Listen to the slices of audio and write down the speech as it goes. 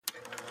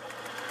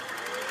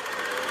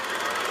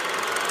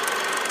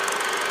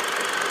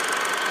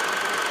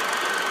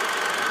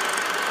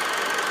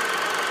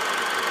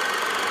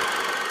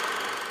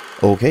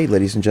Okay,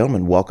 ladies and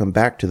gentlemen, welcome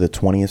back to the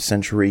 20th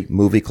Century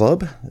Movie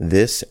Club.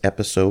 This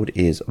episode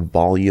is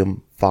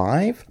Volume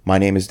 5. My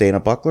name is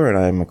Dana Buckler, and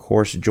I'm, of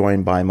course,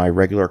 joined by my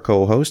regular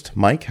co-host,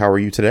 Mike. How are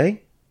you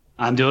today?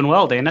 I'm doing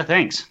well, Dana.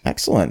 Thanks.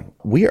 Excellent.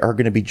 We are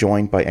going to be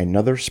joined by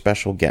another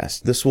special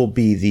guest. This will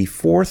be the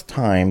fourth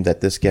time that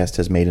this guest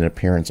has made an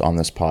appearance on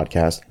this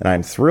podcast, and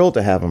I'm thrilled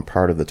to have him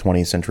part of the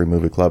 20th Century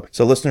Movie Club.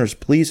 So, listeners,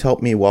 please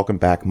help me welcome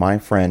back my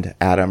friend,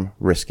 Adam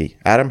Riskey.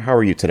 Adam, how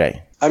are you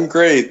today? I'm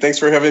great. Thanks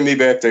for having me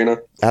back, Dana.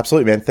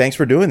 Absolutely, man. Thanks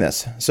for doing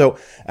this. So,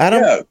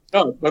 Adam,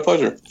 my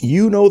pleasure.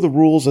 You know the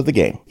rules of the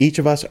game. Each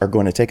of us are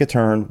going to take a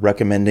turn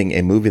recommending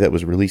a movie that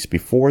was released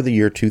before the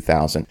year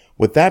 2000.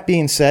 With that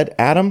being said,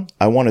 Adam,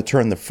 I want to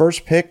turn the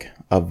first pick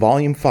of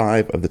Volume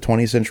 5 of the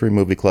 20th Century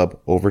Movie Club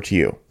over to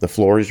you. The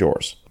floor is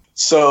yours.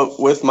 So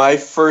with my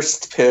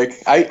first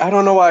pick, I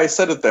don't know why I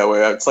said it that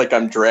way. It's like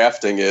I'm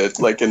drafting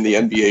it, like in the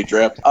NBA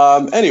draft.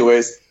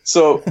 Anyways,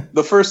 so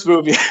the first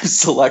movie I'm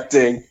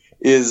selecting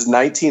is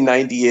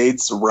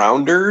 1998's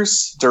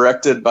Rounders,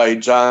 directed by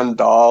John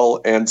Dahl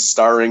and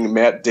starring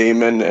Matt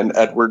Damon and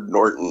Edward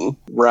Norton.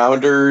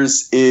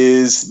 Rounders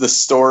is the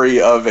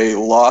story of a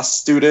law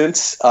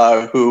student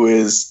who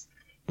is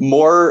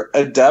more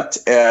adept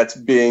at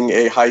being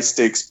a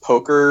high-stakes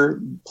poker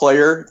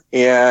player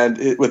and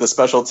with a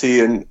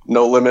specialty in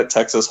No Limit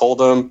Texas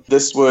Hold'em.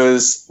 This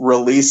was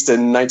released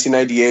in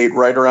 1998,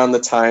 right around the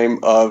time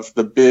of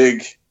the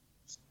big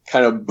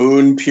kind of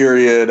boon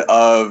period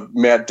of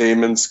Matt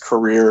Damon's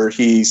career.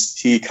 He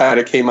kind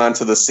of came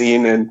onto the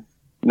scene in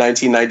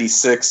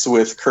 1996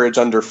 with Courage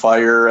Under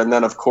Fire, and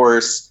then of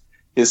course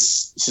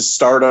his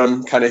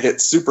stardom kind of hit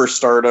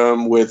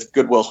superstardom with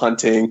Good Will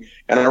Hunting.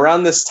 And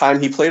around this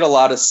time, he played a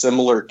lot of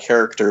similar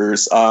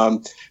characters,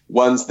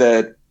 ones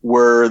that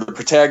were the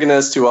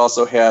protagonist who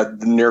also had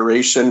the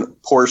narration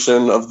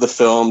portion of the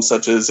film,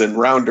 such as in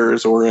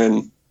Rounders or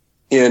in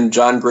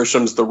John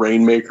Grisham's The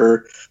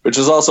Rainmaker, which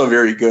is also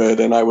very good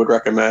and I would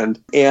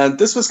recommend. And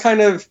this was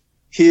kind of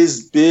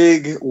his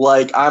big,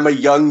 like, I'm a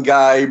young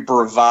guy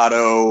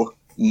bravado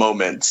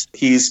moment.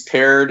 He's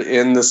paired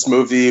in this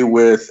movie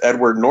with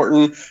Edward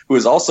Norton, who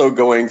is also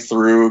going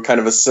through kind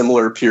of a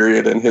similar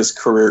period in his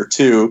career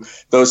too.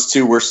 Those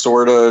two were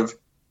sort of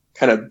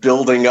kind of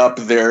building up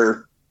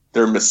their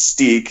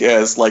mystique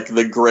as like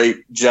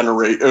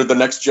the the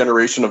next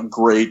generation of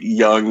great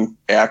young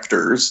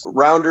actors.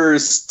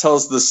 Rounders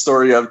tells the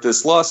story of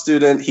this law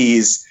student.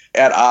 He's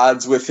at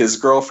odds with his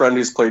girlfriend,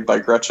 who's played by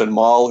Gretchen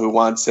Mol, who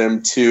wants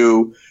him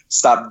to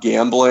stop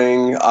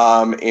gambling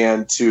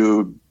and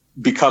to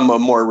become a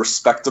more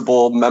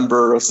respectable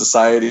member of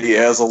society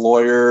as a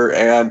lawyer.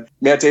 And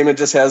Matt Damon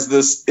just has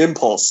this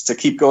impulse to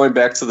keep going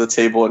back to the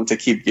table and to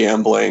keep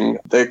gambling.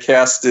 The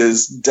cast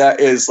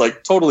is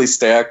like totally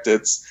stacked.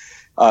 It's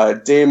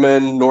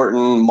Damon,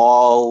 Norton,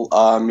 Mol.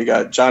 You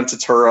got John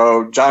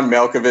Turturro, John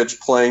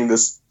Malkovich playing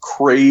this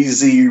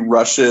crazy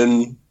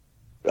Russian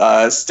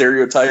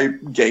stereotype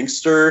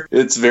gangster.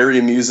 It's very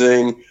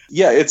amusing.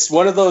 Yeah, it's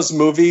one of those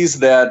movies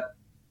that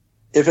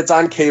if it's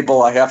on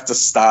cable, I have to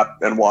stop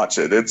and watch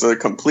it. It's a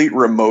complete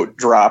remote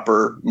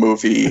dropper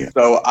movie.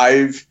 So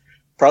I've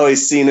probably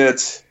seen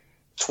it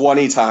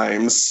 20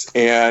 times,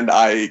 and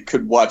I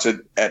could watch it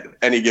at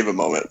any given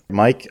moment.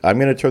 Mike, I'm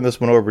going to turn this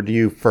one over to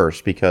you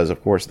first because,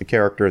 of course, the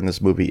character in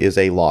this movie is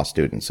a law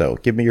student. So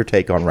give me your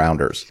take on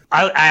Rounders.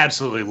 I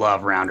absolutely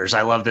love Rounders.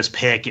 I love this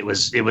pick. It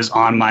was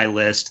on my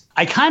list.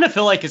 I kind of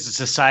feel like as a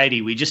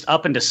society, we just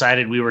up and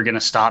decided we were going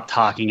to stop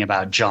talking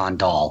about John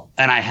Dahl.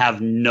 And I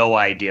have no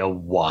idea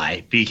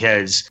why,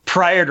 because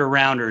prior to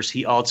Rounders,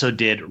 he also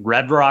did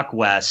Red Rock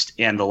West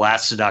and The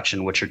Last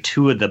Seduction, which are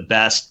two of the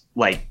best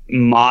like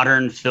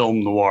modern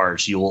film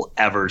noirs you will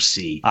ever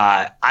see.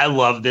 I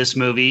love this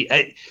movie.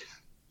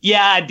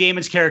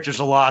 Damon's character's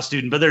a law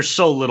student, but there's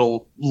so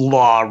little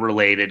law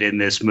related in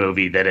this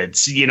movie that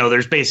it's,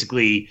 there's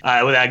basically,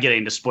 without getting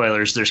into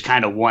spoilers, there's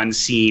kind of one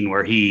scene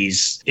where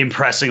he's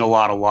impressing a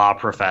lot of law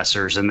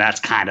professors, and that's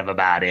kind of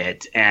about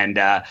it. And,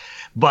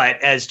 but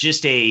as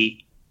just an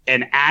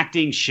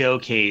acting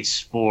showcase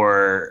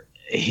for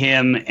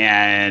him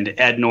and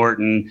Ed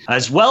Norton,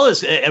 as well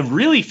as a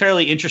really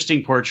fairly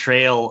interesting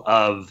portrayal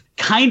of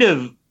kind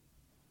of,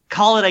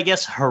 call it, I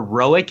guess,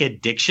 heroic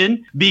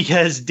addiction,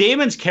 because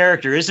Damon's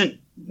character isn't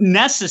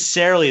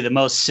necessarily the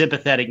most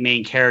sympathetic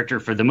main character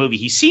for the movie.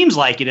 He seems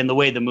like it in the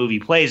way the movie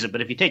plays it, but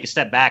if you take a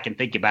step back and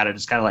think about it,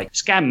 it's kind of like,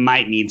 this guy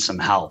might need some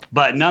help.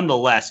 But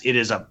nonetheless, it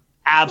is a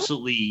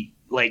absolutely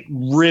like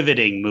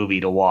riveting movie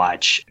to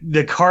watch.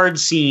 The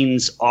card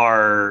scenes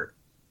are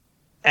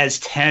as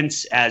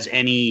tense as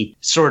any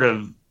sort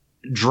of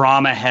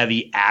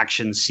drama-heavy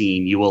action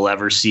scene you will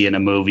ever see in a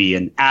movie.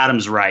 And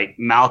Adam's right.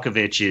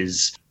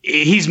 Malkovich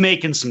he's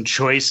making some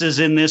choices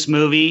in this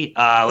movie.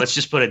 Let's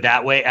just put it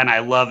that way. And I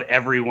love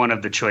every one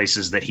of the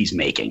choices that he's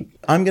making.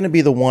 I'm going to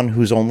be the one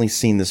who's only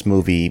seen this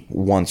movie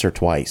once or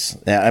twice.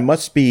 It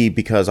must be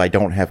because I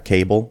don't have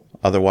cable.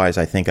 Otherwise,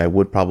 I think I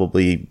would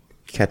probably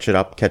catch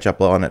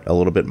up on it a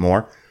little bit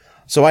more.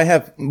 So I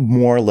have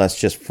more or less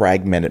just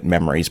fragmented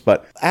memories.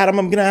 But Adam,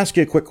 I'm going to ask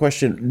you a quick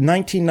question.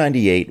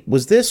 1998,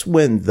 was this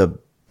when the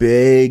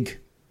big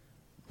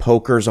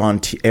pokers on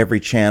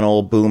every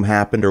channel boom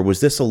happened, or was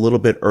this a little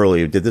bit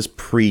earlier? Did this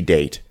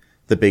predate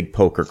the big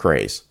poker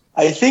craze?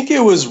 I think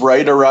it was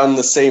right around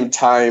the same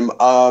time.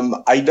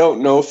 I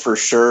don't know for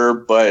sure,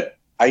 but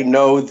I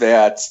know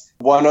that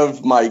one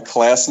of my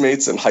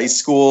classmates in high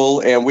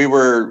school, and we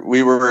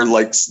were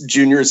like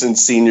juniors and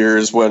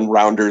seniors when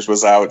Rounders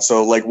was out.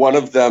 So like one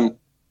of them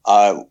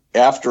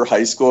after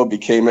high school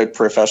became a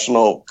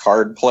professional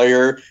card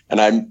player,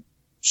 and I'm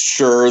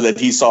sure that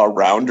he saw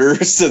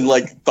Rounders and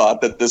like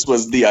thought that this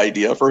was the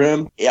idea for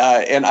him.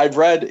 Yeah, and I've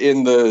read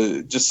in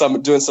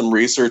doing some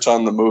research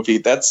on the movie,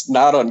 that's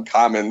not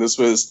uncommon. This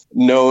was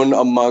known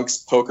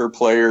amongst poker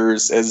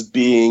players as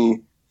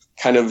being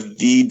kind of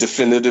the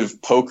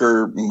definitive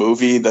poker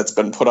movie that's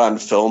been put on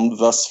film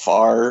thus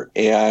far,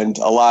 and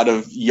a lot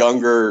of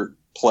younger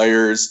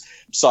players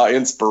saw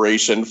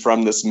inspiration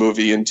from this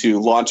movie into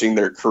launching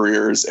their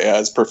careers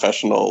as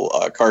professional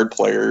card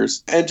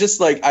players. And just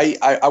like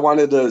I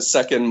wanted to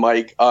second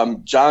Mike,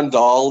 John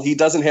Dahl, he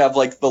doesn't have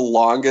like the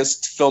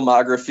longest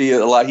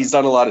filmography. He's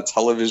done a lot of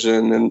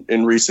television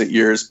in recent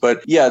years,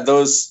 but yeah,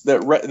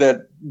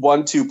 that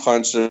 1-2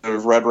 punch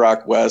of Red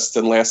Rock West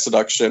and Last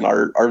Seduction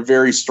are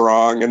very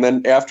strong. And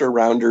then after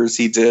Rounders,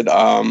 he did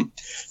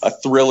a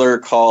thriller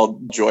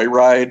called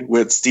Joyride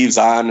with Steve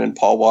Zahn and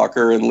Paul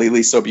Walker and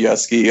Lily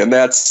Sobieski, and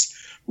that's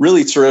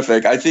really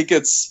terrific. I think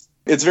it's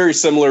very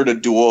similar to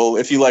Duel.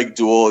 If you like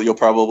Duel, you'll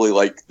probably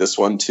like this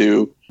one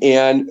too.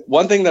 And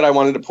one thing that I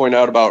wanted to point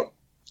out about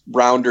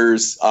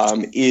Rounders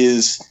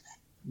is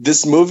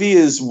this movie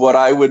is what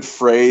I would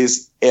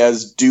phrase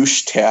as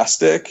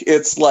douche-tastic.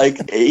 It's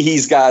like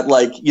he's got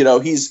like,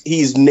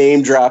 he's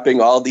name dropping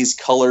all these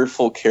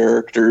colorful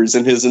characters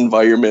in his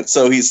environment.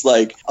 So he's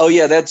like, oh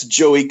yeah, that's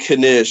Joey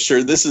Knish,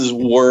 or this is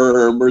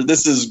Worm, or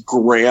this is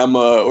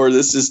Grandma, or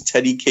this is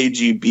Teddy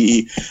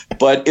KGB.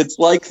 But it's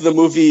like the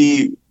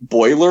movie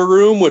Boiler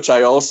Room, which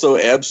I also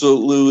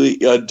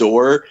absolutely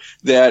adore,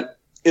 that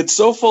it's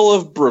so full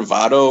of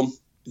bravado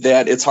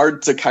that it's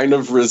hard to kind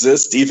of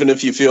resist, even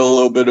if you feel a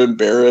little bit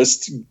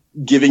embarrassed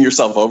giving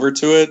yourself over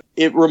to it.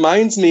 It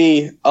reminds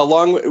me,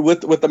 along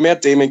with the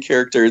Matt Damon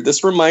character,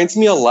 this reminds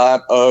me a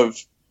lot of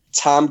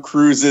Tom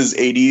Cruise's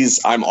 80s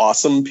I'm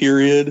Awesome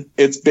period.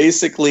 It's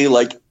basically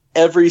like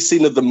every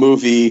scene of the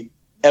movie,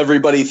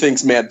 everybody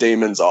thinks Matt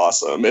Damon's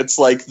awesome. It's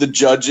like the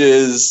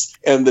judges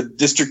and the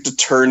district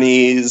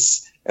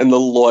attorneys and the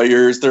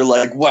lawyers, they're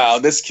like, wow,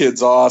 this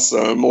kid's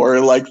awesome. Or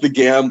like the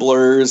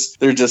gamblers,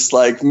 they're just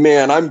like,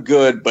 man, I'm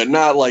good, but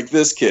not like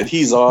this kid.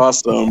 He's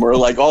awesome. Or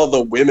like all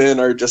the women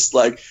are just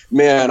like,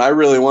 man, I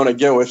really want to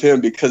get with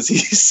him because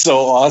he's so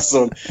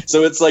awesome.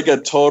 So it's like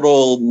a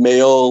total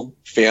male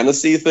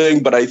fantasy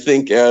thing. But I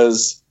think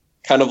as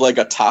kind of like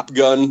a Top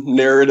Gun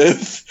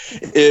narrative,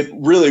 it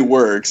really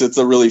works. It's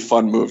a really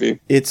fun movie.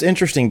 It's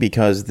interesting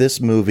because this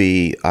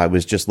movie, I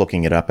was just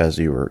looking it up as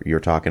you were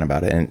talking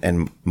about it,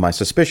 and my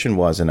suspicion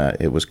was, and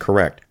it was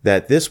correct,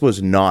 that this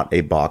was not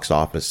a box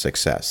office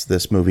success.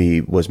 This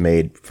movie was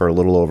made for a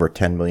little over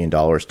 $10 million,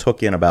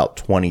 took in about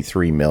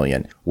 $23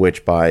 million,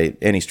 which by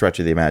any stretch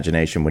of the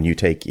imagination, when you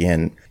take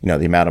in,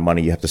 the amount of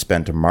money you have to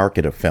spend to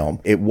market a film,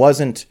 it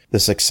wasn't the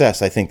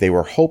success I think they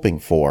were hoping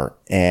for.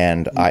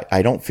 And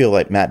I don't feel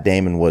like Matt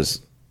Damon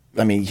was,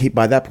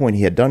 by that point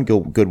he had done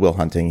Good Will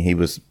Hunting. He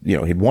was,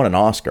 he'd won an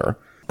Oscar.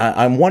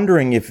 I'm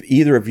wondering if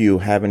either of you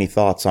have any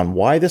thoughts on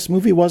why this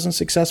movie wasn't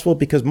successful,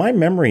 because my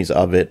memories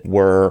of it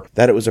were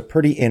that it was a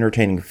pretty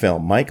entertaining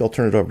film. Mike, I'll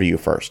turn it over to you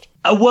first.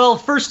 Well,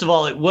 first of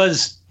all, it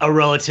was a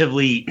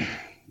relatively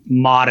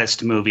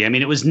modest movie.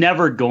 It was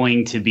never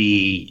going to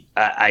be,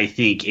 I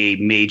think, a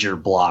major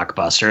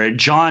blockbuster.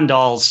 John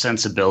Dahl's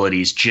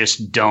sensibilities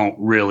just don't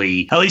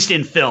really, at least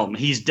in film,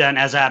 he's done,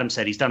 as Adam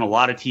said, he's done a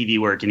lot of TV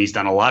work, and he's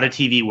done a lot of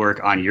TV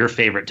work on your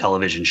favorite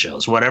television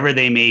shows. Whatever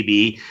they may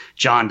be,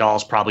 John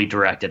Dahl's probably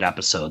directed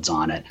episodes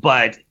on it.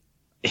 But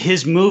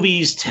his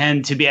movies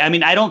tend to be,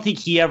 I don't think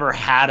he ever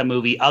had a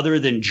movie other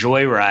than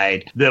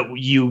Joyride that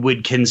you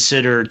would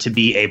consider to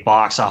be a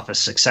box office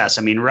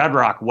success. Red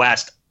Rock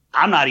West,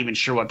 I'm not even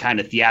sure what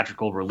kind of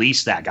theatrical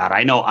release that got.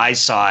 I know I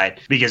saw it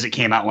because it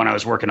came out when I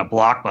was working at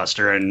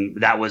Blockbuster, and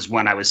that was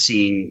when I was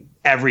seeing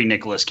every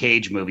Nicolas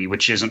Cage movie,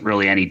 which isn't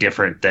really any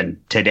different than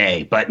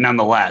today. But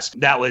nonetheless,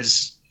 that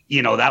was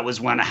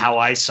when how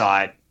I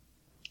saw it.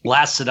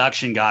 Last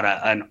Seduction got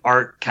an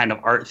art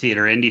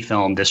theater indie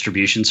film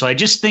distribution. So I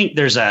just think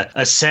there's a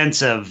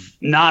sense of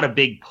not a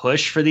big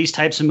push for these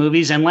types of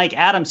movies. And like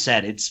Adam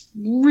said, it's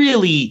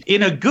really,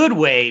 in a good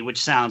way,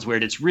 which sounds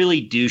weird, it's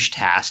really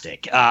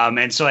douche-tastic.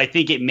 And so I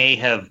think it may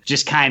have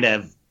just kind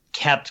of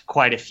kept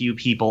quite a few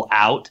people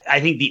out.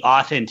 I think the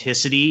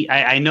authenticity,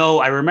 I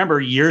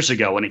remember years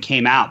ago when it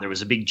came out, there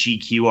was a big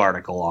GQ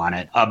article on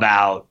it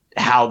about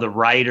how the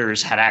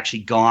writers had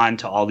actually gone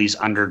to all these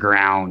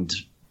underground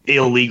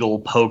illegal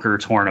poker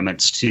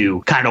tournaments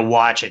to kind of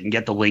watch it and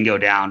get the lingo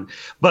down.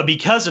 But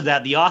because of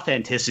that, the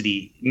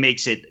authenticity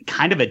makes it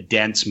kind of a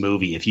dense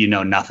movie if you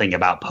know nothing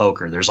about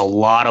poker. There's a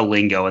lot of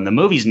lingo, and the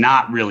movie's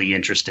not really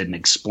interested in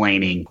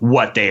explaining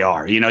what they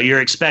are.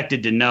 You're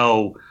expected to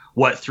know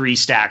what Three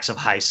Stacks of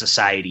High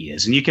Society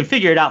is. And you can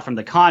figure it out from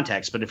the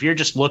context, but if you're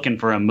just looking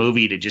for a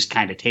movie to just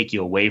kind of take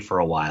you away for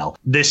a while,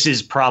 this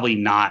is probably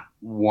not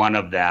one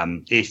of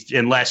them,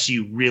 unless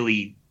you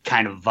really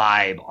kind of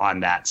vibe on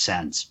that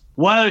sense.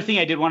 One other thing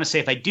I did want to say,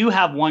 if I do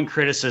have one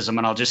criticism,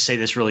 and I'll just say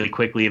this really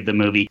quickly of the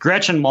movie,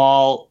 Gretchen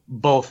Mol,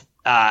 both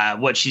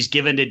what she's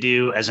given to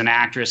do as an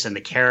actress and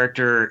the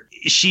character,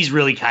 she's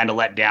really kind of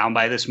let down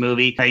by this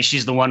movie. I think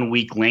she's the one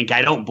weak link.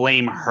 I don't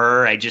blame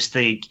her. I just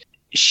think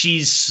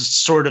she's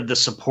sort of the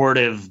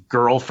supportive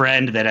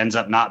girlfriend that ends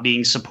up not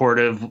being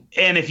supportive.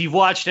 And if you've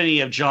watched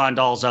any of John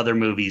Dahl's other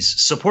movies,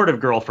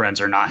 supportive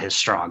girlfriends are not his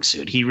strong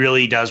suit. He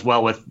really does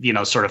well with,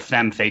 sort of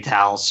femme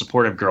fatale.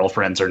 Supportive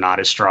girlfriends are not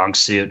his strong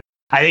suit.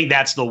 I think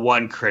that's the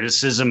one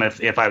criticism.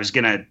 If I was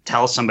going to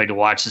tell somebody to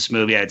watch this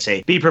movie, I'd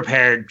say be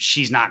prepared.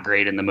 She's not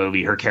great in the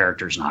movie. Her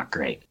character's not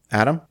great.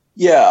 Adam?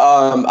 Yeah,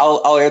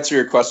 I'll answer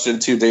your question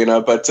too, Dana,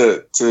 but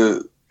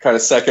to kind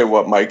of second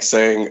what Mike's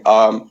saying,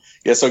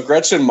 so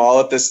Gretchen Mol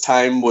at this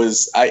time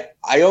was,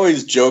 I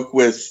always joke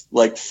with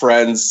like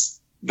friends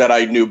that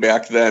I knew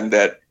back then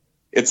that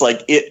it's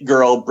like it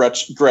girl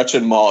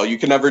Gretchen Mol. You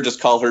can never just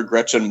call her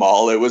Gretchen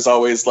Mol. It was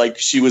always like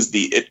she was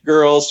the it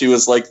girl. She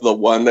was like the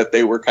one that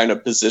they were kind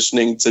of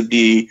positioning to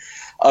be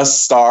a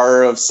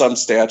star of some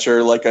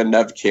stature, like a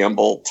Neve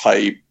Campbell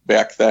type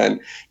back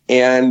then.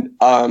 And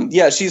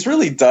she's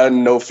really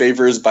done no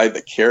favors by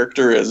the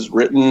character as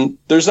written.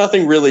 There's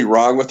nothing really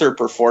wrong with her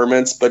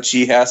performance, but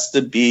she has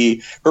to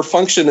be, her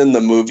function in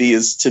the movie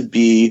is to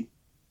be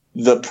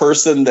the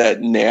person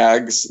that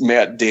nags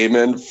Matt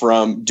Damon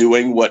from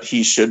doing what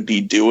he should be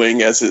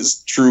doing as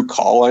his true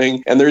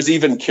calling. And there's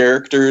even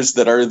characters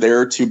that are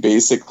there to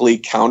basically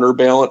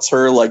counterbalance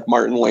her, like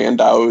Martin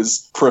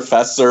Landau's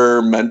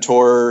professor,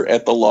 mentor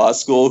at the law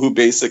school, who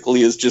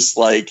basically is just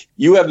like,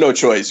 you have no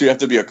choice. You have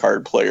to be a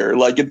card player.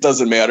 Like, it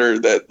doesn't matter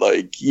that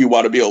like you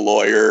want to be a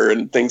lawyer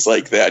and things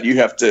like that. You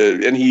have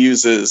to, and he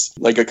uses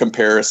like a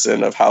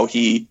comparison of how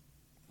he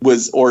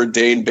was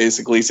ordained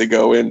basically to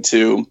go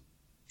into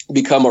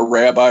become a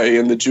rabbi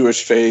in the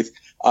Jewish faith,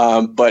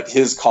 but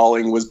his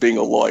calling was being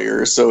a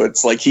lawyer. So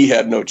it's like he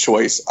had no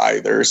choice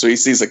either. So he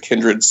sees a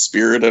kindred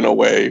spirit in a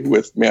way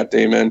with Matt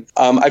Damon.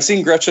 I've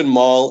seen Gretchen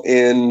Mol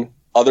in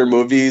other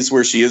movies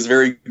where she is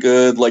very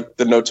good, like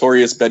The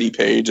Notorious Betty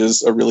Page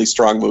is a really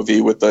strong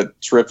movie with a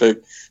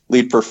terrific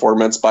lead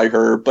performance by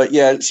her. But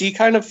yeah, she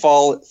kind of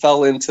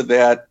fell into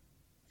that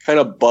kind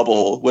of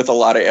bubble with a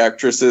lot of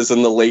actresses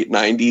in the late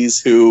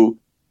 90s who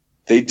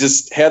they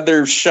just had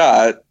their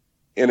shot.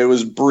 And it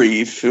was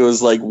brief. It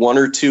was like 1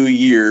 or 2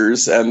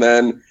 years. And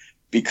then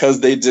because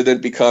they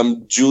didn't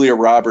become Julia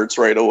Roberts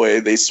right away,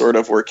 they sort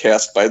of were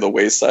cast by the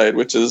wayside,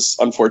 which is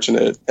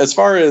unfortunate. As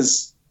far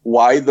as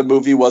why the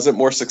movie wasn't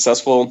more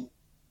successful,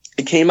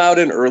 it came out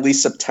in early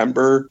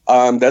September.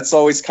 That's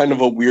always kind of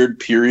a weird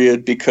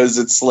period because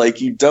it's like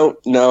you don't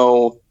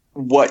know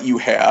what you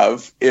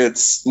have.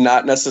 It's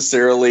not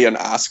necessarily an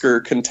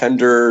Oscar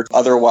contender.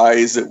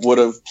 Otherwise, it would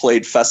have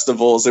played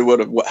festivals. It would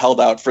have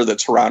held out for the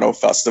Toronto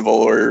Festival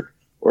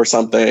or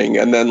something,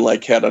 and then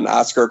like had an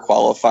Oscar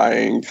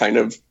qualifying kind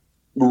of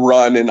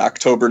run in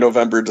October,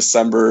 November,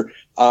 December.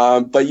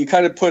 But you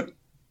kind of put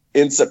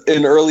in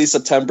early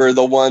September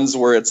the ones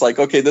where it's like,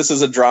 okay, this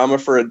is a drama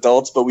for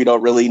adults, but we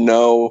don't really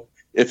know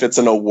if it's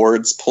an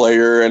awards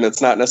player, and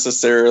it's not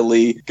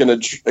necessarily going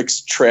to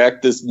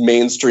attract this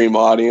mainstream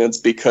audience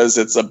because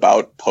it's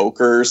about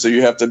poker. So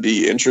you have to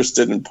be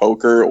interested in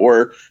poker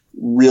or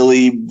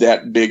really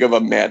that big of a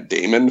Matt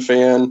Damon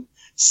fan.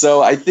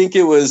 So I think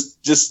it was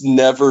just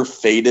never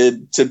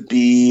fated to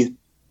be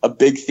a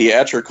big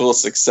theatrical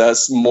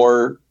success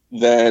more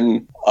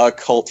than a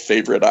cult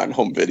favorite on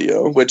home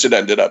video, which it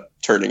ended up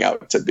turning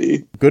out to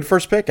be. Good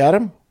first pick,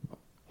 Adam.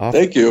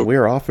 Thank you.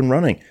 We're off and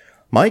running.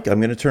 Mike, I'm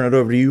going to turn it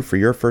over to you for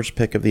your first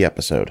pick of the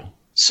episode.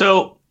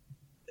 So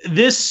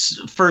this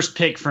first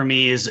pick for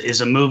me is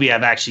a movie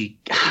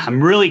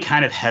I'm really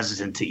kind of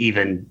hesitant to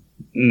even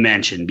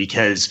mention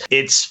because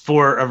it's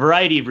for a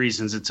variety of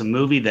reasons. It's a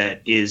movie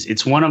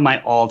it's one of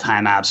my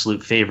all-time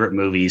absolute favorite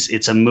movies.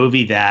 It's a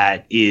movie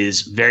that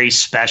is very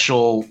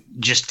special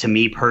just to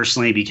me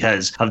personally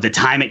because of the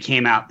time it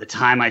came out, the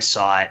time I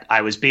saw it.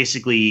 I was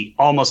basically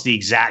almost the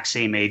exact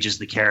same age as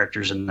the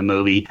characters in the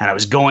movie, and I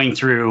was going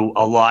through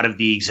a lot of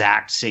the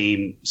exact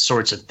same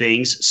sorts of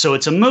things. So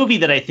it's a movie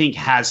that I think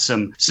has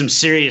some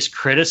serious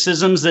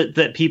criticisms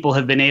that people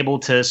have been able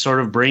to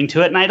sort of bring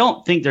to it, and I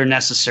don't think they're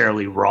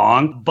necessarily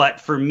wrong. But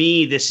for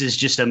me, this is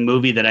just a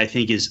movie that I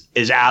think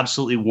is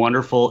absolutely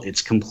wonderful.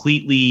 It's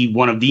completely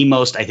one of the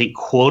most, I think,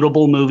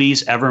 quotable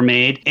movies ever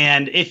made.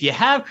 And if you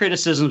have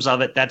criticisms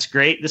of it, that's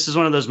great. This is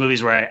one of those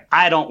movies where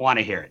I don't want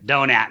to hear it.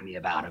 Don't at me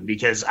about them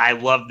because I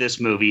love this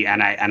movie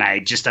and I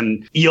just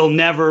am. You'll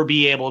never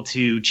be able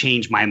to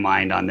change my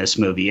mind on this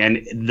movie.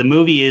 And the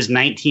movie is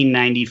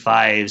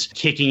 1995's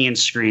Kicking and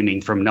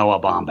Screaming from Noah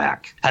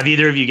Baumbach. Have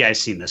either of you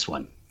guys seen this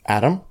one?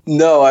 Adam?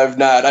 No, I've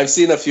not. I've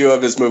seen a few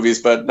of his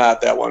movies, but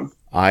not that one.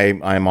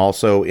 I'm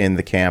also in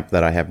the camp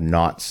that I have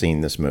not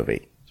seen this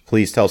movie.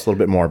 Please tell us a little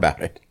bit more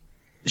about it.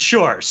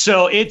 Sure.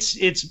 So it's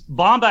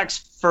Baumbach's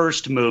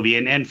first movie,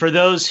 and for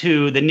those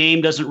who the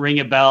name doesn't ring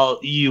a bell,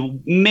 you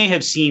may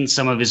have seen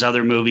some of his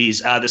other movies.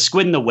 The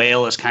Squid and the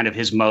Whale is kind of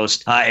his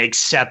most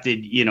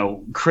accepted,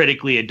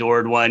 critically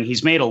adored one.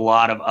 He's made a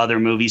lot of other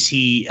movies.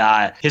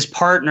 His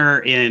partner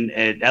in,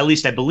 at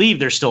least I believe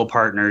they're still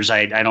partners.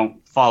 I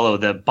don't follow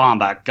the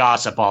Baumbach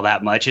gossip all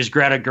that much, is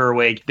Greta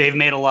Gerwig. They've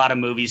made a lot of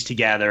movies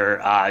together.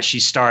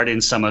 She starred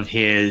in some of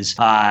his.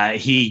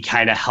 He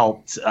kind of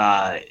helped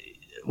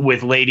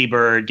with Lady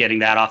Bird, getting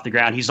that off the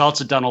ground. He's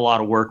also done a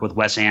lot of work with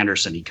Wes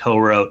Anderson. He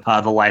co-wrote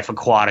The Life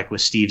Aquatic with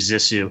Steve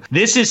Zissou.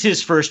 This is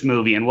his first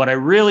movie, and what I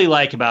really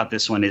like about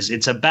this one is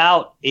it's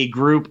about a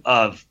group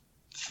of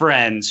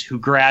friends who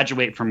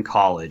graduate from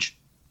college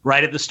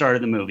right at the start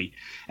of the movie.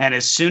 And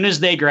as soon as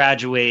they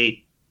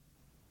graduate,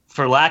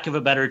 for lack of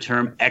a better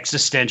term,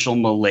 existential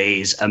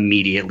malaise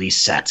immediately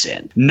sets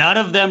in. None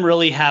of them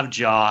really have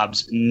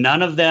jobs.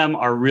 None of them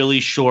are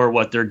really sure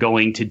what they're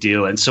going to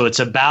do. And so it's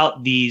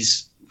about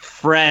these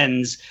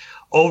friends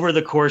over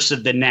the course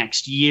of the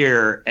next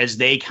year as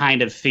they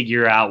kind of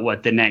figure out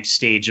what the next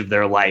stage of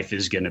their life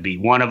is going to be.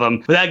 One of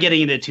them, without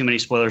getting into too many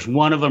spoilers,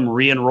 one of them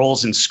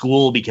re-enrolls in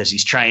school because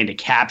he's trying to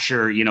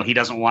capture, he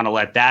doesn't want to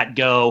let that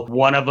go.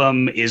 One of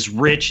them is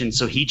rich, and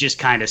so he just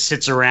kind of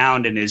sits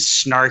around and is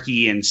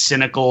snarky and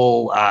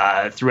cynical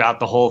throughout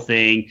the whole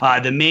thing.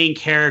 The main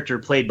character,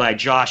 played by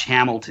Josh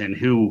Hamilton,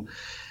 who,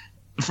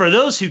 for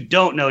those who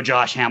don't know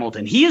Josh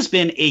Hamilton, he has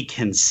been a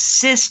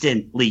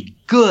consistently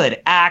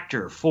good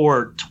actor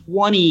for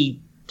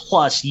 20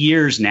 plus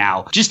years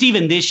now. Just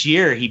even this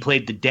year, he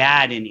played the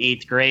dad in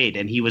 8th grade,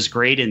 and he was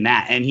great in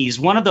that. And he's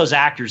one of those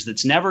actors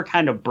that's never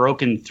kind of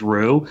broken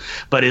through,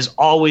 but is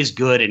always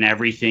good in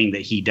everything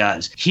that he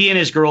does. He and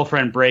his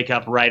girlfriend break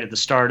up right at the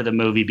start of the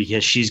movie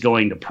because she's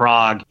going to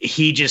Prague.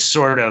 He just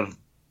sort of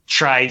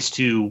tries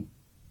to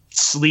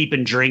sleep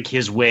and drink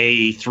his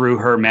way through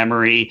her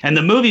memory. And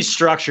the movie's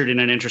structured in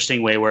an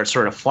interesting way where it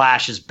sort of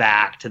flashes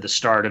back to the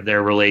start of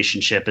their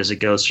relationship as it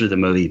goes through the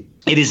movie.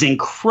 It is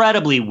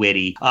incredibly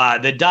witty.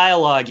 The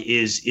dialogue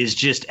is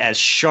just as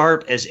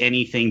sharp as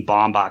anything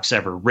Baumbach's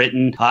ever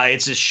written.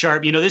 It's as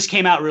sharp. This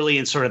came out really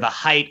in sort of the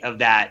height of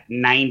that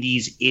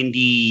 90s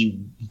indie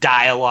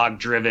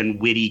dialogue-driven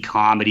witty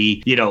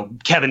comedy,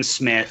 Kevin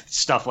Smith,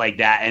 stuff like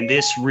that. And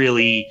this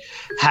really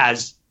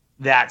has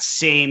that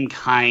same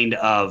kind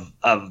of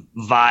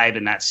vibe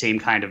and that same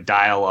kind of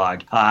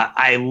dialogue.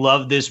 I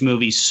love this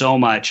movie so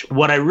much.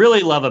 What I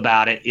really love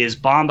about it is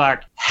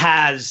Baumbach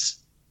has,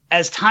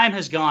 as time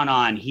has gone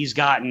on, he's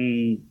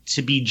gotten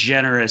to be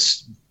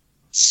generous,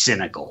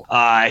 cynical.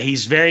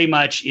 He's very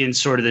much in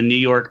sort of the New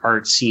York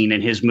art scene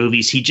in his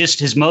movies.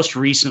 His most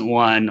recent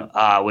one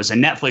was a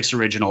Netflix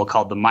original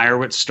called The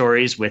Meyerowitz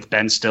Stories with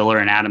Ben Stiller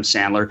and Adam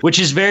Sandler, which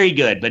is very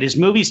good, but his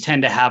movies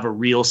tend to have a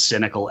real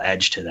cynical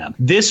edge to them.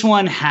 This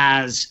one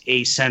has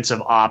a sense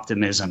of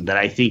optimism that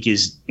I think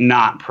is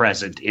not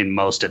present in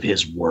most of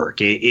his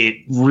work.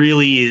 It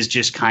really is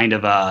just kind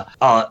of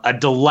a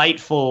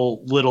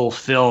delightful little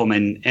film,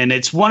 and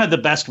it's one of the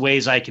best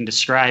ways I can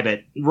describe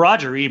it.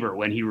 Roger Ebert,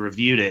 when he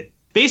reviewed it,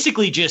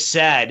 basically just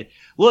said,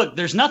 look,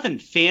 there's nothing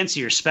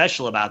fancy or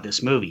special about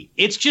this movie.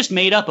 It's just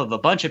made up of a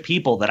bunch of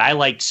people that I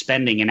liked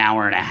spending an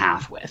hour and a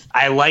half with.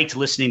 I liked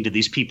listening to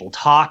these people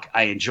talk.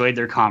 I enjoyed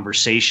their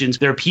conversations.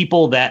 They're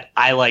people that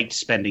I liked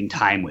spending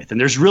time with.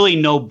 And there's really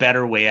no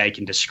better way I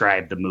can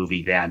describe the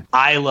movie than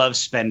I love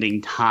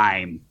spending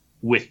time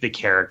with the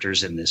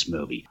characters in this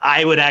movie.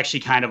 I would actually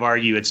kind of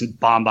argue it's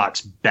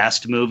Baumbach's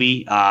best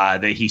movie,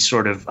 that he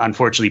sort of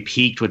unfortunately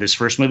peaked with his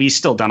first movie. He's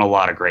still done a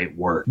lot of great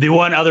work. The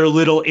one other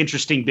little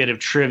interesting bit of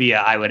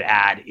trivia I would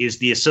add is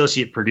the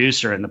associate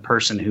producer and the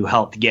person who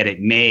helped get it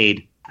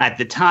made at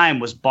the time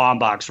was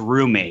Baumbach's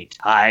roommate.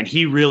 And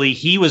he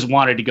was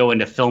wanted to go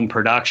into film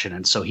production.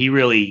 And so he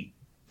really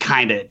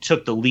kind of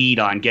took the lead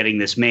on getting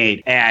this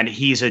made. And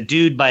he's a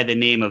dude by the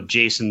name of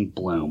Jason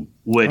Blum,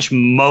 which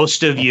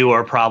most of you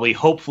are probably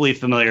hopefully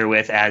familiar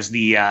with as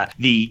the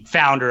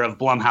founder of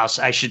Blumhouse.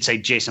 I should say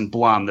Jason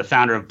Blum, the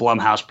founder of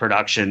Blumhouse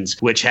Productions,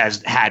 which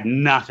has had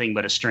nothing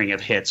but a string of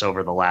hits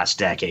over the last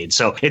decade.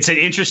 So it's an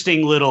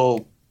interesting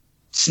little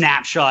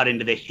snapshot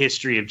into the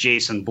history of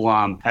Jason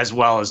Blum as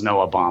well as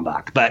Noah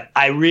Baumbach. But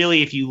I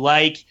really, if you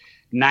like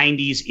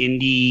 90s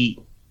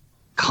indie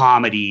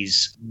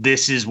comedies,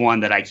 this is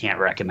one that I can't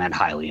recommend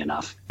highly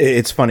enough.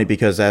 It's funny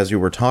because as you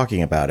were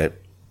talking about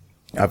it,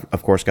 I've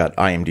of course got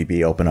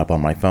IMDb open up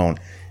on my phone,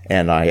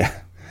 and I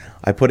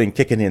put in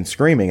Kickin' and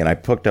Screaming, and I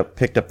picked up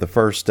the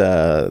first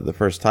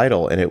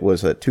title, and it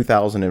was a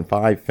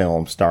 2005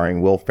 film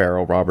starring Will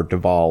Ferrell, Robert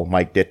Duvall,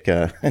 Mike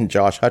Ditka, and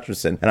Josh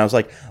Hutcherson. And I was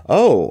like,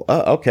 oh,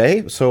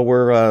 okay, so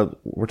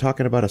we're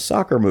talking about a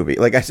soccer movie.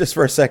 Like, I just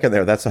for a second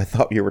there, that's what I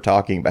thought you were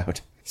talking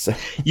about. So.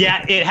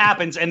 Yeah, it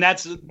happens, and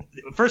that's,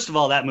 first of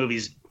all, that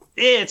movie's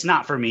it's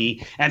not for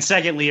me. And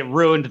secondly, it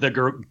ruined the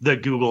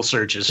Google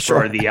searches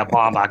for the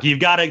Baumbach. You've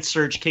got to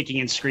search Kicking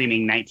and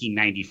Screaming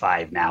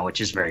 1995 now, which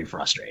is very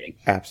frustrating.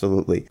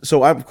 Absolutely.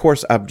 So,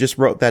 I've just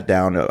wrote that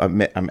down.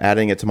 I'm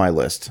adding it to my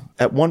list.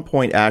 At one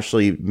point,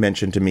 Ashley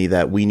mentioned to me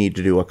that we need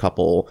to do a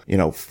couple,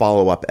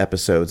 follow-up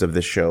episodes of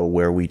this show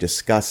where we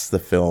discuss the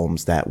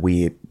films that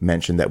we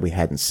mentioned that we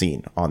hadn't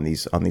seen on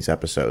these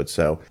episodes.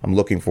 So I'm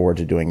looking forward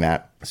to doing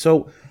that.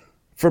 So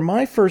for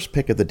my first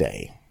pick of the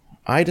day,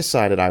 I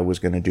decided I was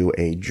going to do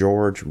a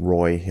George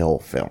Roy Hill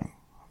film.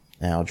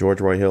 Now, George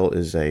Roy Hill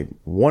is a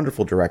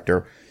wonderful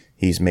director.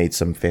 He's made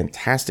some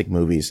fantastic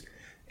movies.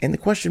 And the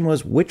question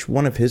was, which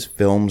one of his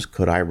films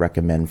could I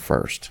recommend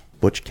first?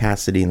 Butch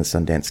Cassidy and the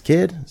Sundance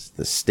Kid?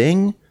 The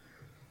Sting?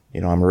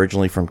 I'm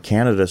originally from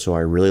Canada, so I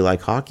really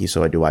like hockey.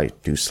 So I do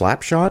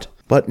Slapshot?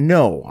 But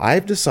no,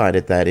 I've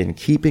decided that in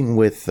keeping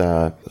with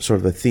sort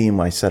of the theme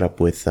I set up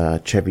with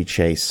Chevy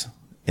Chase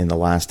in the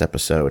last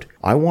episode,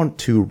 I want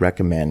to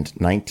recommend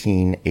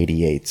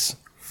 1988's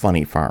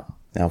Funny Farm.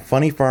 Now,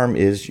 Funny Farm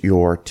is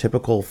your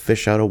typical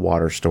fish out of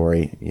water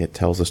story. It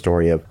tells the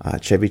story of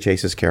Chevy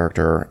Chase's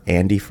character,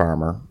 Andy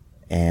Farmer,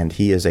 and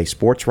he is a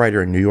sports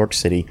writer in New York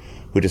City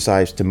who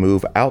decides to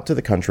move out to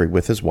the country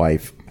with his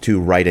wife to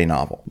write a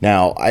novel.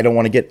 Now, I don't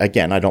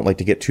like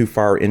to get too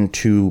far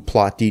into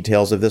plot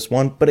details of this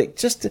one, but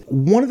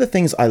one of the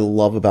things I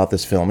love about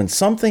this film, and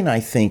something I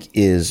think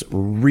is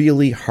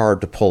really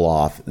hard to pull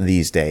off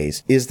these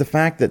days, is the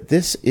fact that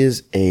this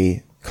is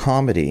a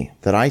comedy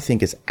that I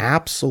think is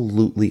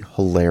absolutely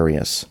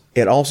hilarious.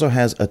 It also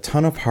has a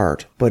ton of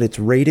heart, but it's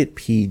rated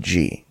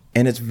PG.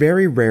 And it's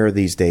very rare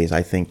these days,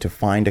 I think, to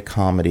find a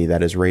comedy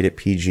that is rated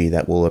PG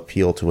that will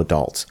appeal to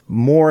adults.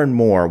 More and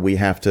more, we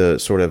have to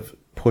sort of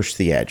push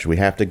the edge. We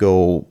have to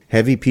go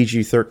heavy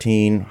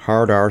PG-13,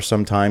 hard R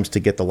sometimes to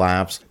get the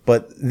laughs.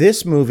 But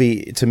this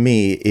movie, to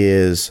me,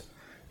 is,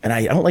 and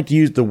I don't like to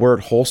use the word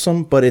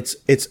wholesome, but it's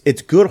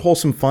good,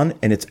 wholesome fun,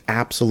 and it's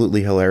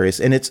absolutely hilarious.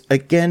 And it's,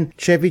 again,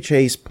 Chevy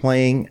Chase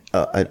playing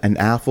an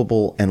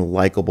affable and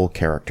likable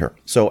character.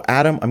 So,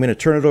 Adam, I'm going to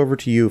turn it over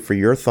to you for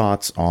your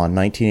thoughts on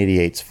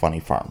 1988's Funny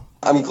Farm.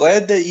 I'm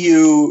glad that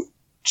you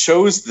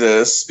chose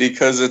this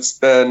because it's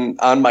been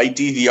on my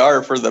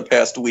DVR for the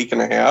past week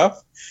and a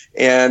half.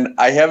 And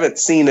I haven't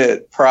seen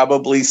it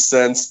probably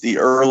since the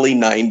early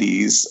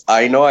 90s.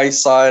 I know I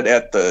saw it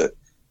at the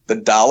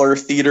Dollar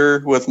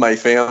Theater with my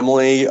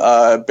family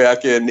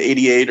back in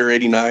 88 or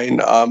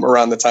 89,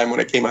 around the time when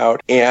it came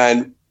out.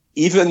 And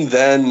even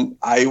then,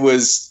 I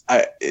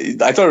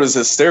thought it was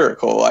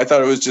hysterical. I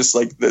thought it was just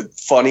like the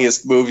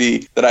funniest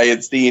movie that I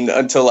had seen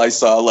until I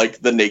saw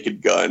like The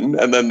Naked Gun.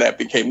 And then that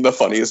became the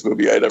funniest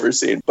movie I'd ever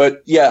seen.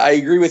 But yeah, I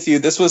agree with you.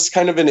 This was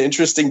kind of an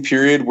interesting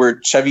period where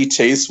Chevy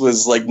Chase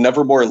was like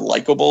never more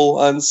likable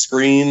on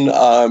screen,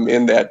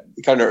 in that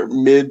kind of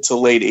mid to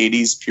late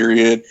 80s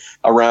period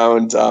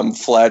around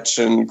Fletch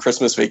and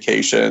Christmas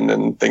Vacation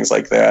and things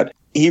like that.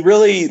 He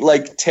really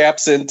like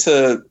taps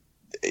into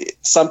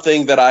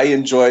something that I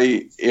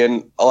enjoy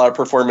in a lot of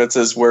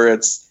performances where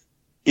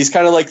he's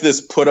kind of like this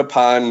put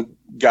upon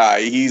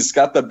guy. He's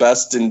got the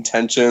best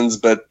intentions,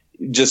 but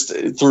just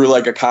through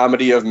like a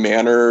comedy of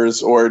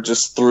manners or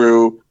just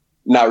through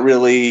not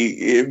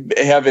really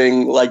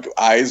having like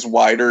eyes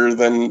wider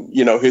than,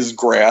 his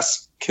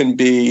grasp can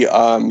be.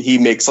 He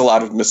makes a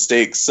lot of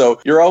mistakes. So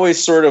you're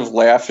always sort of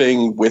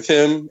laughing with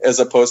him as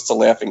opposed to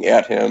laughing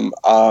at him.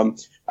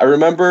 I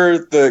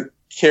remember the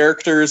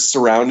characters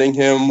surrounding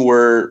him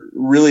were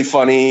really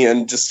funny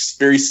and just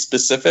very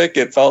specific.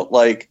 It felt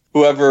like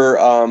whoever,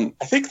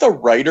 I think the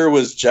writer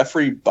was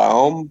Jeffrey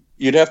Baum.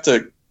 You'd have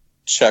to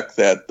check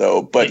that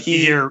though, but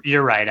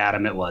you're right,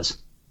 Adam. It was.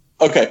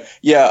 Okay.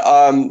 Yeah.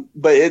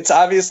 But it's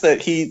obvious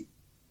that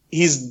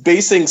he's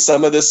basing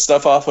some of this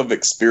stuff off of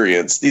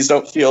experience. These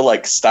don't feel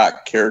like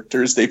stock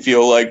characters. They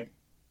feel like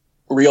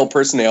real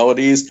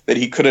personalities that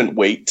he couldn't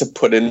wait to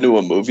put into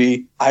a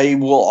movie. I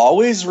will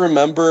always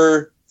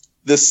remember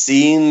the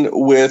scene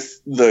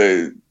with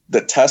the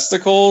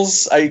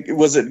testicles.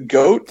 Was it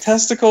goat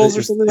testicles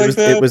or something like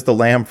that? It was the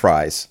lamb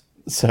fries.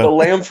 So the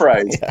lamb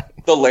fries, yeah.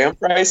 The lamb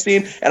fry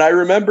scene. And I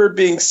remember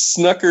being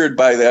snookered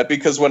by that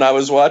because when I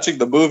was watching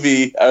the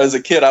movie as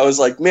a kid, I was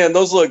like, man,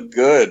 those look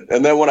good.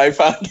 And then when I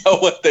found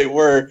out what they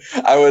were,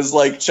 I was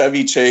like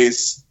Chevy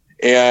Chase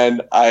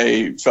and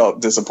I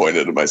felt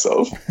disappointed in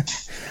myself.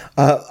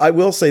 I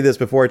will say this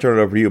before I turn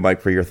it over to you,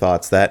 Mike, for your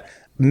thoughts, that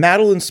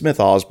Madeline Smith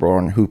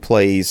Osborne, who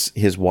plays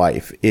his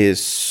wife,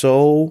 is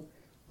so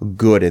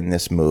good in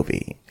this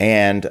movie.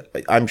 And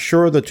I'm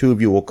sure the two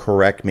of you will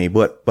correct me,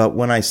 but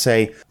when I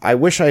say I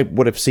wish I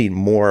would have seen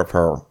more of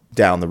her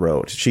down the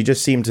road, she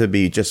just seemed to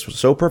be just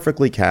so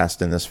perfectly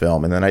cast in this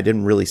film. And then I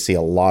didn't really see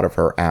a lot of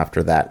her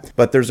after that.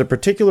 But there's a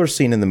particular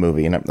scene in the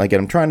movie, and again,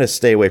 I'm trying to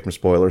stay away from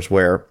spoilers,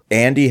 where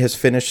Andy has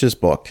finished his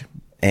book.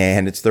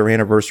 And it's their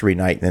anniversary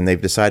night, and they've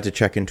decided to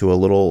check into a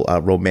little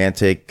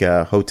romantic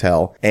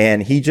hotel.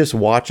 And he just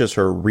watches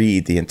her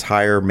read the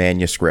entire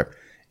manuscript.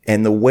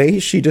 And the way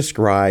she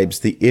describes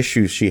the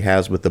issues she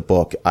has with the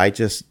book, I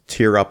just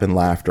tear up in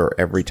laughter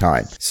every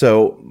time.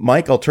 So,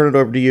 Mike, I'll turn it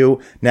over to you.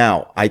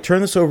 Now, I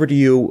turn this over to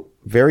you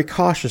very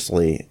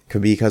cautiously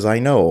because I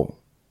know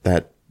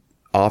that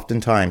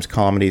oftentimes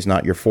comedy is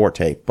not your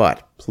forte,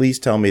 but please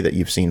tell me that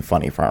you've seen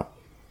Funny Farm.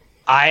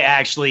 I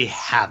actually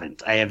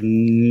haven't. I have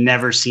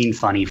never seen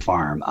Funny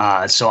Farm.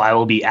 So I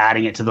will be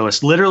adding it to the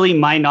list. Literally,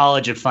 my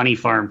knowledge of Funny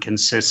Farm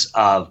consists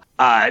of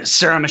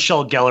Sarah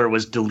Michelle Gellar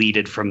was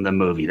deleted from the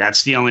movie.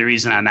 That's the only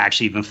reason I'm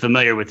actually even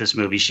familiar with this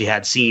movie. She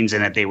had scenes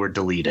in it, they were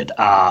deleted.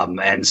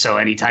 And so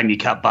anytime you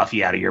cut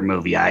Buffy out of your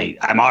movie,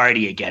 I'm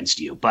already against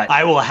you. But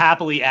I will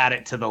happily add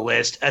it to the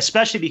list,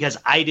 especially because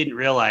I didn't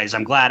realize,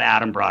 I'm glad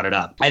Adam brought it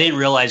up. I didn't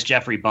realize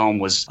Jeffrey Boehm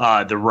was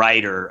the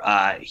writer.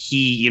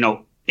 He,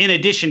 in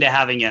addition to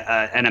having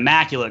an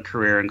immaculate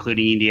career,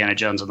 including Indiana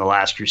Jones and the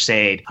Last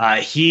Crusade,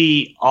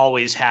 he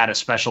always had a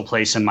special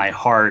place in my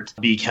heart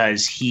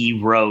because he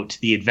wrote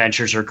The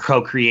Adventures, or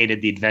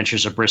co-created The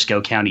Adventures of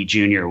Briscoe County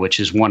Jr., which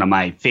is one of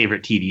my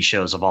favorite TV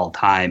shows of all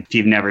time. If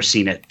you've never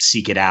seen it,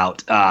 seek it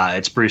out.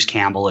 It's Bruce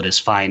Campbell at his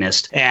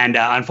finest. And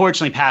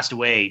unfortunately passed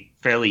away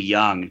fairly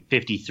young,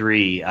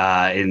 53,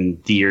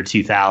 in the year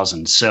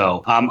 2000.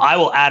 So I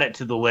will add it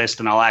to the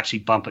list, and I'll actually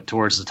bump it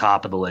towards the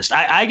top of the list.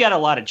 I got a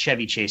lot of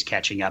Chevy Chase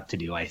catching up to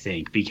do, I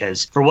think,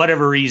 because for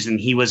whatever reason,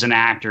 he was an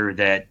actor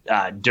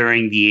that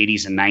during the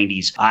 80s and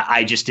 90s,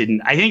 I just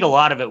didn't. I think a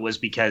lot of it was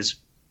because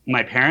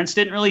my parents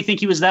didn't really think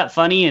he was that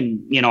funny.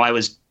 And, I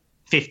was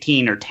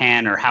 15 or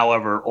 10 or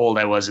however old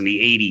I was in the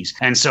 80s.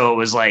 And so it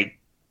was like,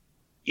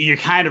 you're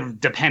kind of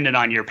dependent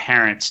on your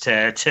parents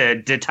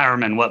to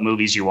determine what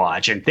movies you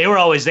watch. And they'd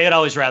always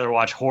rather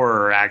watch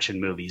horror or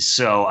action movies.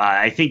 So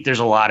I think there's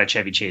a lot of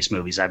Chevy Chase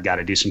movies I've got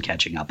to do some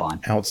catching up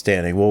on.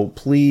 Outstanding. Well,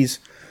 please,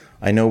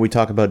 I know we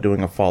talk about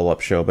doing a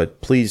follow-up show,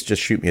 but please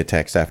just shoot me a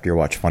text after you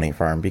watch Funny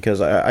Farm, because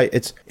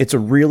it's a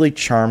really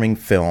charming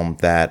film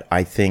that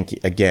I think,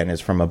 again, is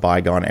from a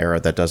bygone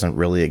era that doesn't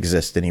really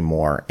exist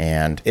anymore.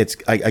 And it's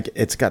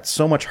got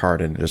so much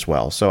heart in it as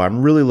well. So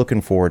I'm really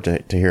looking forward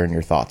to hearing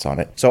your thoughts on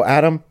it. So,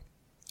 Adam,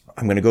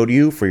 I'm going to go to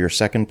you for your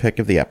second pick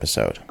of the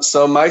episode.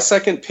 So my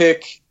second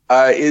pick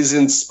is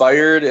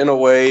inspired in a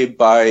way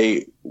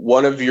by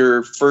one of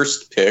your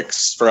first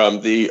picks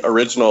from the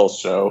original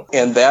show.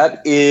 And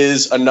that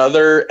is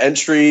another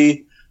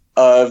entry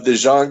of the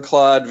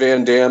Jean-Claude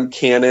Van Damme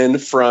canon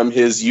from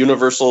his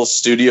Universal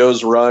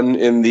Studios run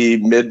in the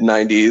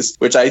mid-90s,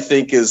 which I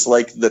think is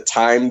like the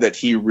time that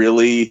he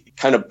really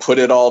kind of put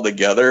it all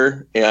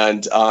together.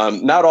 And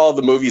not all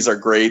the movies are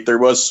great. There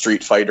was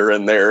Street Fighter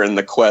in there, and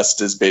The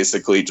Quest is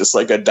basically just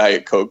like a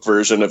Diet Coke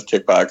version of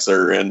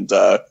Kickboxer and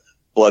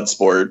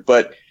Bloodsport.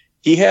 But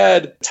he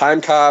had Time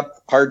Cop,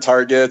 Hard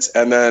Targets,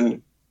 and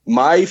then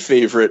my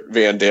favorite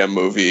Van Damme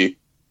movie,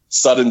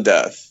 Sudden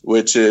Death,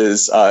 which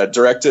is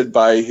directed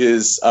by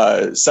his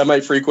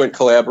semi-frequent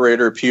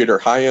collaborator, Peter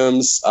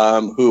Hyams,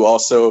 who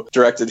also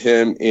directed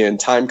him in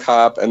Time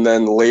Cop, and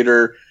then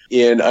later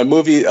in a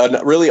movie,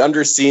 a really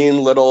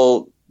underseen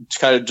little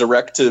kind of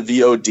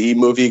direct-to-VOD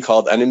movie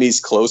called Enemies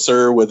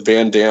Closer with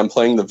Van Damme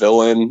playing the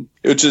villain,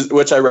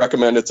 which I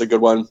recommend. It's a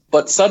good one.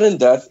 But Sudden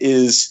Death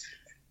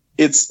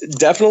it's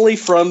definitely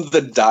from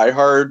the Die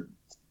Hard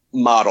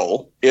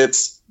model.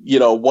 It's,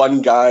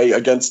 one guy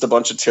against a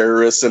bunch of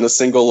terrorists in a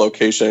single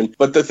location.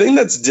 But the thing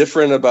that's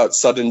different about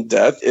Sudden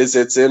Death is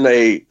it's in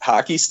a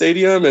hockey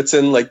stadium. It's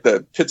in like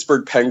the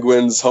Pittsburgh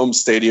Penguins home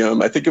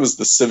stadium. I think it was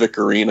the Civic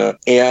Arena.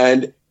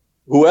 And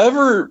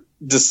whoever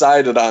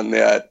decided on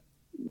that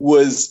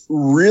was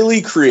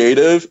really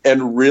creative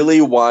and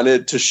really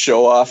wanted to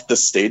show off the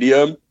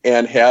stadium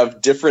and have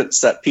different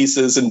set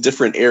pieces in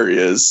different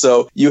areas.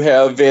 So you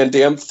have Van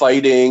Damme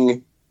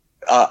fighting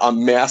a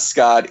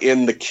mascot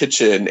in the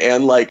kitchen,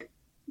 and like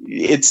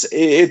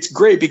it's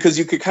great because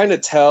you could kind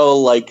of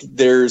tell like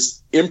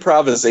there's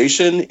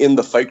improvisation in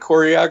the fight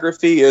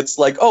choreography. It's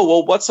like, oh,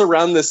 well, what's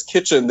around this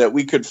kitchen that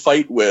we could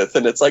fight with?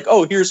 And it's like,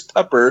 oh, here's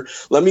pepper.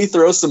 Let me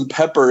throw some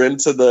pepper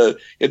into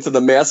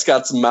the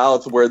mascot's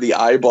mouth where the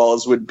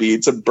eyeballs would be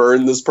to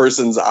burn this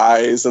person's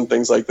eyes and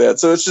things like that.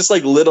 So it's just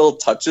like little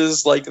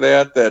touches like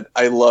that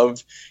I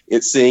love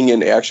it seeing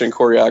in action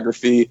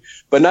choreography.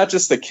 But not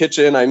just the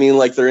kitchen. I mean,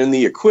 like they're in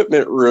the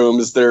equipment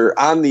rooms, they're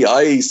on the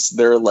ice,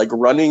 they're like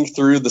running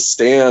through the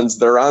stands,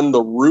 they're on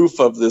the roof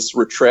of this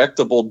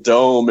retractable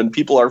dome, and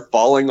people are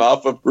falling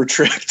off of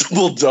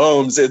retractable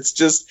domes. It's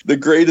just the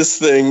greatest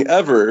thing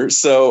ever.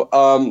 So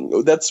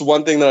that's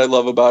one thing that I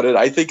love about it.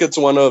 I think it's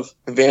one of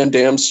Van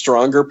Damme's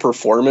stronger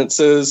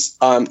performances.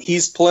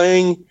 He's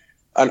playing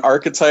an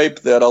archetype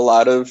that a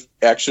lot of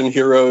action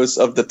heroes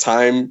of the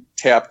time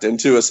tapped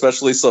into,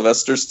 especially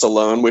Sylvester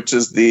Stallone, which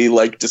is the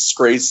like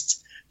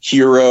disgraced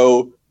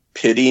hero,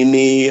 pity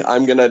me,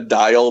 I'm going to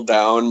dial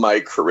down my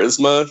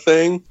charisma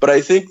thing. But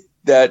I think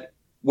that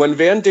when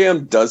Van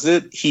Damme does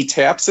it, he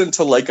taps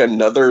into like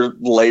another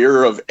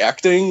layer of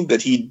acting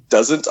that he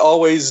doesn't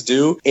always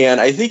do.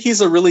 And I think he's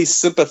a really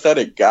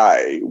sympathetic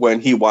guy when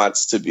he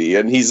wants to be.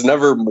 And he's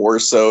never more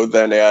so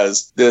than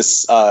as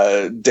this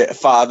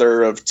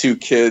father of two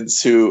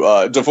kids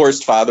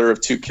divorced father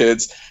of two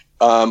kids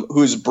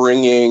who's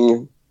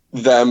bringing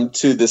them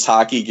to this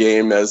hockey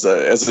game as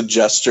a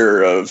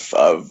gesture of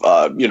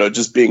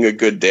just being a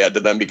good dad to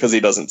them because he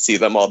doesn't see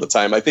them all the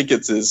time. I think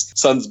it's his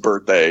son's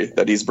birthday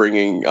that he's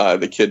bringing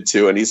the kid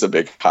to, and he's a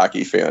big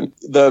hockey fan.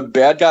 The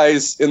bad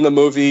guys in the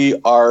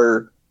movie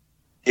are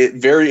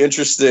very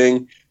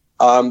interesting.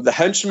 The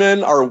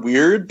henchmen are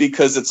weird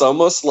because it's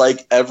almost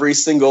like every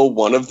single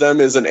one of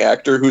them is an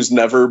actor who's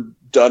never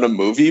done a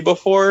movie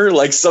before.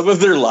 Like, some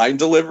of their line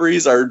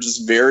deliveries are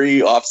just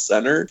very off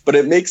center, but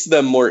it makes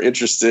them more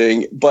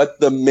interesting. But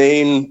the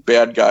main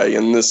bad guy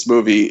in this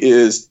movie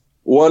is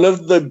one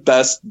of the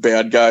best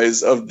bad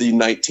guys of the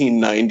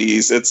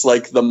 1990s. It's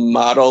like the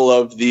model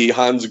of the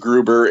Hans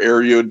Gruber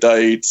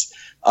erudite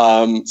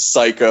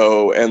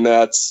Psycho, and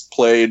that's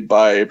played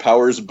by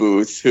Powers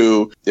Booth,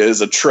 who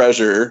is a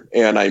treasure,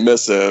 and I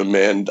miss him.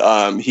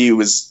 And he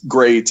was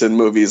great in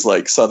movies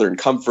like Southern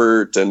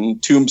Comfort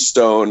and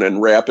Tombstone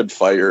and Rapid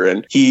Fire,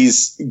 and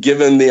he's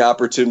given the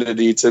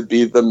opportunity to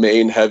be the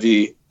main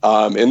heavy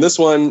in this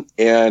one,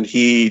 and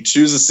he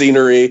chooses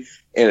scenery,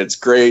 and it's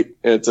great,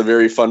 and it's a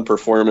very fun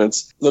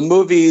performance. The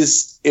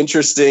movie's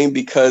interesting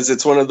because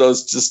it's one of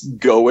those just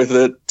go with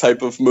it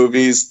type of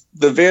movies.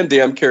 The Van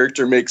Damme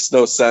character makes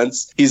no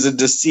sense. He's a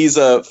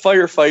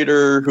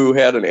firefighter who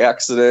had an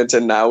accident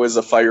and now is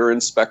a fire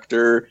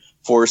inspector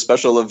for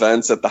special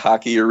events at the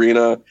hockey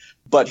arena.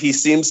 But he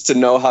seems to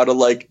know how to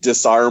like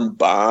disarm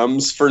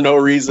bombs for no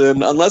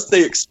reason, unless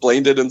they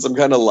explained it in some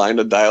kind of line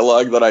of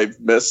dialogue that I've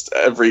missed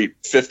every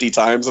 50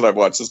 times that I've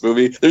watched this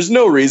movie. There's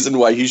no reason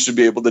why he should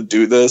be able to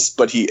do this,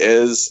 but he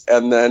is.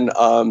 And then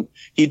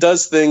he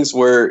does things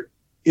where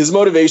his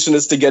motivation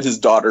is to get his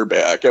daughter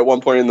back. At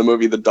one point in the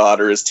movie, the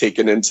daughter is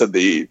taken into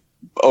the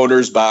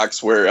owner's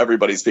box where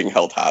everybody's being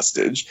held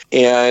hostage.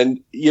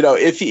 And,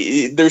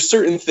 there's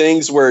certain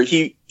things where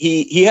he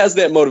has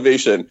that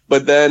motivation,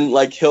 but then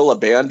like he'll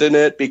abandon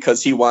it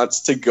because he wants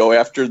to go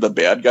after the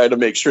bad guy to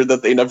make sure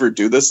that they never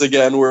do this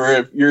again. Where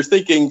if you're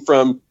thinking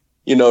from,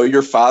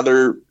 your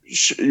father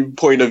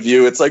point of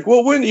view, it's like,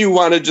 well, wouldn't you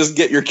want to just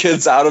get your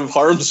kids out of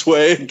harm's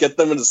way and get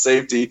them into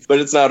safety? But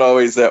it's not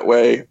always that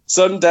way.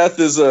 Sudden Death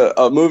is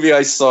a movie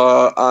I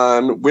saw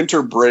on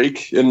winter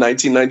break in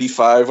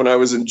 1995 when I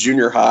was in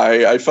junior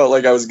high. I felt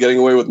like I was getting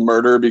away with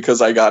murder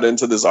because I got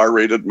into this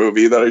R-rated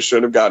movie that I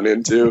shouldn't have gotten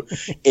into.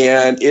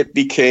 And it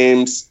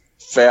became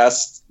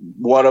fast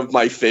one of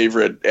my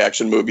favorite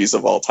action movies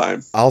of all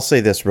time. I'll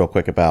say this real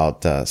quick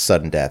about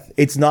Sudden Death.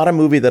 It's not a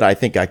movie that I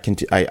think I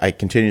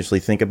continuously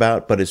think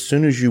about, but as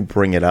soon as you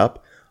bring it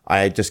up,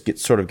 I just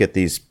get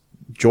these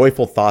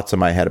joyful thoughts in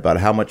my head about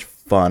how much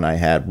fun I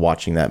had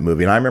watching that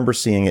movie. And I remember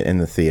seeing it in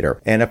the theater.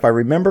 And if I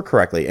remember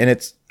correctly, and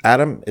it's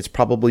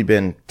probably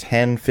been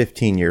 10,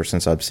 15 years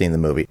since I've seen the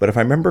movie, but if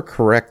I remember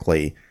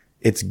correctly,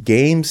 it's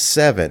Game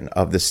 7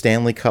 of the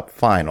Stanley Cup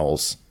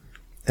Finals,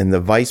 and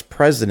the vice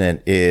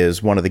president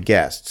is one of the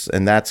guests.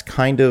 And that's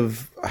kind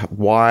of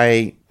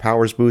why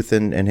Powers Booth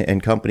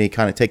and company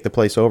kind of take the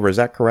place over. Is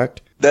that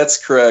correct?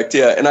 That's correct,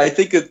 yeah. And I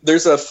think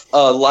there's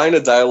a line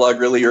of dialogue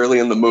really early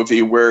in the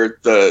movie where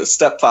the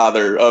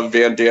stepfather of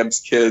Van Damme's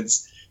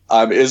kids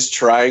is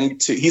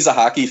he's a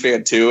hockey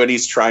fan too, and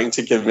he's trying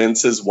to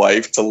convince his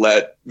wife to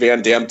let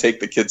Van Damme take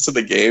the kids to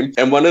the game.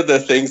 And one of the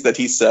things that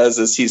he says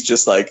is he's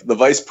just like, the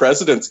vice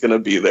president's going to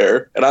be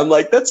there. And I'm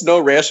like, that's no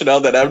rationale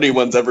that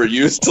anyone's ever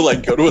used to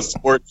like go to a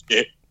sports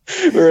game.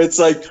 Where it's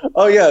like,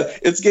 oh yeah,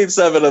 it's Game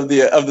 7 of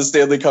the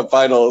Stanley Cup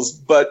Finals,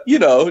 but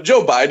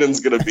Joe Biden's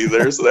going to be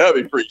there, so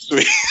that'd be pretty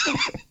sweet.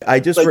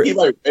 I just he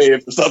might pay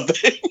for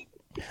something.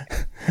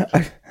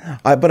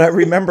 But I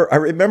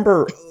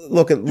remember.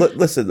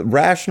 Listen.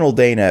 Rational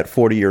Dana at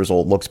 40 years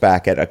old looks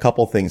back at a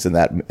couple things in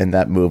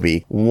that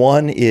movie.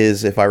 One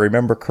is, if I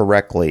remember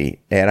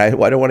correctly, and I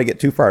don't want to get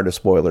too far into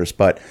spoilers,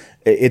 but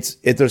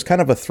there's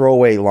kind of a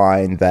throwaway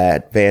line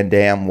that Van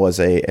Damme was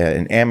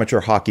an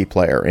amateur hockey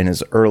player in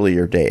his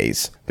earlier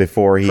days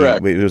before he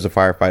was a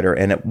firefighter,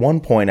 and at one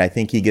point I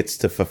think he gets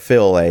to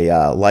fulfill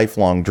a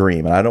lifelong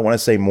dream, and I don't want to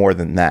say more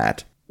than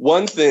that.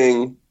 One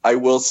thing I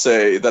will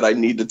say that I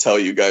need to tell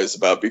you guys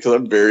about because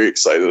I'm very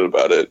excited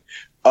about it.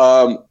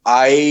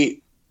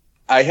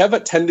 I have a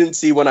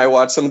tendency when I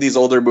watch some of these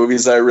older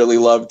movies that I really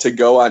love to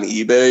go on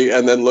eBay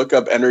and then look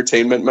up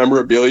entertainment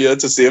memorabilia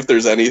to see if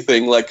there's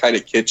anything like kind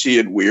of kitschy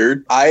and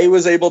weird. I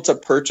was able to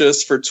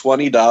purchase for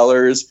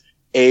 $20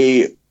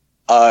 a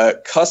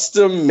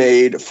custom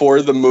made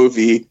for the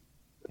movie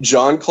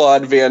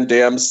Jean-Claude Van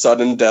Damme's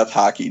Sudden Death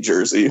hockey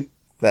jersey.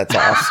 That's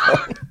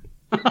awesome.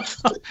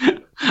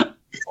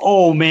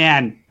 Oh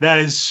man, that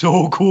is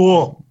so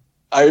cool.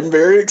 I'm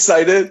very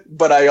excited,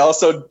 but I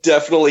also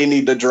definitely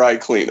need to dry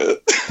clean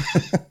it.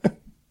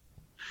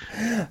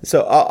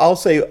 So I'll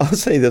say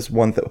this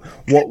one thing.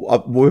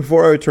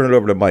 Before I turn it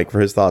over to Mike for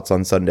his thoughts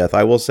on Sudden Death,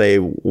 I will say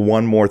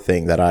one more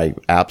thing that I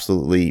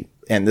absolutely,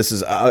 and this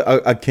is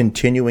a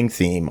continuing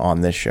theme on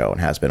this show and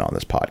has been on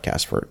this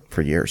podcast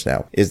for years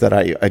now, is that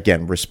I,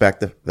 again,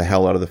 respect the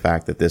hell out of the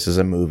fact that this is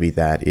a movie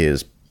that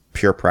is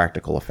pure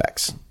practical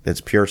effects.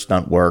 It's pure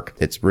stunt work.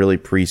 It's really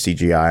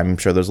pre-CGI. I'm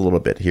sure there's a little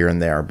bit here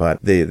and there,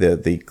 but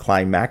the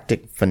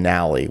climactic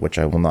finale, which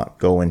I will not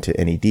go into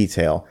any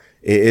detail,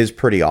 is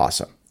pretty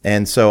awesome.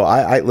 And so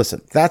I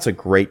listen, that's a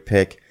great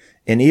pick.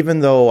 And even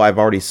though I've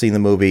already seen the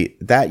movie,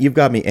 that you've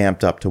got me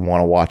amped up to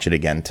want to watch it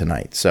again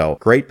tonight. So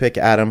great pick,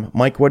 Adam.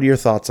 Mike, what are your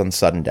thoughts on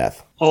Sudden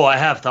Death? Oh, I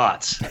have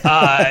thoughts.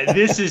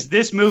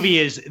 This movie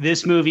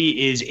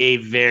is a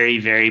very,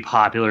 very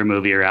popular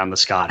movie around the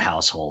Scott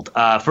household.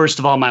 First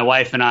of all, my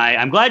wife and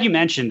I'm glad you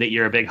mentioned that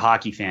you're a big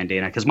hockey fan,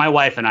 Dana, because my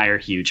wife and I are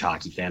huge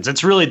hockey fans.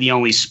 It's really the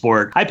only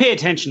sport. I pay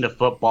attention to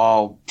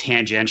football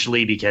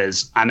tangentially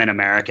because I'm in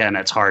America and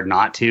it's hard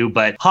not to,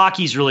 but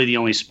hockey's really the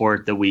only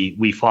sport that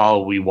we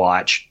follow, we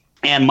watch.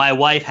 And my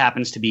wife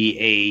happens to be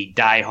a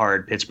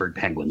diehard Pittsburgh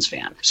Penguins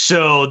fan.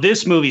 So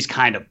this movie's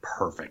kind of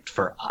perfect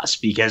for us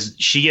because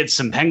she gets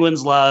some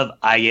Penguins love.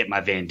 I get my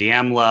Van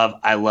Damme love.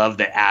 I love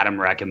that Adam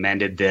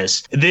recommended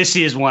this. This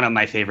is one of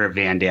my favorite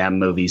Van Damme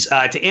movies.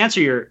 To answer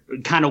your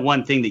kind of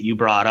one thing that you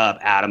brought up,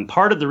 Adam,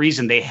 part of the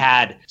reason they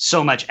had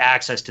so much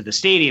access to the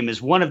stadium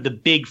is one of the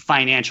big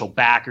financial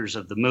backers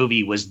of the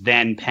movie was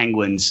then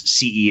Penguins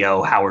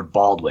CEO Howard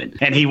Baldwin.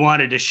 And he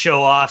wanted to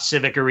show off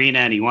Civic Arena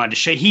and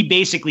he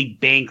basically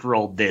bankrolled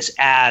this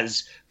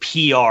as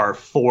PR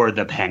for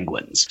the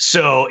Penguins.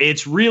 So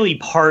it's really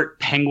part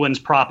Penguins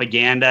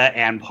propaganda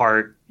and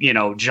part,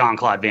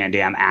 Jean-Claude Van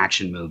Damme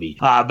action movie.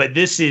 But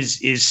this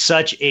is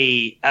such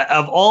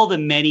of all the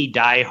many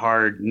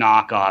diehard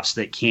knockoffs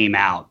that came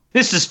out,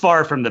 this is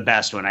far from the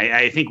best one.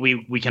 I think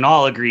we can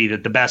all agree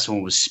that the best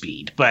one was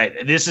Speed, but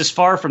this is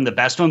far from the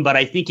best one, but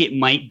I think it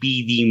might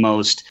be the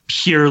most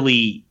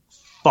purely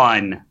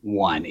fun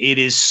one. It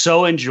is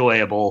so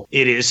enjoyable.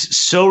 It is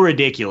so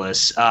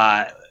ridiculous.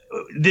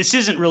 This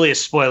isn't really a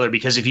spoiler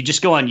because if you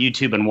just go on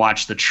YouTube and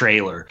watch the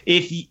trailer,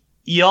 if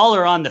y'all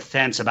are on the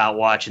fence about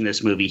watching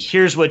this movie,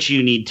 here's what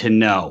you need to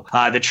know.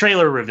 The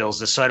trailer reveals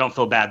this, so I don't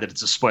feel bad that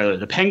it's a spoiler.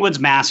 The Penguins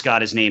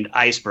mascot is named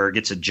Iceberg.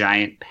 It's a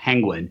giant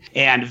penguin.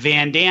 And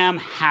Van Damme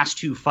has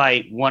to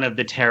fight one of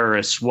the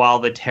terrorists while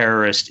the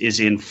terrorist is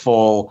in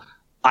full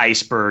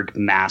Iceberg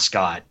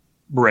mascot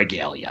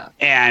regalia.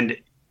 And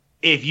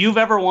if you've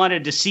ever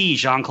wanted to see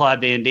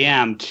Jean-Claude Van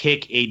Damme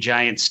kick a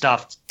giant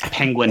stuffed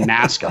penguin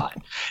mascot,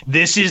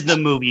 this is the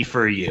movie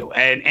for you.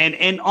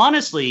 And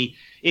honestly,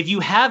 if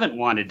you haven't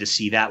wanted to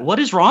see that, what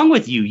is wrong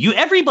with you?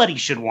 Everybody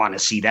should want to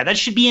see that. That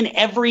should be in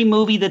every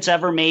movie that's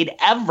ever made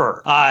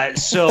ever.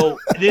 So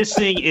this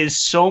thing is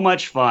so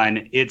much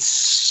fun. It's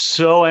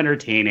so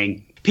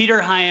entertaining.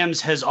 Peter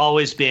Hyams has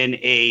always been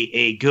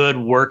a good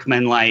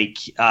workman-like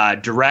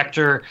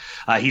director.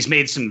 He's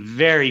made some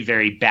very,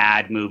 very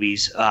bad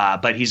movies,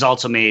 but he's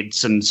also made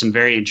some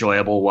very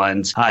enjoyable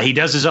ones. He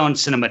does his own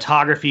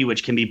cinematography,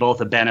 which can be both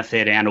a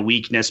benefit and a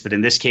weakness. But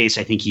in this case,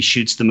 I think he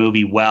shoots the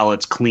movie well.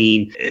 It's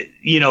clean.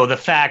 The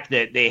fact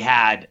that they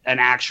had an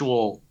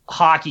actual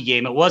hockey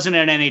game. It wasn't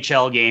an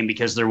NHL game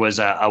because there was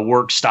a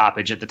work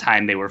stoppage at the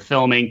time they were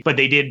filming, but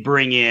they did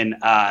bring in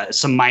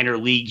some minor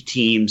league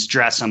teams,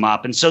 dress them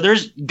up. And so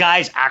there's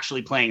guys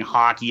actually playing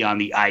hockey on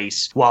the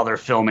ice while they're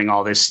filming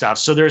all this stuff.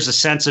 So there's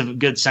a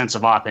good sense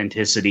of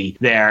authenticity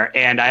there.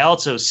 And I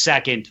also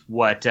second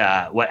what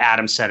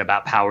Adam said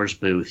about Powers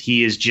Booth.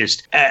 He is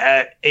just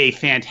a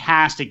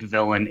fantastic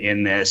villain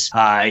in this.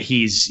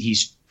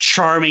 He's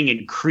charming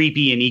and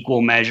creepy in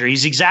equal measure.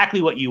 He's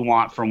exactly what you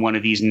want from one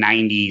of these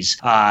 90s,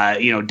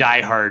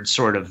 diehard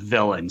sort of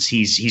villains.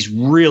 He's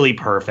really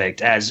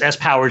perfect, as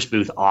Powers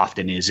Booth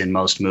often is in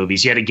most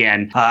movies. Yet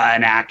again,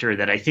 an actor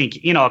that I think,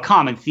 a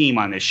common theme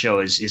on this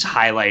show is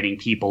highlighting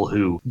people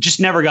who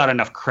just never got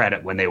enough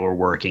credit when they were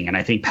working. And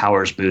I think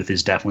Powers Booth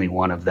is definitely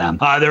one of them.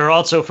 There are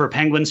also, for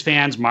Penguins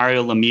fans,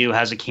 Mario Lemieux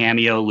has a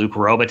cameo. Luc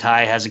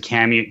Robitaille has a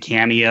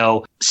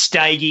cameo.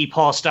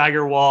 Paul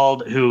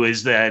Steigerwald, who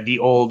is the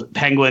old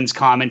Penguins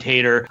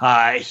commentator,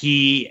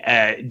 he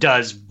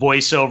does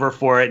voiceover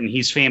for it, and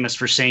he's famous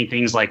for saying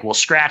things like, "Well,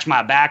 scratch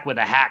my back with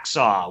a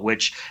hacksaw,"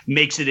 which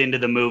makes it into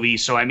the movie.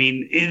 So, I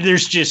mean,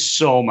 there's just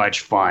so much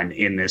fun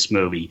in this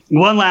movie.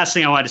 One last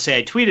thing I wanted to say,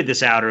 I tweeted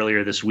this out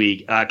earlier this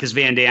week because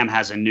Van Damme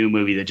has a new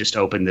movie that just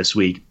opened this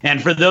week.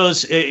 And for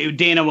those,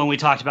 Dana, when we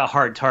talked about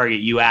Hard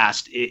Target, you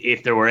asked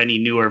if there were any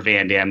newer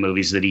Van Damme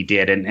movies that he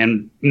did.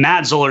 And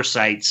Matt Zoller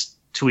Seitz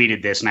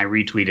tweeted this and I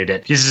retweeted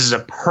it. This is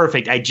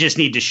I just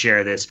need to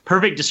share this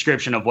perfect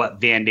description of what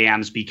Van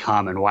Damme's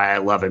become and why I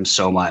love him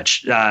so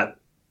much.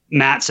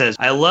 Matt says,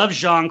 "I love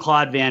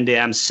Jean-Claude Van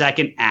Damme's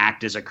second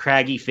act as a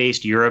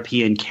craggy-faced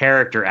European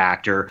character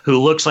actor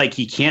who looks like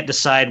he can't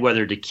decide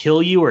whether to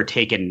kill you or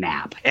take a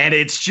nap." And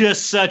it's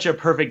just such a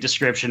perfect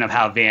description of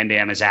how Van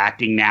Damme is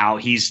acting now.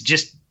 He's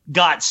just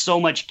got so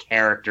much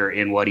character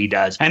in what he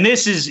does. And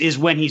this is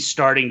when he's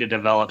starting to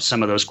develop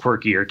some of those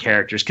quirkier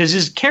characters, because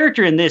his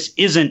character in this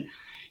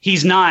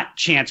he's not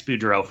Chance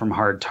Boudreaux from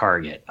Hard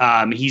Target.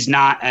 He's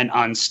not an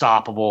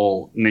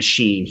unstoppable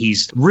machine.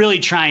 He's really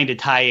trying to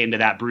tie into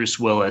that Bruce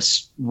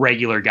Willis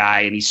regular guy,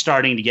 and he's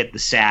starting to get the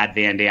sad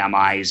Van Damme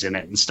eyes in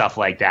it and stuff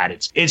like that.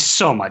 It's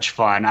so much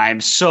fun.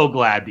 I'm so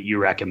glad that you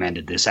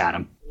recommended this,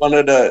 Adam.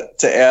 Wanted to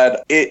add,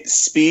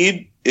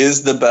 Speed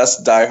is the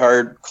best Die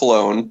Hard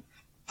clone.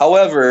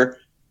 However,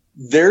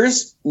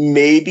 there's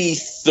maybe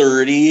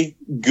 30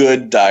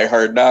 good Die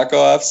Hard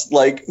knockoffs.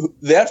 Like,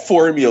 that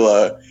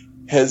formula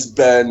has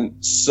been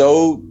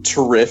so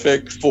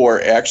terrific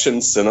for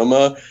action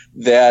cinema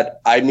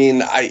that,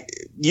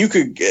 Under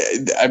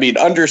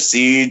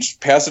Siege,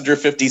 Passenger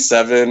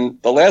 57,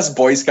 The Last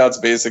Boy Scout's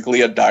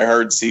basically a Die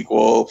Hard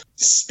sequel,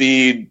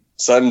 Speed,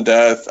 Sudden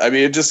Death.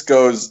 It just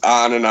goes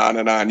on and on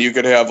and on. You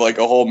could have like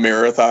a whole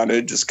marathon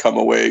and just come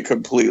away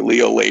completely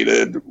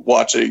elated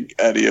watching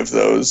any of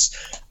those.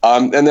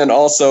 And then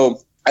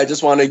also, I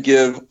just want to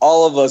give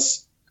all of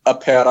us a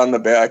pat on the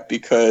back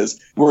because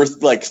we're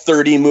like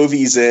 30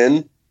 movies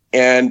in,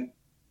 and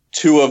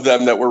 2 of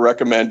them that we're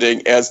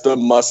recommending as the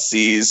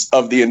must-sees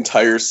of the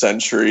entire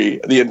century,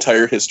 the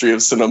entire history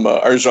of cinema,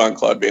 are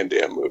Jean-Claude Van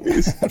Damme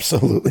movies.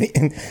 Absolutely.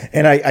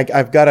 And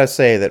I've got to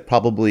say that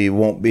probably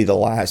won't be the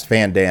last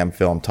Van Damme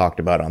film talked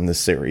about on this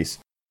series.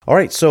 All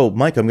right, so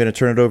Mike, I'm going to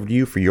turn it over to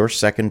you for your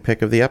second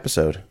pick of the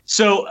episode.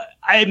 So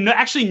I'm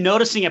actually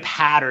noticing a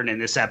pattern in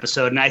this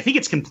episode, and I think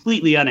it's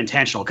completely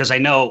unintentional because I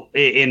know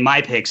in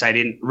my picks, I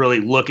didn't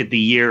really look at the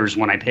years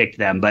when I picked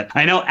them, but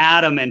I know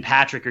Adam and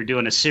Patrick are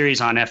doing a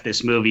series on F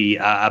This Movie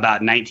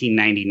about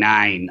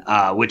 1999,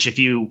 which if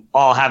you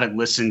all haven't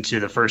listened to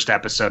the first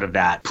episode of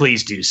that,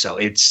 please do so.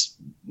 It's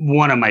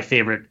one of my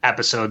favorite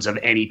episodes of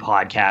any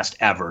podcast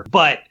ever.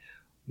 But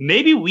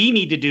maybe we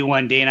need to do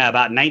one, Dana,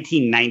 about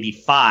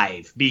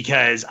 1995,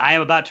 because I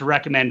am about to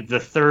recommend the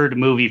third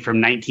movie from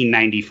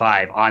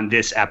 1995 on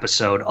this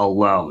episode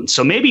alone.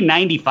 So maybe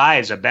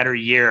 95 is a better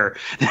year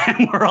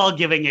than we're all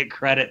giving it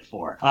credit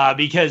for,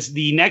 because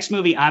the next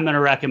movie I'm going to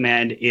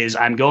recommend is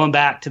I'm going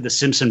back to the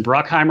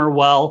Simpson-Bruckheimer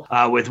well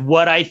with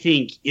what I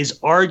think is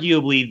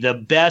arguably the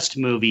best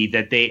movie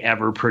that they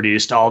ever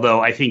produced, although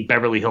I think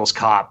Beverly Hills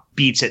Cop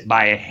beats it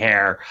by a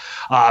hair.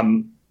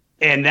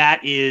 And that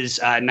is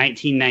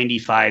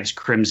 1995's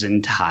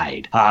Crimson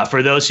Tide.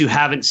 For those who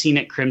haven't seen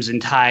it, Crimson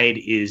Tide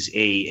is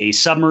a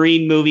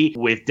submarine movie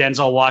with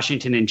Denzel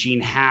Washington and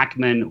Gene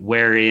Hackman,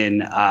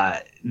 wherein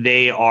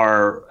they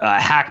are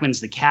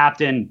Hackman's the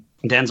captain.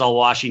 Denzel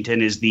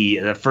Washington is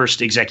the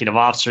first executive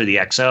officer, the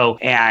XO,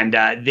 and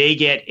they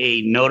get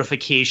a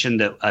notification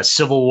that a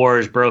civil war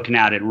is broken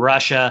out in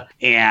Russia,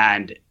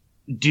 and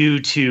due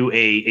to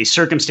a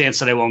circumstance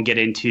that I won't get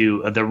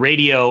into, the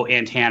radio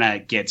antenna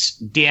gets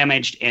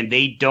damaged and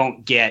they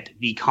don't get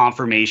the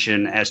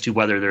confirmation as to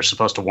whether they're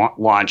supposed to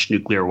launch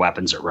nuclear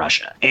weapons at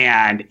Russia.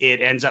 And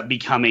it ends up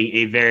becoming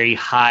a very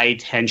high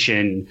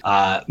tension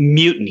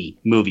mutiny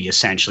movie,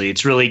 essentially.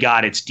 It's really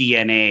got its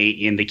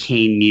DNA in the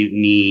Caine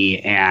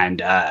Mutiny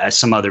and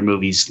some other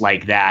movies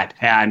like that.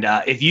 And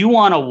if you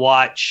want to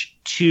watch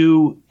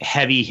 2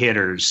 heavy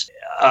hitters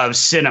of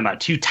cinema,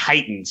 2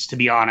 titans, to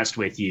be honest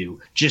with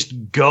you, just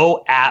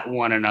go at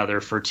one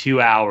another for 2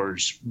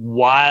 hours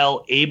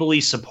while ably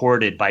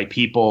supported by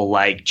people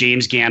like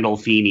James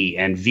Gandolfini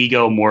and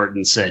Viggo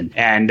Mortensen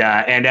and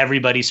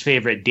everybody's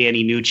favorite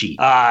Danny Nucci,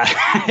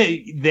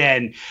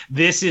 then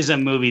this is a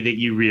movie that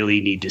you really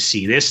need to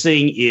see. This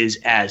thing is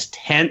as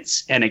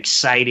tense and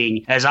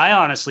exciting as I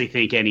honestly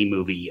think any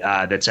movie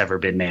that's ever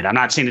been made. I'm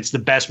not saying it's the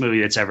best movie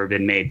that's ever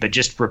been made, but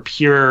just for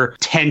pure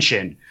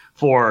tension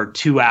for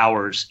 2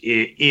 hours,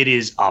 it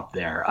is up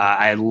there.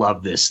 I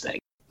love this thing.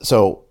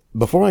 So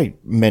before I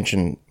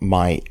mention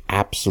my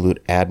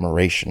absolute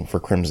admiration for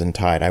Crimson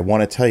Tide, I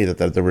want to tell you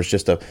that there was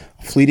just a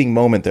fleeting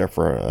moment there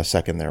for a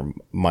second there,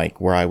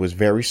 Mike, where I was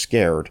very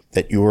scared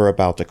that you were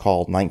about to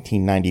call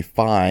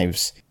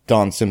 1995's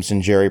Don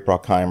Simpson, Jerry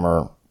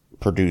Bruckheimer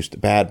produced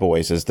Bad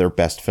Boys as their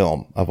best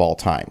film of all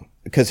time.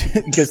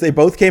 Because they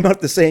both came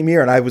out the same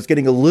year, and I was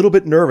getting a little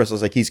bit nervous. I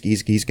was like, he's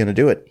going to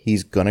do it.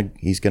 He's going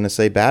to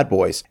say Bad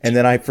Boys. And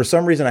then for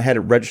some reason I had it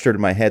registered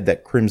in my head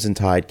that Crimson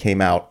Tide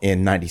came out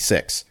in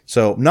 96.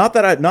 So not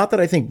that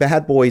I think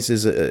Bad Boys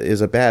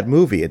is a bad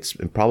movie. It's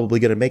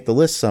probably going to make the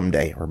list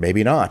someday, or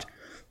maybe not.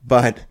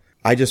 But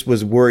I just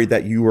was worried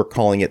that you were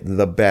calling it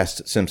the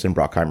best Simpson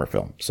Bruckheimer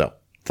film. So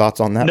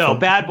thoughts on that? No, film?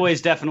 Bad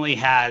Boys definitely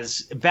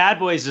has. Bad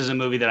Boys is a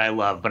movie that I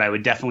love, but I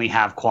would definitely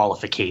have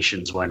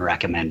qualifications when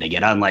recommending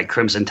it, unlike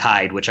Crimson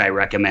Tide, which I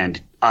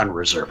recommend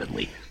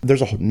unreservedly.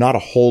 There's not a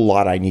whole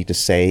lot I need to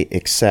say,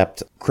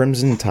 except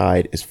Crimson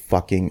Tide is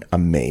fucking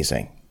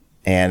amazing.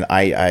 And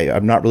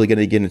I'm not really going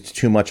to get into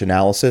too much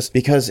analysis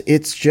because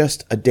it's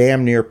just a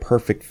damn near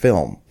perfect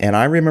film. And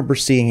I remember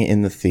seeing it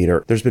in the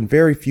theater. There's been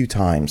very few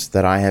times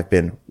that I have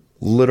been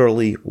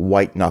literally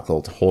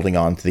white-knuckled holding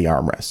on to the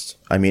armrests.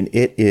 I mean,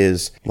 it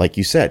is, like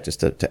you said,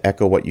 just to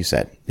echo what you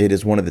said, it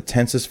is one of the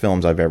tensest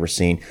films I've ever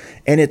seen.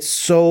 And it's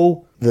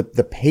so, the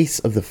pace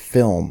of the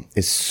film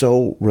is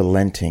so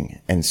relenting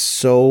and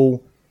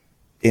so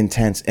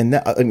intense. And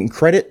that, I mean,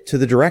 credit to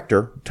the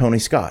director, Tony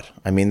Scott.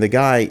 I mean, the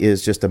guy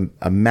is just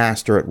a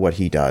master at what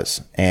he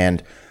does.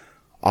 And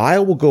I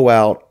will go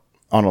out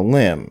on a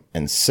limb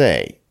and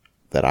say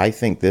that I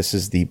think this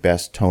is the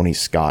best Tony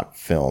Scott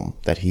film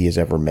that he has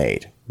ever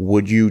made.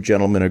 Would you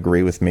gentlemen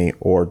agree with me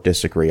or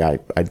disagree?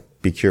 I'd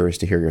be curious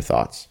to hear your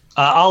thoughts.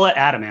 I'll let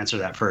Adam answer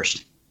that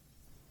first.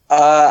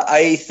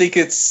 I think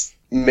it's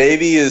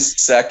maybe is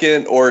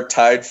second or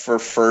tied for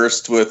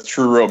first with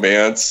True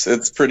Romance.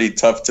 It's pretty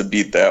tough to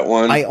beat that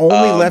one. I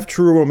only left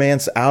True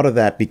Romance out of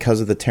that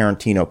because of the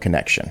Tarantino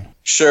connection.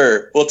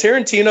 Sure. Well,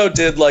 Tarantino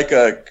did like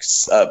a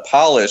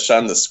polish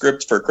on the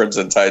script for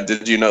Crimson Tide.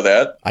 Did you know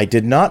that? I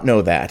did not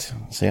know that.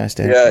 See, I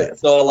stand. Yeah.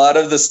 So a lot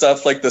of the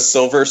stuff like the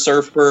Silver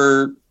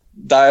Surfer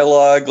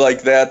dialogue,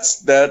 like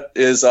that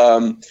is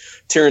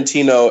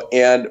Tarantino.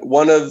 And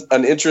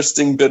an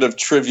interesting bit of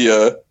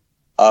trivia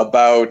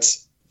about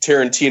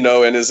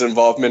Tarantino and his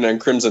involvement in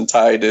Crimson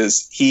Tide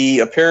is he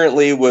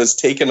apparently was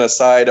taken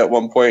aside at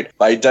one point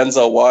by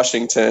Denzel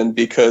Washington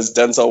because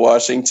Denzel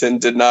Washington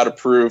did not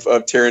approve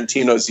of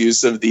Tarantino's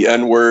use of the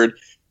N-word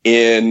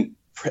in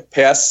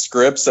past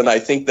scripts, and I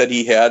think that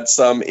he had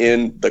some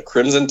in the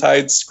Crimson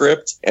Tide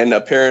script, and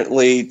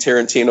apparently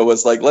Tarantino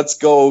was like, let's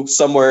go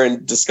somewhere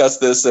and discuss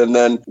this, and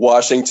then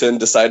Washington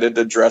decided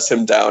to dress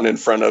him down in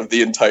front of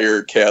the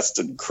entire cast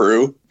and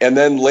crew. And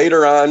then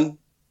later on,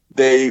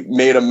 they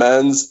made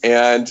amends,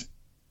 and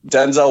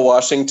Denzel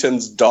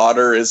Washington's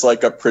daughter is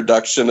like a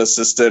production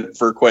assistant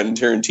for Quentin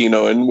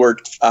Tarantino and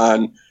worked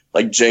on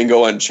like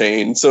Django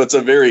Unchained. So it's a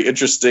very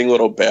interesting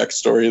little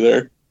backstory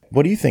there.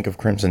 What do you think of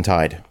Crimson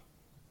Tide?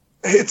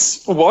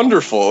 It's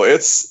wonderful.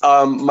 It's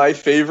my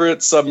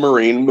favorite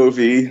submarine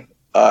movie.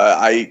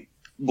 I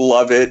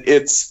love it.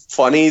 It's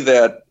funny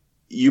that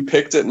you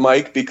picked it,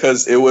 Mike,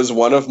 because it was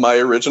one of my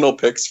original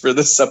picks for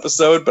this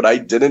episode, but I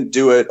didn't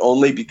do it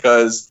only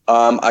because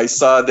I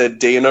saw that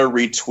Dana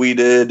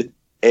retweeted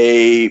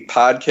a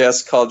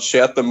podcast called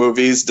Chat the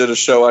Movies, did a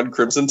show on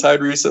Crimson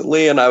Tide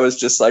recently, and I was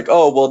just like,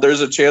 oh, well, there's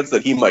a chance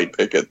that he might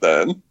pick it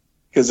then,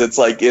 because it's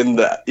like in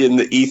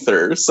the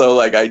ether. So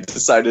like I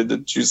decided to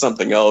choose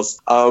something else.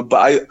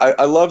 But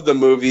I love the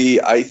movie.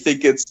 I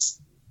think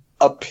it's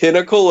a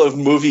pinnacle of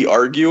movie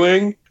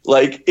arguing.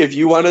 Like, if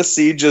you want to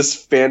see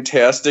just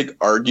fantastic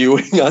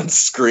arguing on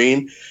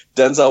screen,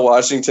 Denzel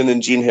Washington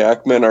and Gene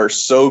Hackman are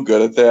so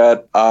good at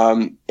that.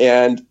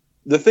 And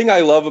the thing I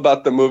love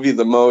about the movie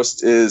the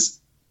most is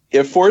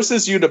it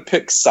forces you to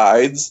pick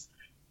sides,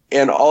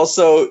 and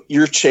also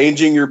you're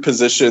changing your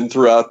position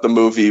throughout the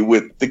movie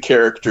with the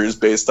characters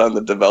based on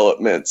the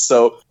development.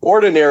 So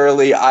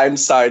ordinarily, I'm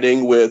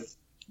siding with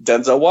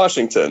Denzel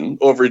Washington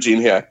over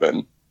Gene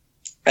Hackman.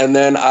 And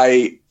then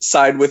I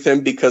side with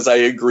him because I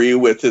agree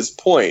with his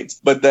point.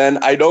 But then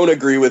I don't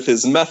agree with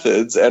his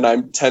methods, and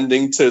I'm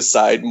tending to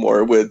side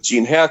more with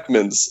Gene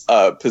Hackman's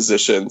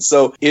position.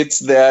 So it's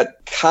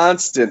that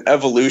constant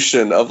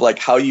evolution of like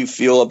how you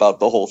feel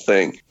about the whole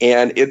thing.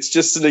 And it's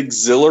just an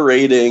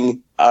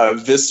exhilarating,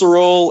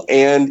 visceral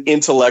and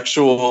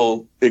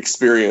intellectual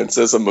experience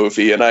as a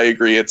movie. And I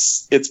agree.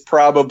 It's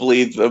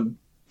probably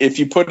if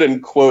you put in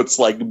quotes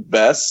like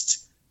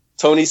best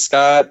Tony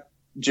Scott,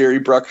 Jerry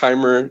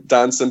Bruckheimer,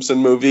 Don Simpson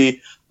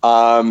movie,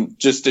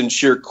 just in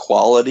sheer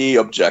quality,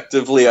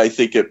 objectively, I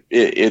think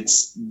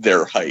it's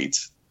their height.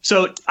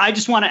 So I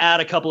just want to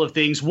add a couple of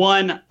things.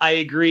 One, I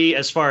agree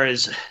as far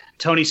as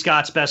Tony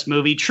Scott's best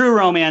movie. True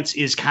Romance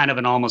is kind of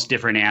an almost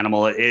different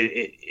animal.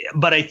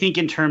 But I think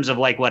in terms of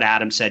like what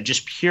Adam said,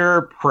 just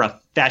pure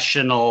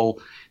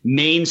professional,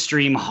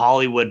 mainstream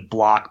Hollywood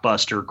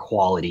blockbuster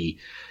quality,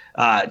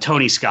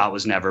 Tony Scott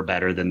was never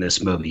better than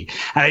this movie.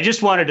 And I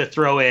just wanted to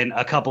throw in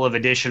a couple of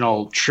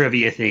additional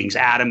trivia things.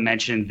 Adam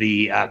mentioned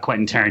the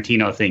Quentin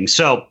Tarantino thing.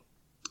 So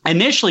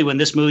initially, when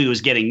this movie was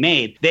getting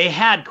made, they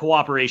had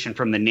cooperation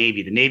from the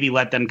Navy. The Navy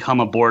let them come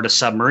aboard a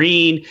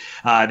submarine.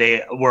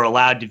 They were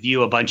allowed to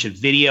view a bunch of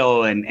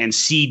video and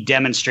see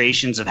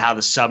demonstrations of how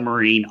the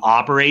submarine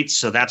operates.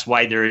 So that's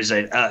why there is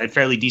a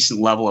fairly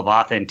decent level of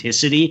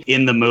authenticity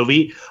in the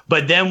movie.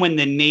 But then when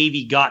the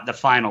Navy got the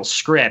final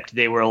script,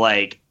 they were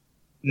like,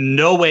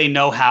 no way,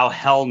 no how,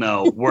 hell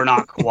no, we're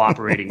not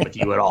cooperating with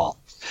you at all.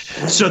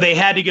 So they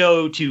had to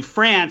go to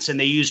France, and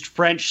they used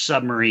French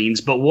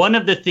submarines. But one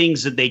of the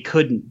things that they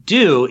couldn't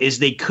do is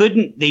they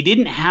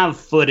didn't have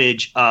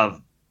footage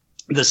of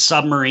the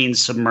submarine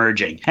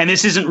submerging. And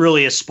this isn't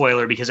really a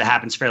spoiler because it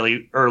happens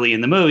fairly early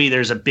in the movie.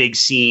 There's a big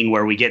scene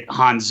where we get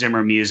Hans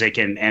Zimmer music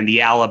and the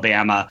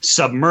Alabama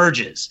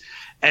submerges.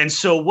 And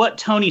so what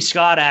Tony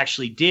Scott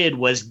actually did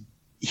was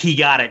he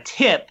got a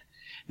tip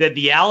that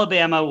the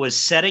Alabama was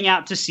setting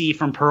out to sea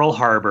from Pearl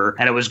Harbor,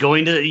 and it was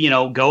going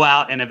to, go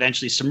out and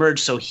eventually submerge.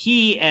 So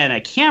he and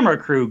a camera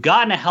crew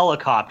got in a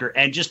helicopter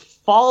and just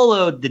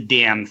followed the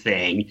damn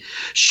thing,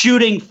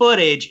 shooting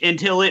footage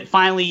until it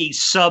finally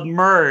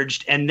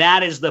submerged, and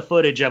that is the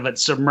footage of it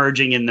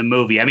submerging in the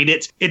movie. I mean,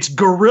 it's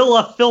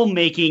guerrilla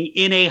filmmaking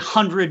in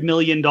 $100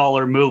 million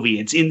movie.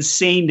 It's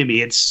insane to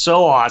me. It's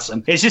so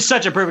awesome. It's just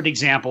such a perfect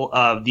example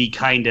of the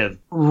kind of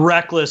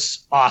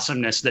reckless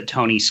awesomeness that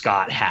Tony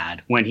Scott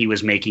had when he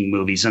was making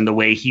movies, and the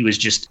way he was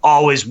just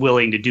always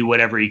willing to do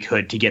whatever he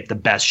could to get the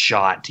best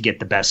shot, to get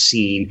the best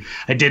scene.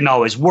 It didn't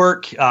always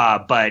work,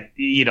 but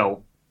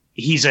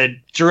he's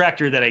a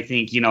director that I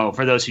think,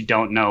 for those who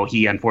don't know,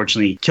 he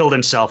unfortunately killed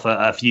himself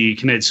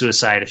committed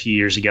suicide a few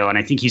years ago. And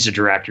I think he's a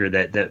director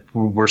that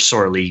we're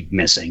sorely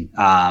missing.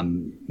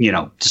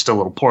 Just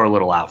pour a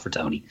little out for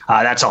Tony.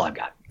 That's all I've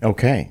got.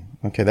 Okay.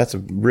 That's a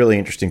really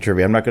interesting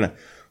trivia. I'm not going to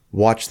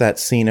watch that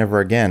scene ever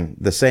again.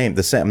 The same.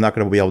 I'm not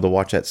going to be able to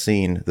watch that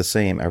scene the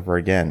same ever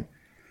again.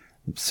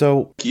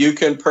 So you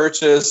can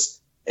purchase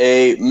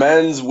a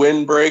men's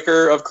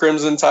windbreaker of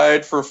Crimson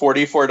Tide for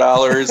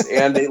 $44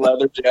 and a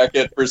leather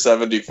jacket for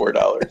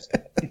 $74.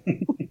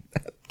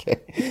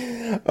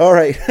 Okay. All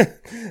right.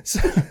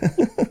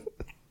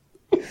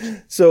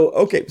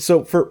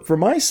 So for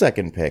my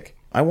second pick,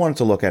 I wanted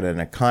to look at an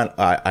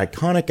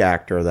iconic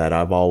actor that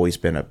I've always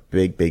been a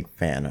big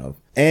fan of.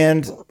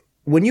 And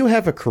when you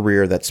have a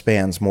career that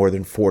spans more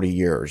than 40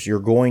 years, you're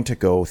going to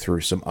go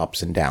through some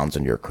ups and downs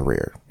in your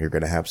career. You're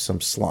going to have some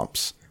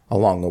slumps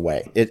along the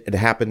way. It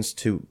happens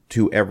to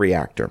every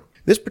actor.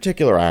 This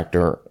particular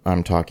actor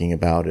I'm talking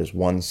about is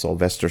one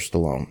Sylvester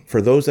Stallone.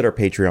 For those that are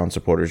Patreon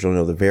supporters, you'll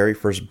know the very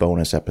first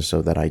bonus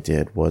episode that I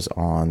did was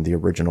on the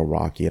original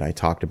Rocky, and I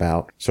talked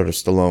about sort of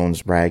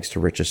Stallone's rags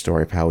to riches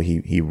story of how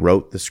he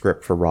wrote the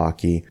script for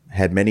Rocky,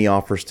 had many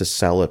offers to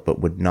sell it, but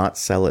would not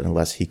sell it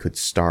unless he could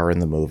star in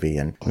the movie.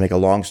 And to make a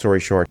long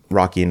story short,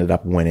 Rocky ended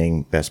up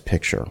winning Best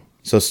Picture.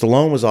 So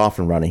Stallone was off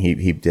and running.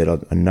 He did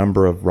a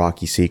number of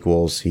Rocky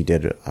sequels. He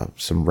did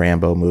some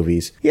Rambo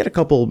movies. He had a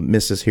couple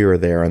misses here or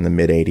there in the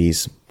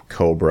mid-'80s,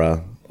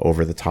 Cobra,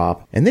 Over the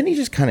Top. And then he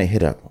just kind of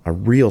hit a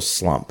real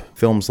slump.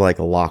 Films like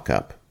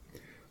Lockup,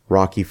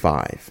 Rocky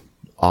V,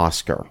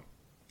 Oscar,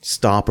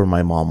 Stop or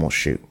My Mom Will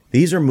Shoot.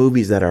 These are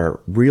movies that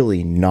are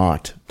really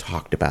not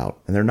talked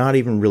about, and they're not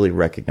even really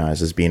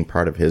recognized as being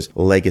part of his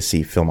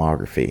legacy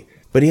filmography.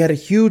 But he had a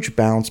huge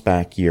bounce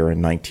back year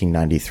in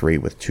 1993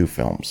 with two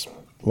films.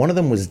 One of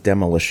them was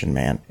Demolition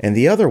Man, and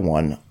the other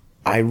one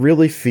I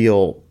really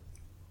feel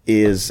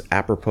is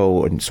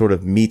apropos and sort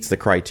of meets the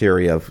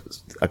criteria of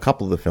a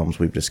couple of the films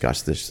we've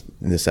discussed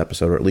in this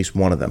episode, or at least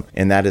one of them,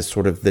 and that is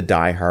sort of the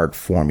Die Hard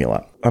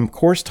formula. I'm, of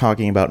course,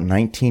 talking about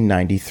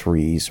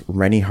 1993's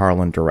Renny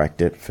Harlin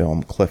directed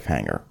film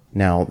Cliffhanger.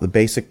 Now, the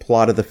basic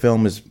plot of the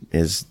film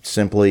is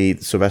simply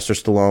Sylvester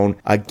Stallone,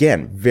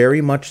 again,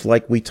 very much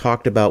like we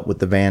talked about with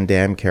the Van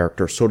Damme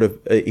character, sort of,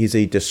 he's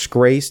a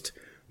disgraced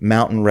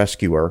mountain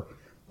rescuer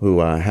who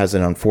has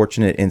an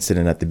unfortunate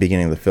incident at the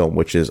beginning of the film,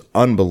 which is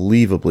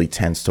unbelievably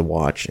tense to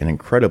watch and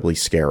incredibly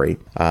scary.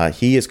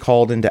 He is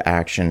called into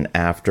action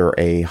after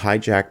a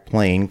hijacked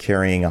plane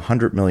carrying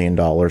 $100 million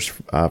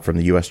from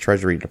the U.S.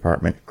 Treasury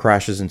Department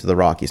crashes into the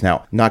Rockies.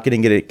 Now, not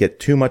going to get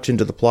too much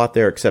into the plot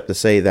there, except to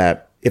say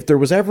that if there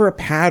was ever a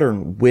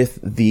pattern with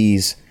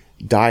these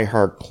Die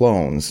Hard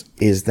clones,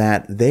 is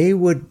that they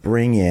would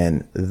bring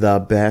in the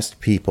best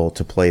people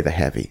to play the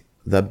heavy,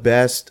 the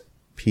best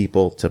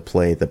people to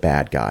play the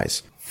bad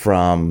guys.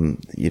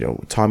 From,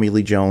 Tommy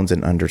Lee Jones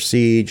in Under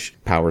Siege,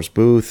 Powers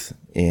Booth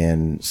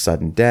in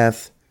Sudden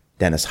Death,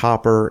 Dennis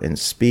Hopper in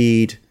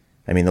Speed.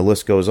 I mean, the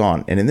list goes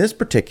on. And in this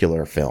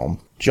particular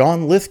film,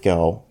 John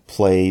Lithgow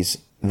plays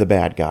the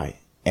bad guy.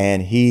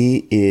 And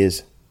he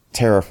is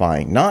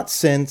terrifying. Not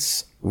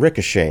since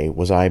Ricochet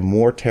was I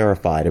more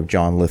terrified of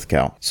John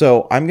Lithgow.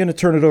 So I'm going to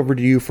turn it over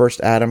to you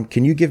first, Adam.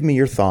 Can you give me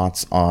your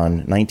thoughts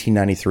on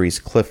 1993's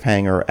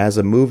Cliffhanger as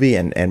a movie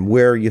and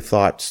where you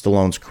thought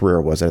Stallone's career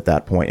was at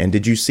that point? And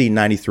did you see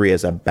 93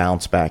 as a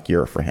bounce back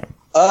year for him?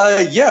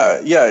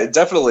 Yeah,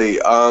 definitely.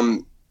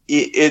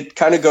 It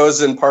kind of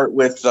goes in part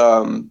with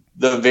the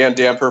Van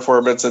Damme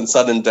performance in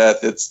Sudden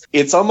Death.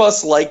 It's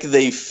almost like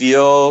they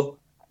feel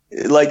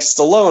like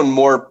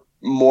Stallone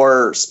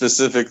more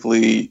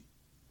specifically.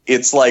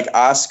 It's like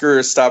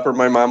Oscar, Stop or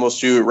My Mom Will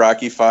Shoot,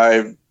 Rocky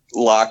V,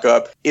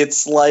 Lockup.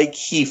 It's like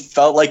he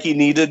felt like he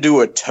needed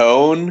to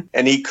atone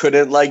and he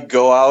couldn't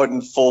go out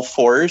in full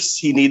force.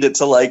 He needed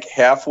to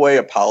halfway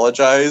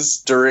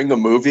apologize during a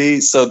movie.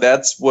 So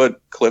that's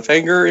what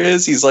Cliffhanger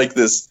is. He's like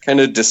this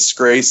kind of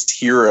disgraced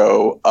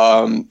hero.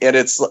 And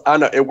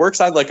it works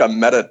on a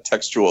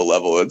meta-textual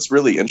level. It's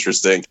really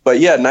interesting. But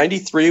yeah,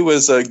 93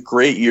 was a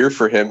great year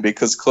for him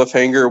because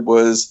Cliffhanger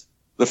was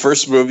the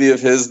first movie of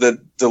his that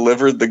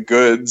delivered the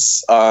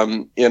goods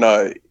in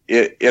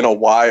a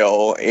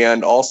while.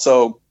 And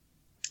also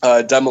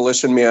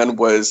Demolition Man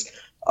was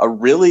a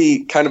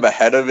really kind of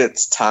ahead of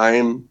its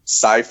time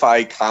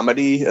sci-fi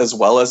comedy as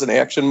well as an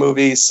action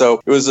movie.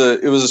 So it was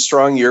a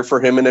strong year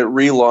for him, and it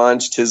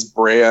relaunched his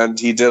brand.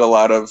 He did a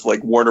lot of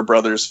Warner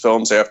Brothers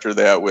films after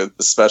that with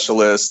The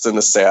Specialist and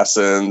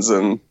Assassins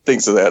and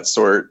things of that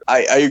sort.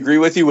 I agree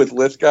with you with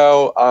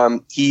Lithgow.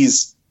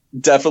 He's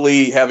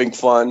definitely having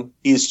fun.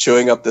 He's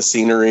chewing up the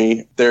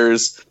scenery.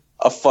 There's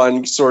a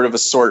fun sort of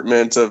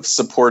assortment of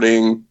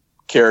supporting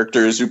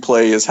characters who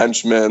play as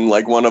henchmen.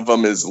 One of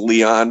them is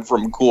Leon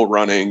from Cool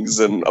Runnings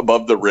and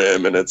Above the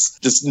Rim, and it's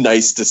just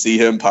nice to see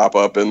him pop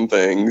up in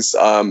things.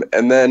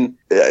 And then,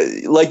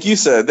 like you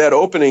said, that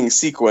opening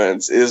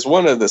sequence is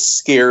one of the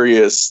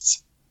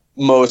scariest,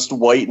 most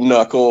white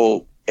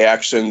knuckle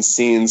action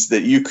scenes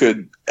that you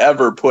could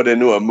ever put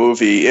into a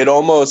movie. It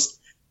almost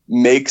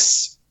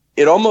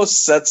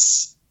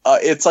sets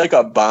it's like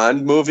a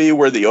Bond movie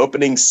where the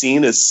opening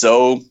scene is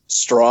so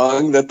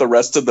strong that the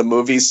rest of the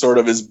movie sort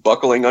of is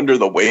buckling under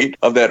the weight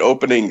of that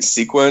opening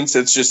sequence.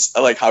 It's just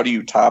how do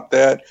you top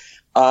that?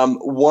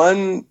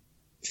 One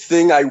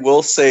thing I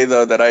will say,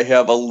 though, that I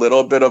have a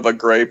little bit of a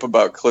gripe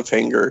about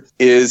Cliffhanger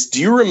is,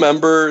 do you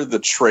remember the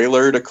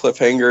trailer to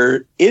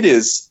Cliffhanger? It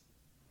is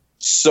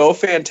so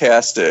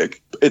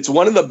fantastic. It's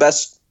one of the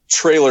best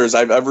trailers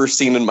I've ever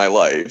seen in my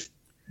life,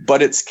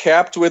 but it's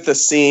capped with a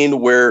scene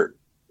where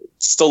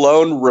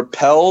Stallone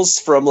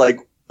rappels from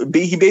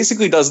he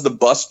basically does the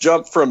bus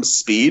jump from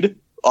Speed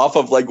off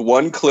of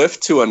one cliff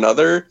to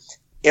another.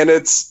 And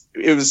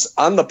it was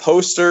on the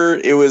poster.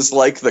 It was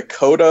like the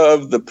coda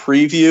of the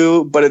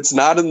preview, but it's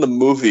not in the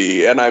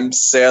movie. And I'm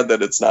sad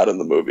that it's not in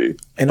the movie.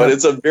 But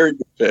it's a very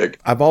good pick.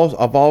 I've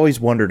always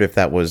wondered if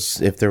there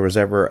was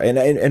ever,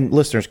 and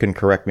listeners can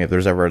correct me if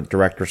there's ever a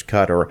director's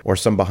cut or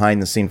some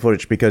behind the scene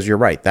footage, because you're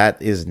right. That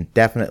is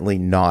definitely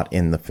not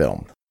in the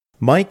film.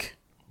 Mike,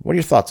 what are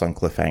your thoughts on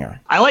Cliffhanger?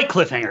 I like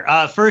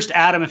Cliffhanger. First,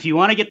 Adam, if you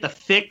want to get the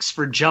fix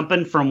for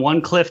jumping from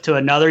one cliff to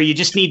another, you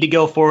just need to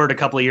go forward a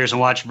couple of years and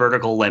watch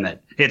Vertical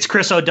Limit. It's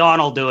Chris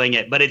O'Donnell doing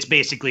it, but it's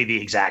basically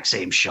the exact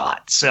same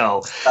shot. So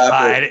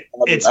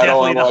it's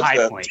definitely the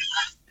high point.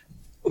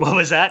 What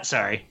was that?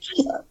 Sorry.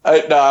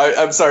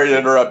 I'm sorry to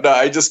interrupt. No,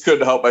 I just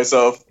couldn't help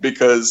myself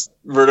because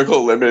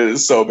Vertical Limit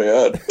is so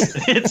bad.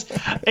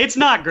 It's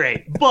not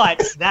great,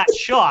 but that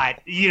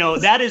shot,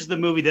 that is the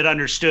movie that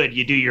understood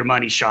you do your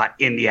money shot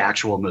in the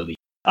actual movie.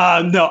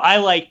 No, I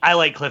like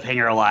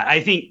Cliffhanger a lot.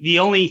 I think the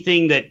only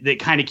thing that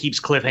kind of keeps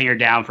Cliffhanger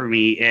down for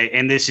me,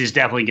 and this is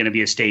definitely going to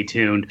be a stay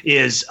tuned,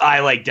 is I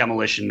like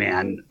Demolition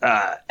Man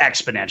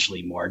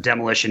exponentially more.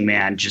 Demolition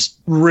Man just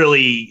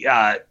really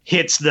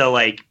hits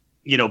the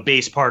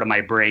base part of my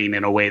brain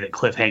in a way that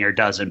Cliffhanger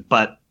doesn't.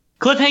 But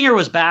Cliffhanger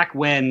was back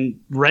when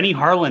Renny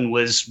Harlin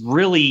was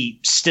really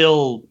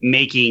still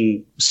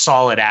making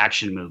solid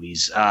action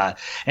movies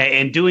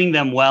and doing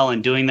them well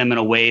and doing them in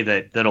a way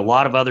that a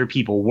lot of other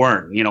people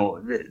weren't.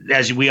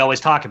 As we always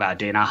talk about,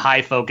 Dana,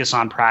 high focus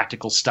on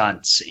practical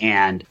stunts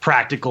and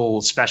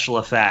practical special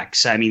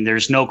effects. I mean,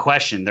 there's no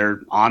question they're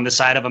on the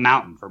side of a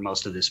mountain for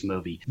most of this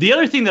movie. The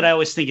other thing that I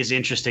always think is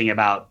interesting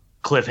about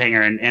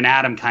Cliffhanger, and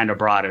Adam kind of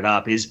brought it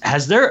up, is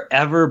has there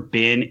ever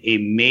been a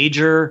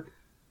major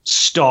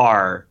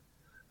star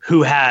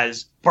who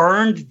has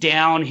burned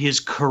down his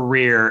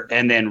career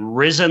and then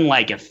risen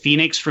like a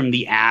phoenix from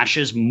the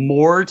ashes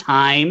more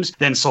times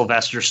than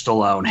Sylvester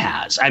Stallone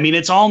has? I mean,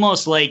 it's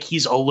almost like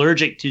he's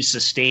allergic to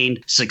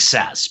sustained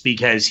success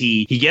because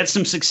he gets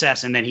some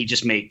success and then he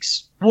just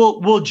makes,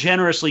 we'll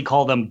generously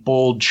call them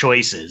bold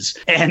choices,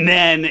 and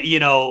then,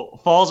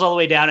 falls all the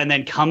way down and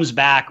then comes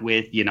back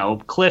with,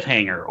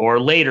 Cliffhanger,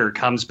 or later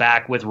comes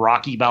back with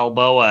Rocky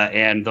Balboa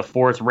and the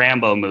fourth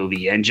Rambo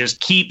movie and just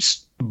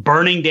keeps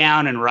burning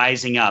down and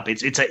rising up.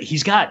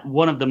 He's got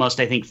one of the most,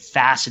 I think,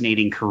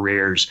 fascinating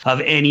careers of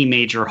any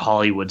major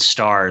Hollywood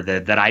star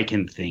that I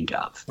can think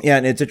of. Yeah,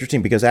 and it's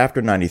interesting because after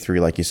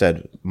 93, like you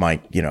said,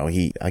 Mike,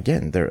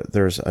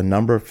 there's a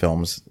number of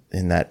films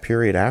in that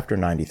period after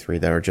 93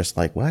 that are just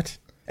like, what?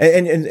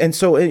 And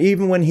so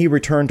even when he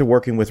returned to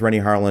working with Renny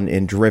Harlin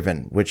in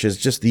Driven, which is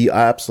just the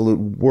absolute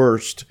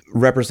worst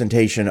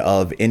representation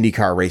of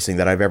IndyCar racing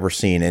that I've ever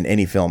seen in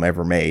any film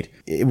ever made,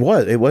 it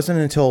wasn't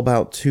until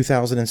about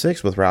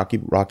 2006 with Rocky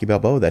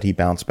Balboa that he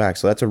bounced back.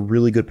 So that's a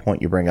really good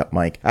point you bring up,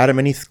 Mike. Adam,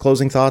 any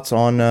closing thoughts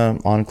on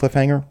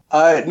Cliffhanger?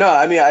 No,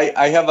 I mean,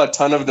 I have a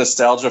ton of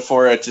nostalgia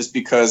for it just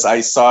because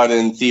I saw it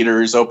in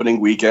theaters opening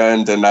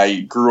weekend and I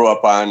grew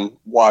up on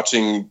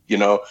watching,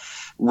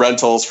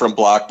 rentals from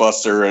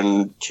Blockbuster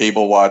and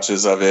cable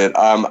watches of it.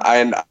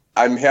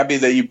 I'm happy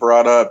that you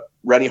brought up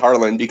Renny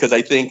Harlin because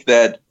I think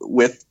that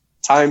with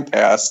time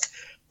past,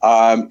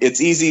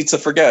 it's easy to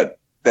forget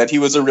that he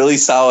was a really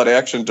solid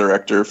action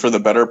director for the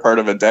better part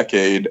of a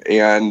decade.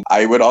 And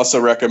I would also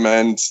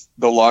recommend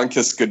The Long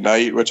Kiss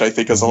Goodnight, which I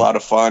think is a lot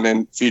of fun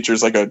and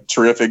features a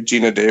terrific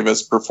Gina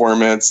Davis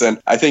performance. And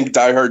I think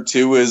Die Hard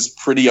 2 is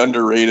pretty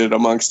underrated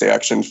amongst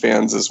action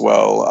fans as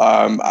well.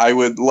 I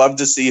would love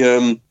to see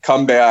him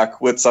come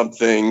back with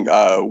something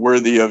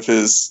worthy of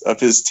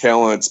his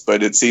talents,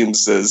 but it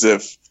seems as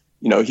if,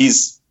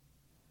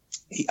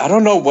 I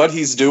don't know what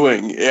he's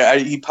doing.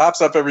 He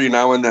pops up every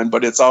now and then,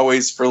 but it's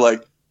always for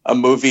a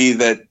movie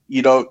that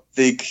you don't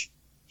think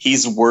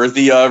he's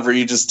worthy of, or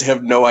you just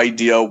have no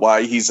idea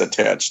why he's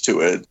attached to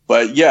it.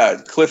 But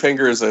yeah,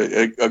 Cliffhanger is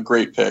a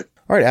great pick.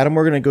 All right, Adam,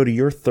 we're going to go to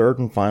your third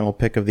and final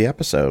pick of the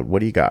episode.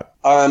 What do you got?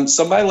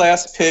 So my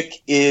last pick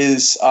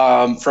is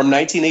from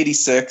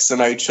 1986,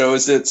 and I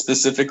chose it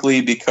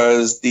specifically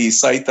because the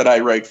site that I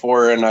write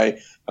for and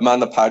I'm on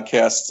the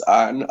podcast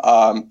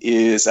on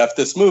is F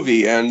This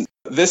Movie. And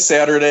this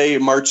Saturday,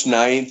 March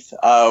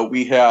 9th,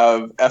 we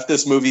have F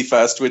This Movie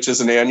Fest, which is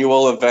an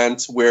annual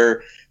event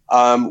where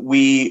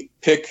we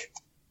pick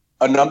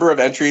a number of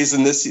entries.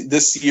 And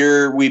this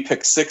year, we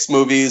pick 6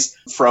 movies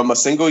from a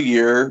single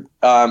year.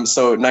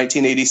 So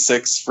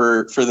 1986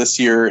 for this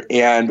year.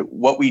 And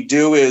what we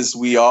do is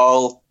we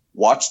all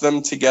watch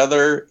them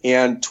together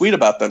and tweet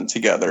about them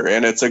together.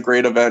 And it's a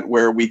great event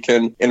where we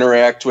can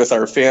interact with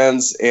our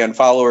fans and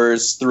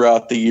followers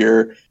throughout the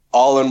year,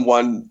 all in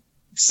one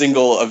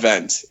single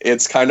event.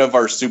 It's kind of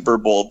our Super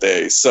Bowl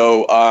day.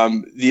 So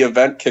the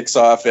event kicks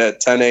off at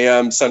 10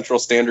 a.m. Central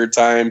Standard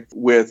Time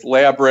with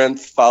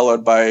Labyrinth,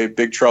 followed by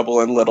Big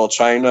Trouble in Little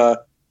China,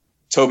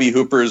 Tobe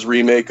Hooper's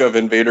remake of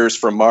Invaders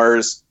from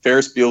Mars,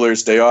 Ferris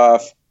Bueller's Day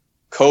Off,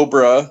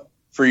 Cobra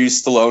for you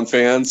Stallone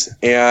fans,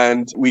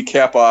 and we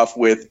cap off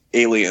with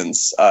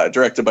Aliens,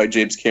 directed by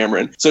James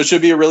Cameron. So it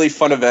should be a really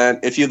fun event.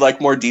 If you'd like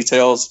more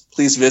details,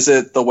 please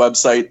visit the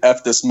website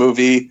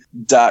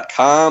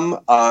fthismovie.com.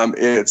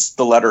 It's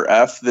the letter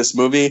F, this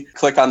movie.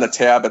 Click on the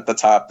tab at the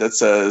top that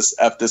says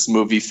F This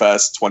Movie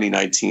Fest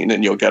 2019,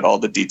 and you'll get all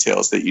the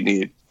details that you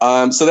need.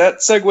 So that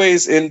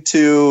segues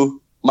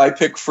into my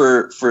pick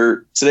for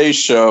today's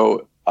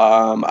show.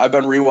 I've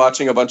been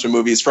rewatching a bunch of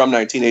movies from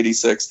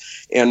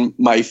 1986, and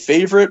my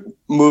favorite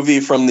movie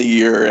from the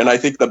year, and I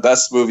think the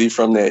best movie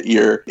from that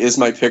year, is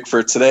my pick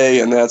for today,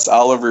 and that's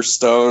Oliver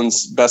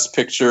Stone's Best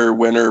Picture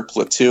winner,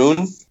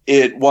 Platoon.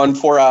 It won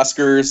 4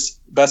 Oscars: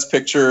 Best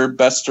Picture,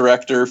 Best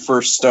Director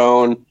for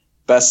Stone,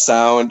 Best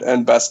Sound,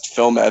 and Best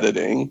Film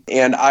Editing.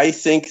 And I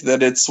think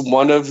that it's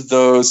one of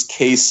those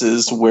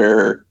cases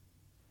where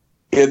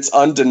it's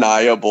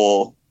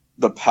undeniable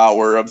the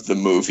power of the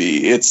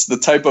movie. It's the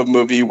type of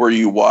movie where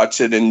you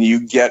watch it and you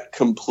get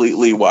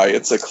completely why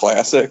it's a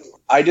classic.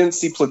 I didn't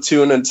see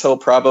Platoon until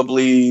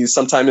probably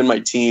sometime in my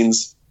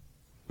teens,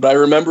 but I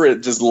remember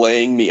it just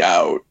laying me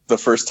out the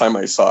first time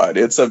I saw it.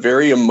 It's a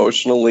very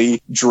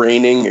emotionally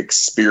draining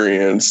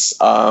experience,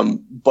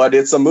 but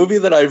it's a movie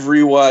that I've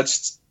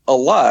rewatched a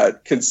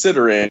lot,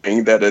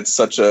 considering that it's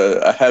such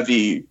a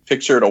heavy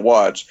picture to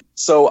watch.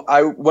 So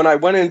when I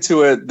went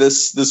into it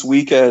this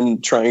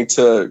weekend trying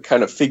to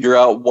kind of figure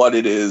out what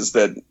it is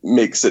that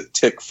makes it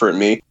tick for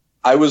me,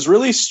 I was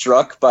really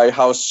struck by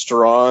how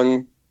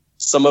strong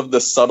some of the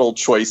subtle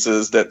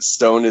choices that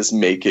Stone is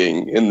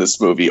making in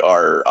this movie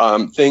are.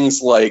 Things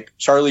like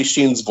Charlie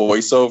Sheen's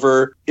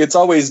voiceover. It's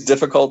always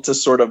difficult to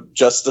sort of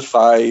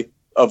justify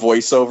a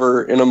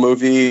voiceover in a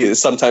movie. It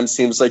sometimes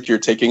seems like you're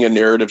taking a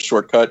narrative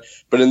shortcut,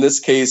 but in this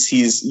case,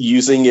 he's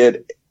using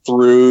it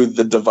through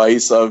the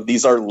device of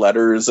these are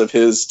letters of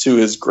his to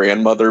his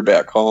grandmother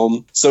back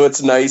home. So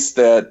it's nice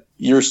that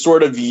you're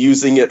sort of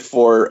using it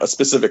for a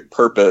specific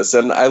purpose.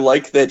 And I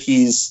like that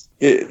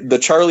the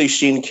Charlie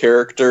Sheen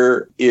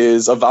character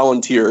is a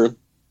volunteer.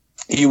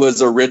 He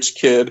was a rich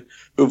kid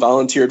who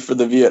volunteered for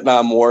the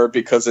Vietnam War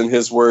because, in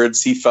his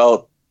words, he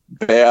felt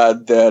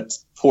bad that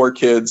poor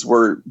kids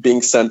were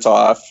being sent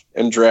off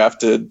and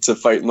drafted to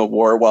fight in the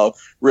war, while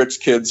rich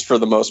kids, for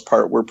the most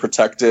part, were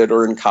protected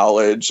or in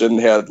college and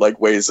had like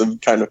ways of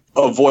kind of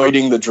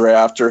avoiding the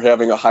draft or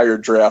having a higher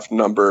draft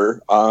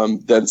number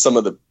than some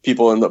of the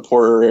people in the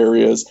poorer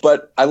areas.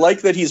 But I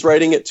like that he's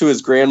writing it to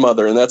his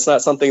grandmother, and that's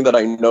not something that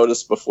I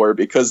noticed before,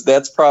 because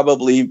that's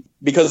probably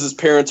because his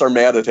parents are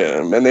mad at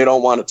him and they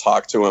don't want to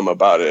talk to him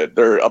about it.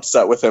 They're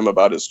upset with him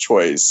about his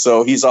choice.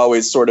 So he's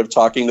always sort of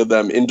talking to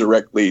them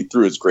indirectly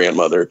through his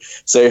grandmother.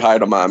 Say hi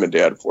to mom and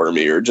dad for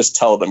me, or just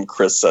tell them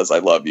Chris says I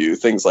love you,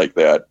 things like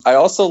that. I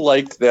also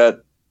like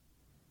that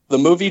the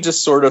movie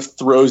just sort of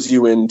throws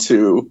you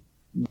into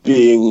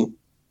being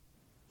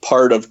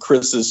part of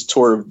Chris's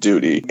tour of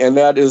duty, and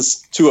that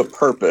is to a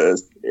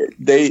purpose.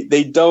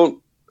 They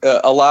don't,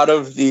 a lot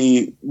of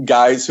the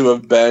guys who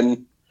have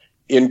been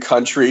in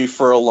country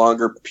for a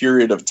longer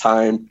period of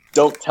time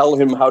don't tell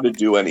him how to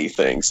do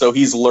anything. So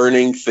he's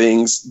learning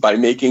things by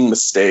making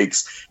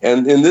mistakes.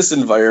 And in this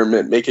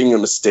environment, making a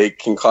mistake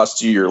can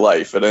cost you your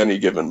life at any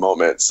given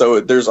moment. So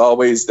there's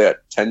always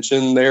that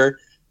tension there.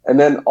 And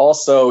then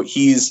also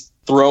he's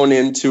thrown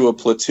into a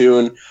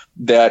platoon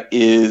that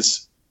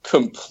is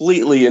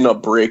completely in a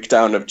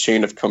breakdown of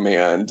chain of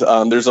command.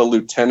 There's a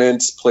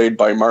lieutenant played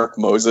by Mark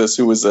Moses,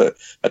 who was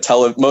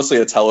mostly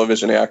a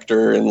television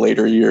actor in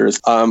later years,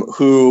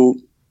 who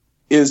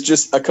is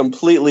just a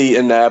completely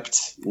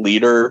inept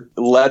leader,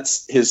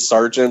 lets his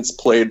sergeants,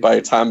 played by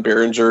Tom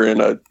Berenger,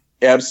 in a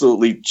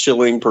absolutely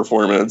chilling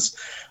performance,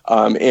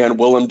 and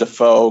Willem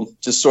Dafoe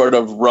just sort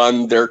of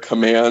run their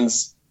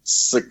commands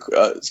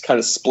kind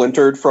of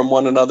splintered from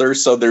one another.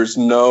 So there's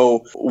no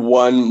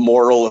one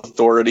moral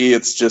authority.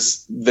 It's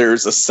just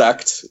there's a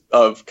sect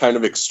of kind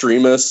of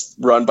extremists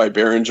run by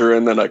Berenger,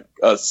 and then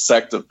a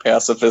sect of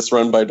pacifists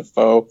run by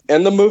Dafoe.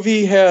 And the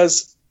movie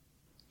has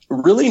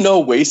really no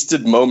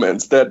wasted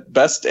moments. That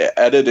Best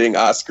Editing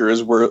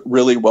Oscars were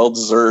really well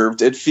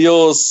deserved. It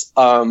feels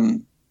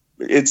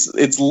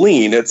it's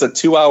lean. It's a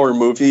 2-hour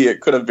movie.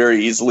 It could have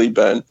very easily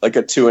been like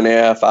a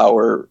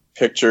 2.5-hour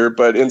picture,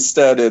 but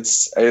instead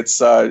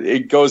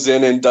it goes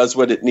in and does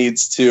what it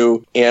needs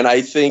to, and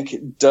I think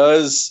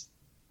does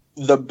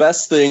the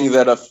best thing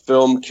that a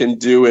film can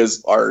do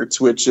as art,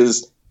 which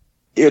is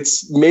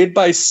it's made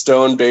by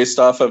Stone based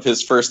off of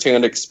his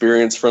firsthand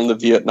experience from the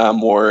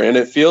Vietnam War, and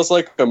it feels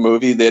like a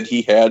movie that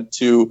he had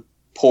to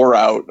pour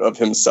out of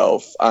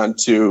himself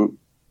onto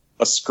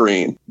a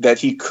screen, that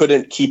he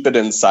couldn't keep it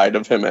inside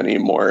of him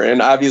anymore.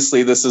 And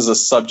obviously, this is a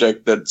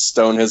subject that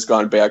Stone has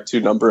gone back to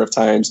a number of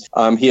times.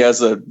 He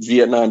has a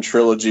Vietnam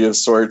trilogy of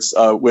sorts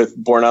with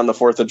Born on the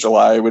 4th of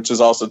July, which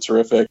is also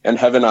terrific, and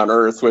Heaven on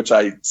Earth, which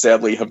I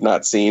sadly have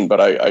not seen, but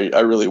I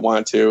really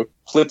want to.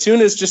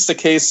 Platoon is just a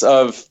case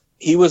of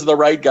he was the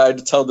right guy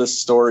to tell this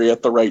story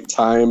at the right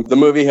time. The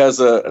movie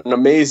has an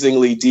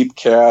amazingly deep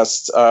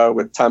cast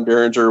with Tom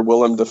Berenger,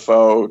 Willem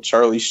Dafoe,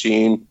 Charlie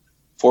Sheen,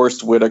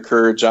 Forrest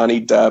Whitaker, Johnny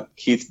Depp,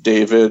 Keith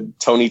David,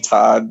 Tony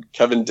Todd,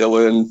 Kevin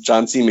Dillon,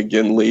 John C.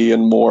 McGinley,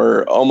 and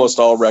more, almost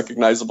all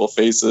recognizable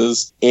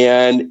faces.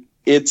 And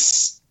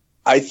it's,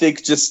 I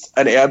think, just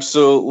an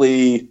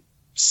absolutely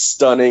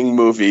stunning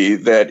movie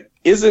that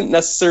isn't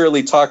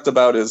necessarily talked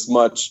about as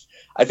much.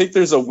 I think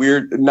there's a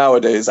weird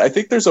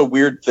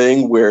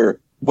thing where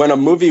when a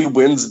movie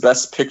wins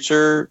Best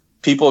Picture,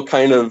 people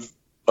kind of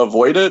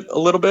avoid it a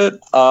little bit,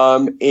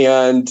 or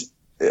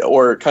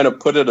kind of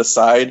put it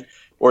aside,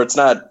 or it's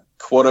not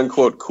quote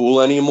unquote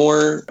cool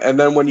anymore. And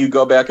then when you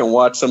go back and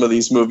watch some of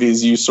these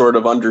movies, you sort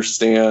of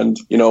understand,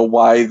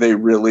 why they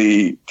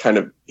really kind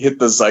of hit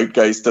the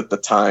zeitgeist at the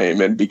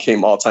time and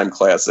became all-time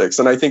classics.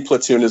 And I think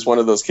Platoon is one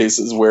of those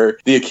cases where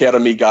the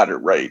Academy got it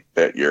right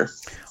that year.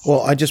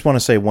 Well, I just want to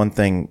say one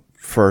thing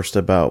first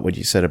about what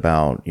you said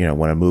about,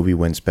 when a movie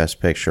wins Best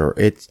Picture.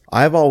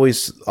 I've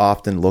always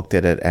often looked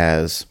at it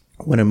as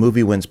when a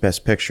movie wins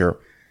Best Picture,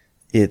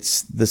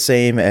 it's the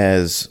same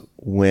as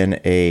when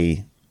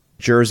a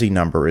jersey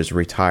number is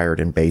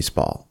retired in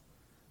baseball.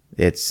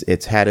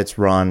 It's had its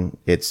run,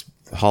 it's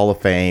Hall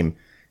of Fame,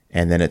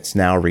 and then it's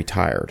now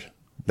retired.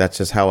 That's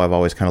just how I've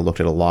always kind of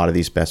looked at a lot of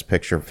these Best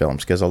Picture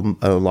films, because a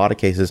lot of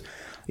cases,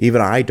 even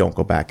I don't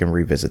go back and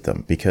revisit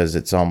them, because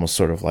it's almost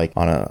sort of like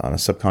on a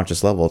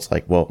subconscious level, it's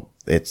like, well,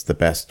 it's the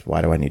best.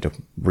 Why do I need to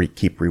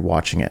keep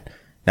rewatching it?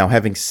 Now,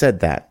 having said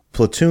that,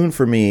 Platoon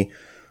for me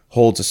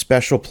holds a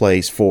special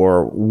place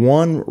for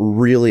one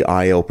really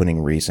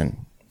eye-opening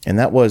reason. And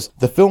that was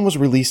the film was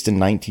released in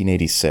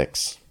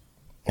 1986.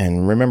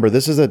 And remember,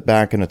 this is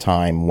back in a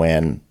time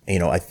when,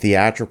 a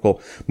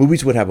theatrical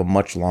movies would have a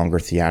much longer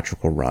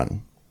theatrical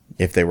run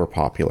if they were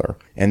popular.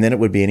 And then it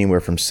would be anywhere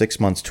from 6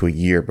 months to a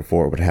year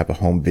before it would have a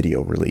home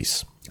video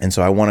release. And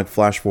so I want to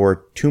flash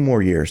forward 2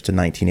 more years to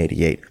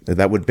 1988.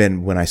 That would have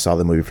been when I saw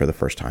the movie for the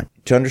first time.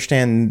 To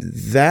understand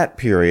that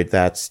period,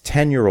 that's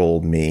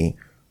 10-year-old me,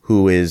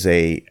 who is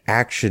a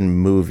action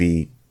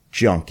movie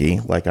junkie,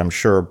 like I'm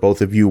sure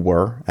both of you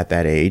were at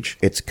that age.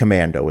 It's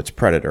Commando, it's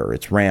Predator,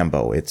 it's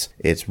Rambo, it's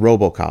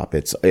RoboCop,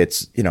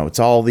 it's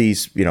all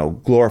these,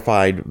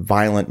 glorified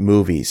violent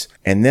movies.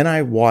 And then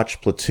I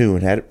watched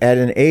Platoon at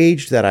an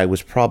age that I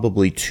was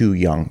probably too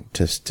young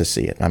to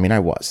see it. I mean, I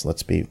was,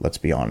 let's be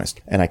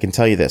honest. And I can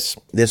tell you this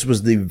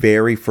was the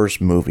very first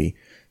movie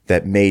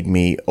that made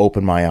me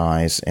open my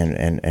eyes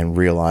and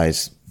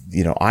realize,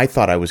 I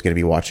thought I was going to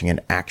be watching an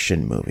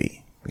action movie,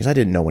 because I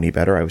didn't know any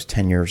better. I was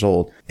 10 years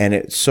old. And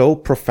it so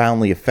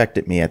profoundly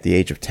affected me at the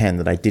age of 10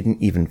 that I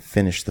didn't even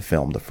finish the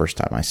film the first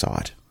time I saw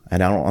it.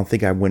 And I don't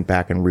think I went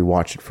back and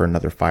rewatched it for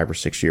another 5 or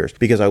 6 years,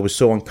 because I was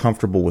so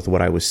uncomfortable with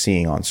what I was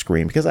seeing on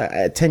screen. Because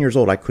at 10 years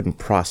old, I couldn't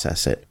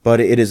process it. But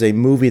it is a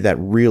movie that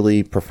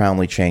really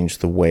profoundly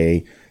changed the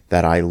way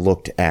that I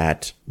looked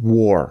at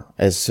war,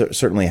 as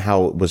certainly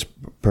how it was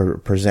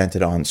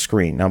presented on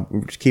screen. Now,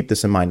 keep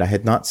this in mind. I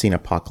had not seen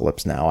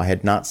Apocalypse Now. I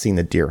had not seen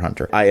The Deer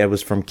Hunter. I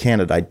was from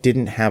Canada. I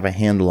didn't have a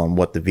handle on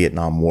what the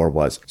Vietnam War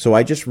was. So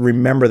I just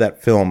remember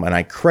that film, and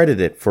I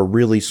credit it for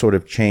really sort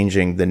of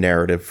changing the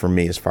narrative for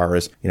me as far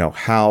as,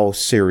 how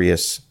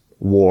serious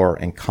war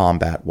and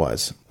combat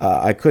was.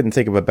 I couldn't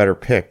think of a better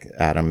pick,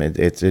 Adam.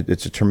 It's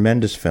a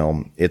tremendous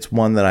film. It's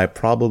one that I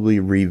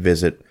probably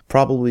revisit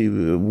probably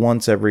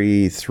once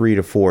every 3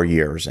 to 4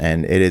 years.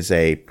 And it is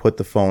a put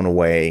the phone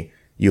away.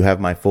 You have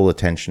my full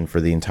attention for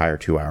the entire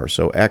 2 hours.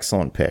 So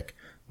excellent pick.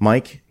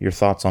 Mike, your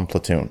thoughts on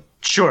Platoon?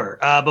 Sure.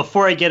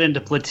 Before I get into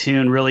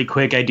Platoon really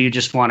quick, I do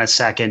just want to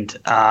second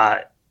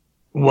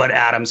what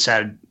Adam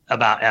said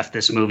about F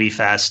This Movie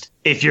Fest.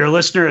 If you're a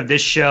listener of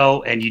this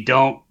show and you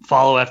don't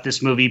follow F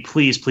This Movie,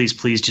 please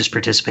just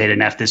participate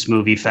in F This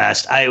Movie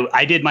Fest.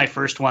 I did my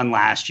first one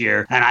last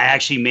year, and I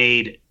actually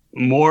made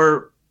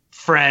more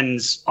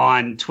friends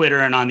on Twitter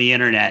and on the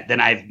internet than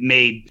I've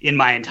made in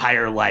my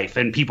entire life,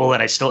 and people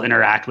that I still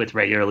interact with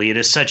regularly. It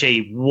is such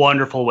a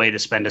wonderful way to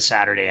spend a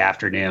Saturday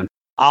afternoon.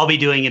 I'll be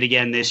doing it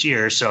again this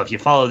year. So if you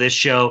follow this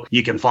show,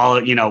 you can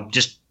follow,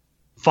 just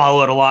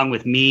follow it along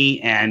with me.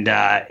 And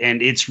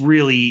it's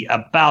really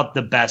about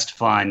the best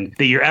fun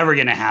that you're ever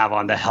going to have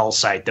on the hell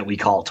site that we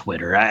call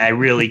Twitter. I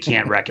really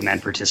can't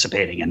recommend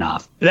participating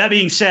enough. That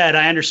being said,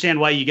 I understand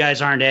why you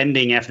guys aren't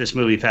ending F This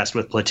Movie Fest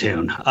with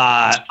Platoon.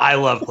 I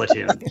love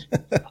Platoon.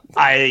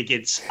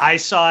 I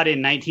saw it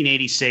in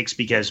 1986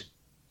 because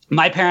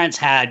my parents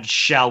had,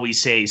 shall we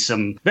say,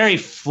 some very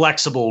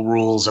flexible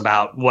rules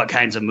about what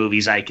kinds of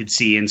movies I could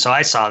see. And so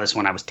I saw this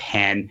when I was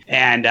 10,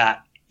 and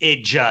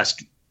it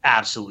just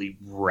absolutely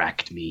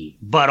wrecked me.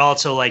 But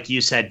also, like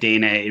you said,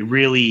 Dana, it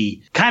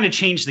really kind of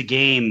changed the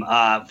game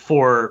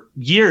for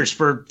years,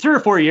 for 3 or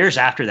 4 years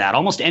after that.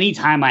 Almost any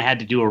time I had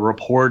to do a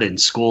report in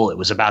school, it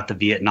was about the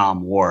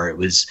Vietnam War. It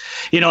was,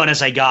 and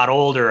as I got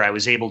older, I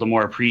was able to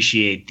more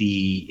appreciate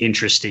the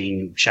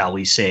interesting, shall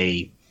we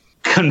say,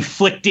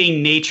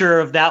 conflicting nature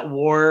of that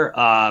war.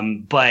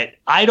 But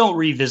I don't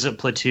revisit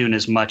Platoon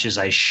as much as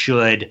I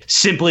should,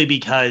 simply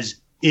because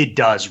it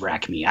does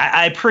wreck me.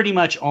 I pretty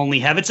much only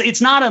have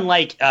it's not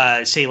unlike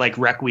say like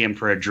Requiem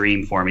for a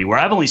Dream for me, where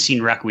I've only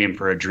seen Requiem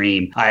for a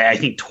Dream I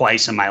think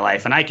twice in my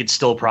life, and I could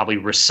still probably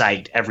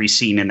recite every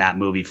scene in that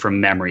movie from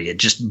memory. It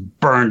just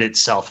burned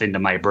itself into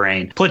my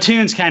brain.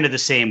 Platoon's kind of the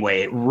same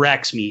way. It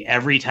wrecks me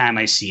every time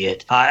I see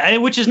it,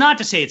 which is not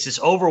to say it's this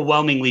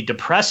overwhelmingly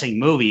depressing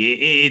movie.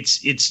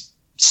 It's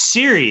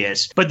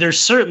serious, but there's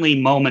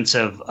certainly moments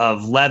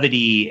of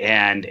levity,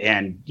 and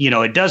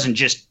it doesn't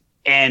just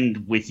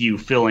end with you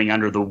feeling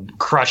under the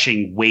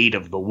crushing weight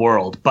of the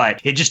world,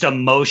 but it just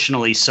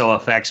emotionally so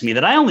affects me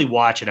that I only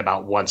watch it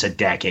about once a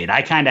decade.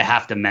 I kind of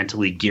have to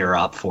mentally gear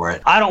up for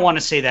it. I don't want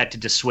to say that to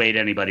dissuade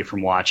anybody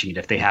from watching it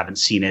if they haven't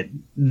seen it.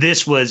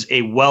 This was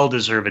a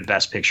well-deserved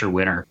Best Picture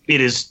winner. It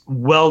is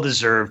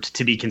well-deserved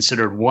to be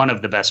considered one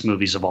of the best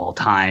movies of all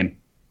time.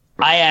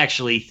 I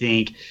actually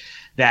think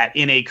that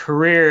in a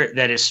career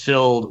that is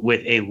filled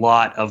with a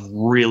lot of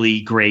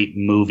really great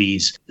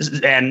movies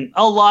and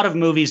a lot of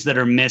movies that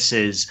are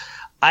misses,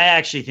 I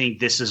actually think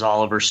this is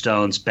Oliver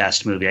Stone's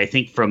best movie. I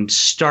think from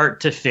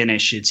start to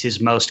finish, it's his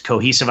most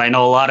cohesive. I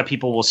know a lot of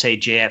people will say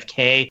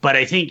JFK, but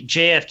I think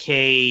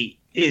JFK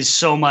is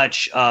so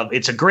much of,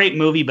 it's a great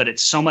movie, but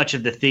it's so much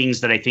of the things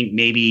that I think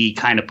maybe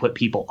kind of put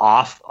people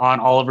off on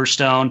Oliver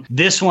Stone.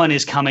 This one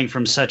is coming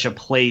from such a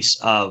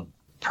place of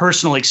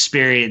personal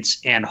experience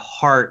and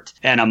heart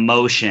and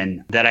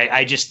emotion that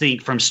I just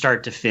think from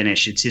start to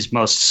finish, it's his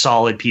most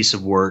solid piece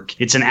of work.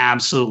 It's an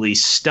absolutely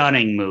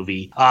stunning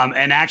movie.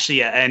 And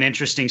actually an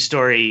interesting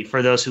story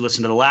for those who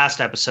listened to the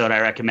last episode, I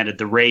recommended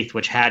The Wraith,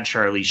 which had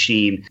Charlie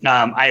Sheen.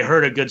 I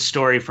heard a good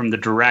story from the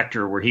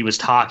director where he was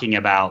talking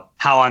about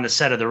how on the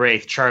set of The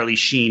Wraith, Charlie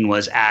Sheen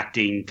was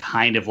acting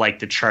kind of like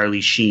the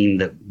Charlie Sheen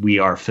that we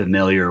are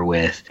familiar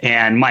with.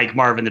 And Mike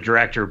Marvin, the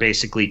director,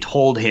 basically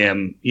told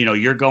him,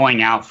 you're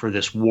going out for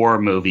this war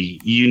movie.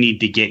 You need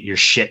to get your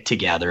shit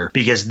together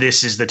because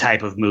this is the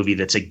type of movie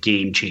that's a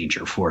game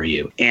changer for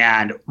you.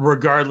 And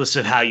regardless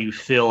of how you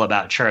feel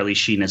about Charlie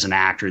Sheen as an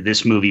actor,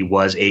 this movie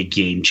was a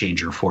game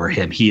changer for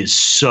him. He is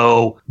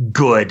so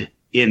good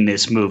in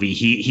this movie.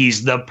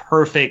 He's the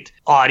perfect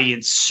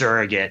audience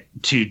surrogate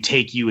to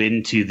take you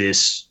into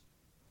this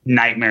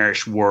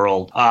nightmarish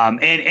world.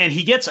 And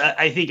he gets,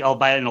 I think,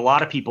 by in a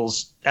lot of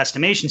people's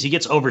estimations, he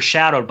gets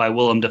overshadowed by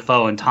Willem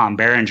Dafoe and Tom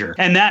Berenger.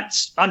 And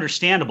that's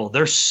understandable.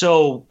 They're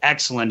so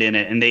excellent in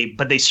it.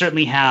 But they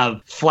certainly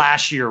have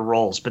flashier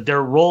roles, but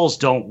their roles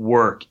don't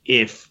work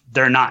if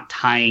they're not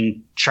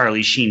tying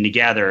Charlie Sheen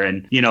together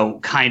and,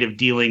 kind of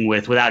dealing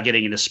with, without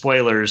getting into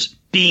spoilers,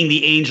 being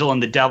the angel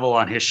and the devil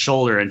on his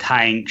shoulder and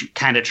trying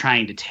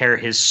to tear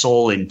his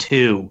soul in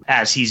two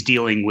as he's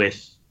dealing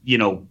with,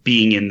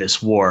 being in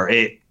this war.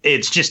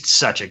 It's just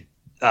such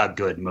a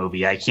good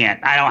movie. I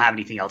don't have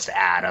anything else to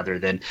add other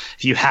than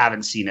if you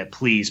haven't seen it,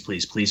 please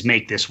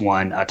make this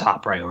one a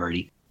top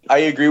priority. I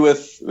agree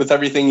with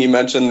everything you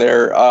mentioned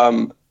there.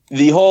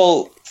 The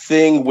whole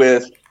thing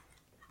with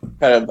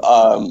kind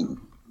of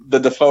the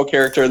Dafoe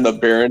character and the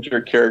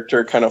Berenger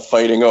character kind of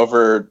fighting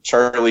over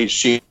Charlie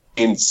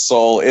Sheen's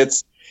soul.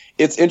 It's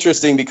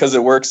interesting because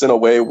it works in a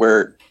way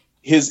where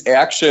his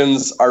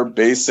actions are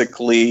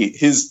basically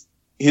his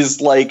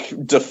like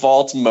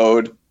default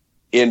mode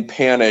in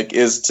Panic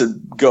is to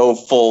go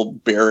full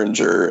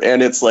Berenger.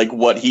 And it's like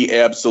what he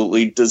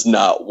absolutely does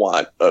not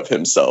want of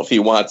himself. He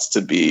wants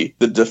to be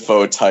the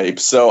Dafoe type.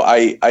 So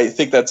I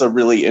think that's a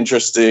really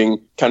interesting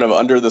kind of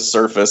under the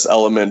surface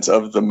element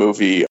of the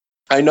movie.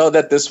 I know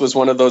that this was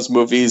one of those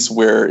movies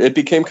where it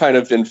became kind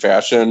of in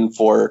fashion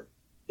for,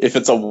 if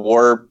it's a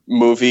war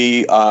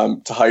movie,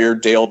 to hire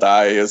Dale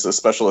Dye as a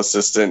special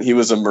assistant. He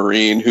was a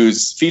Marine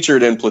who's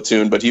featured in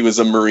Platoon, but he was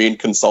a Marine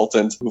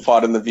consultant who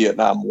fought in the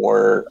Vietnam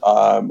War,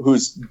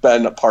 who's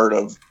been a part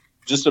of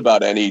just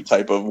about any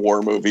type of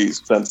war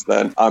movies since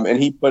then.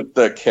 And he put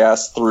the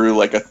cast through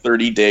like a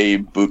 30-day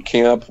boot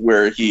camp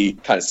where he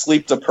kind of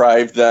sleep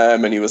deprived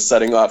them, and he was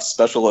setting off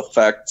special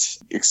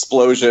effect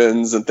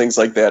explosions and things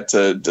like that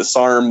to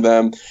disarm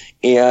them.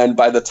 And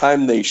by the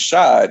time they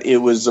shot, it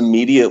was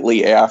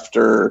immediately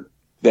after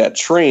that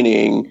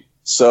training.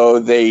 So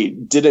they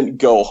didn't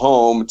go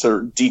home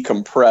to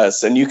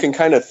decompress. And you can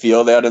kind of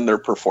feel that in their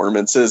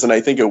performances. And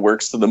I think it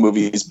works to the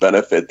movie's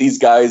benefit. These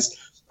guys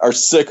are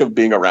sick of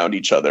being around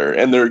each other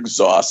and they're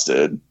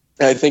exhausted.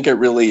 And I think it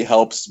really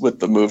helps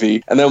with the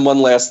movie. And then one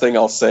last thing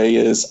I'll say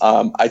is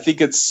I think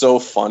it's so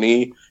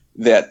funny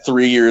that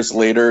 3 years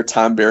later,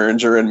 Tom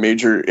Berenger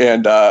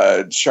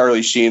and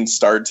Charlie Sheen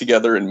starred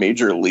together in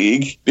Major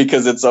League,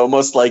 because it's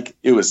almost like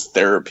it was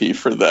therapy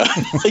for them.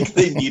 Like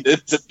they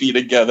needed to be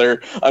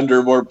together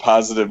under more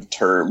positive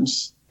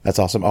terms. That's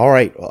awesome. All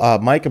right,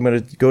 Mike, I'm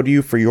going to go to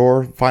you for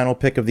your final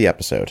pick of the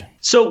episode.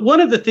 So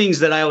one of the things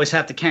that I always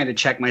have to kind of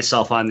check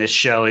myself on this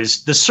show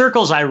is the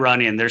circles I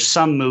run in. There's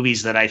some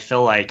movies that I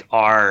feel like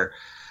are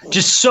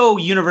just so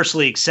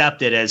universally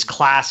accepted as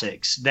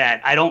classics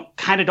that I don't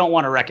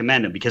want to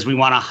recommend them because we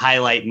want to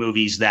highlight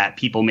movies that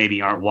people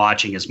maybe aren't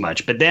watching as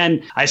much. But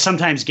then I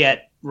sometimes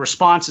get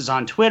responses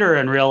on Twitter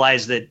and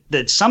realize that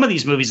some of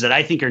these movies that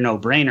I think are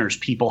no-brainers,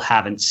 people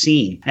haven't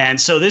seen. And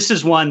so this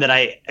is one that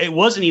it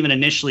wasn't even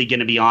initially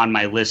going to be on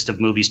my list of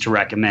movies to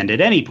recommend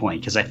at any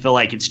point because I feel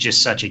like it's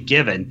just such a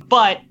given.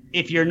 But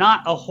if you're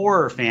not a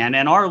horror fan,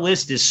 and our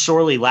list is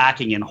sorely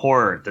lacking in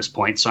horror at this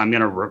point, so I'm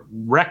going to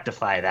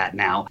rectify that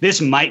now, this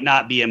might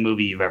not be a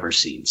movie you've ever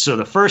seen. So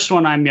the first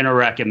one I'm going to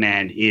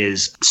recommend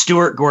is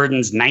Stuart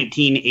Gordon's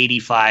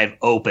 1985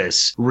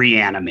 opus,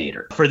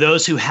 Reanimator. For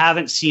those who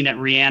haven't seen it,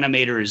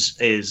 Reanimator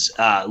is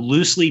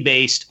loosely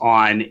based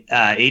on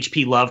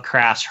H.P.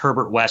 Lovecraft's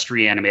Herbert West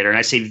Reanimator, and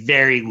I say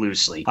very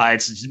loosely.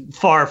 It's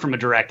far from a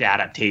direct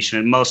adaptation.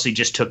 It mostly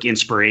just took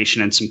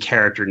inspiration and some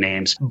character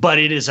names, but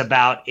it is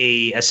about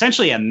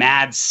essentially a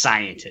mad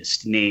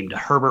scientist named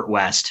Herbert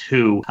West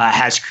who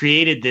has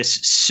created this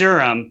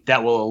serum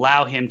that will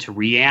allow him to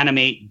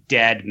reanimate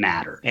dead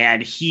matter.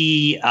 And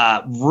he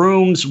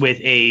rooms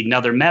with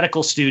another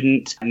medical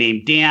student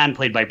named Dan,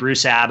 played by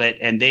Bruce Abbott,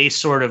 and they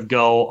sort of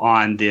go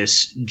on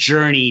this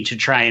journey to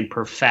try and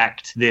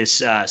perfect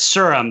this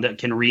serum that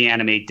can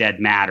reanimate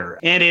dead matter.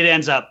 And it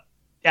ends up,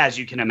 as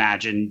you can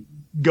imagine,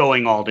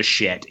 going all to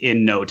shit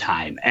in no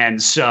time.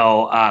 And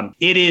so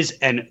it is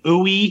an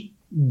ooey,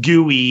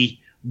 gooey,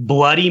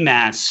 bloody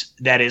mess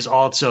that is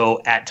also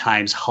at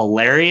times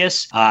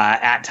hilarious,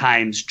 at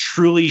times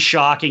truly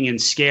shocking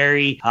and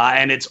scary.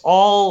 And it's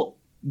all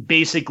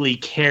basically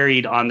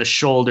carried on the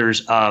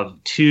shoulders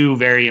of two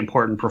very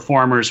important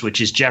performers, which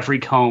is Jeffrey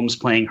Combs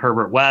playing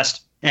Herbert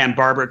West and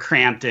Barbara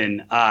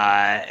Crampton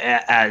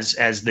as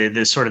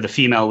the sort of the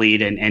female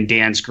lead and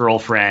Dan's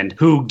girlfriend,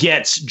 who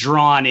gets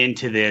drawn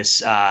into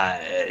this.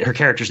 Her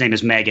character's name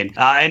is Megan.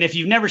 And if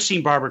you've never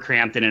seen Barbara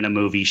Crampton in a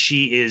movie,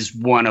 she is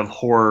one of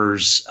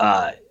horror's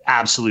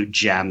absolute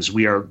gems.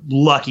 We are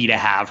lucky to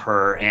have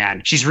her,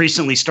 and she's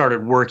recently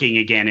started working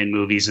again in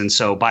movies, and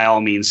so by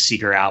all means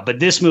seek her out. But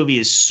this movie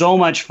is so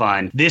much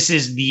fun. This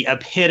is the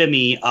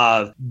epitome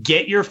of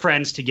get your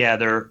friends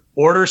together,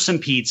 order some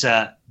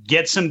pizza,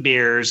 get some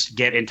beers,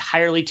 get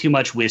entirely too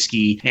much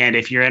whiskey, and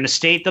if you're in a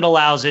state that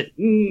allows it,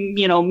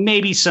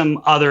 maybe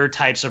some other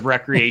types of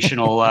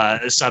recreational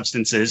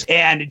substances,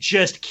 and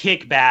just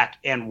kick back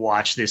and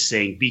watch this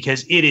thing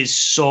because it is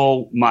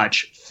so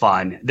much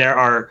fun. There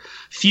are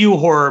few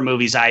horror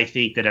movies, I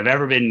think, that have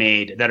ever been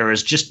made that are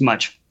as just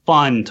much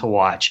fun to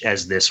watch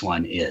as this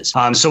one is.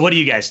 So what do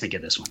you guys think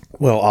of this one?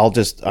 Well,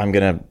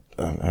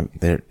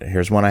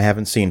 here's one I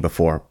haven't seen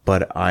before,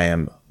 but I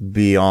am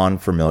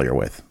beyond familiar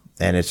with.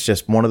 And it's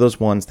just one of those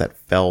ones that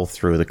fell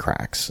through the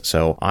cracks.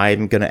 So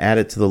I'm going to add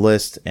it to the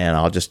list, and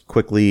I'll just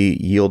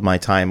quickly yield my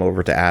time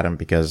over to Adam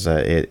because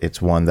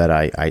it's one that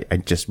I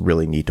just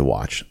really need to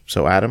watch.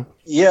 So, Adam?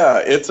 Yeah,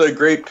 it's a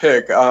great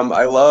pick.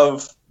 I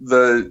love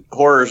the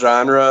horror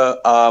genre.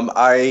 I'm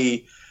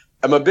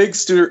a big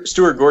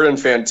Stuart Gordon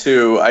fan,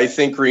 too. I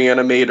think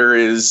Reanimator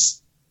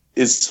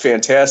is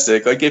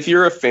fantastic. Like, if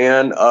you're a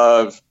fan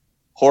of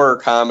horror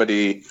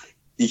comedy,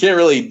 you can't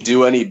really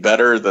do any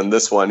better than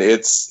this one.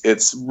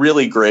 It's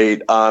really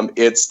great.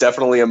 It's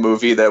definitely a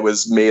movie that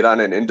was made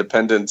on an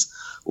independent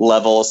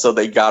level, so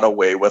they got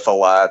away with a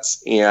lot.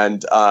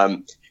 And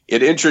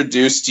it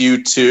introduced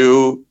you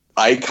to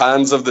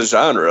icons of the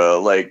genre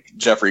like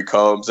Jeffrey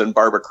Combs and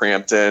Barbara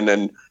Crampton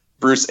and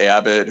Bruce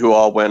Abbott, who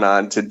all went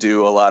on to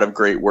do a lot of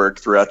great work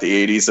throughout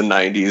the 80s and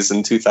 90s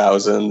and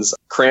 2000s.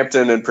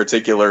 Crampton in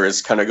particular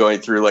is kind of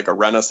going through like a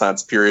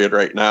renaissance period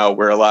right now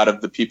where a lot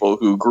of the people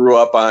who grew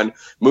up on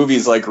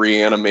movies like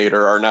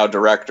Reanimator are now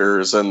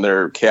directors, and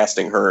they're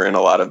casting her in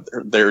a lot of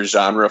their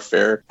genre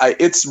fare.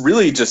 It's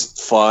really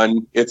just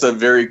fun. It's a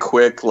very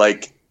quick,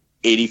 like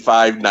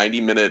 85,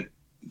 90-minute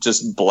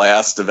just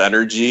blast of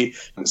energy.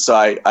 So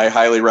I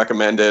highly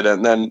recommend it.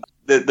 And then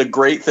the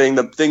great thing,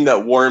 the thing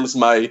that warms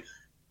my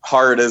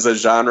heart as a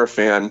genre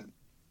fan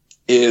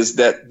is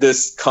that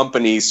this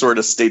company sort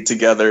of stayed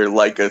together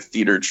like a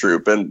theater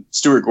troupe. And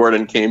Stuart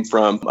Gordon came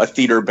from a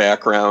theater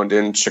background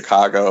in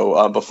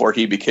Chicago before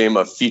he became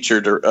a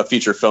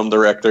feature film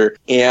director.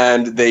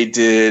 And they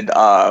did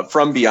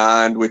From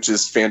Beyond, which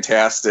is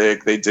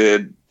fantastic. They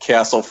did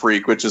Castle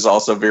Freak, which is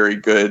also very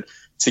good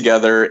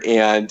together.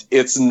 And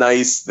it's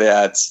nice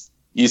that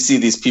you see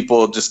these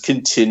people just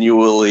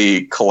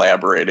continually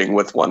collaborating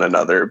with one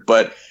another.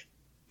 But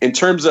in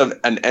terms of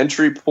an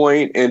entry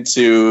point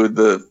into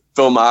the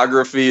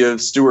filmography of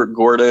Stuart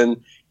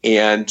Gordon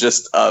and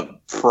just a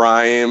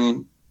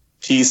prime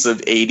piece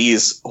of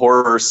 80s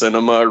horror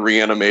cinema,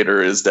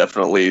 Reanimator is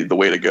definitely the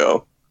way to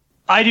go.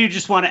 I do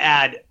just want to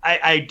add,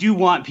 I do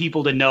want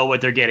people to know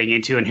what they're getting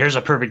into. And here's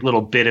a perfect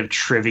little bit of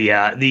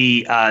trivia.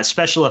 The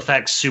special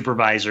effects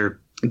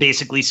supervisor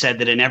basically said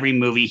that in every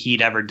movie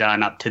he'd ever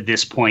done up to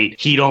this point,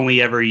 he'd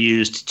only ever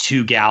used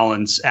 2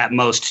 gallons, at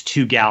most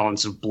 2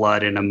 gallons of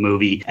blood in a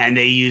movie. And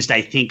they used,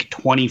 I think,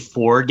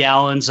 24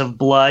 gallons of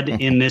blood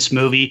in this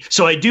movie.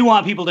 So I do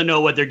want people to know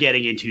what they're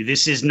getting into.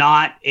 This is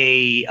not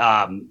a,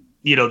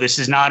 this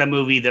is not a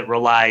movie that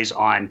relies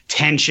on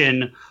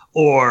tension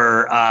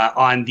or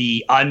on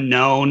the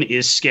unknown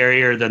is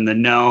scarier than the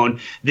known.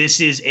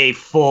 This is a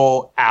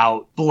full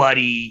out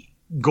bloody,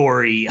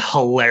 gory,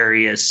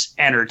 hilarious,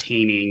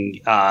 entertaining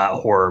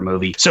horror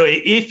movie. So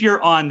if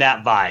you're on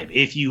that vibe,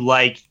 if you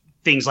like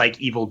things like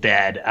Evil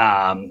Dead,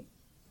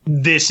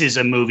 this is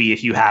a movie,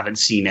 if you haven't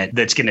seen it,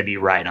 that's going to be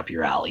right up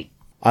your alley.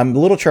 I'm a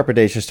little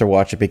trepidatious to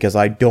watch it because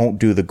I don't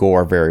do the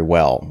gore very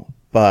well,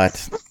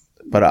 but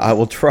I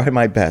will try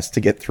my best to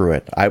get through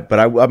it. I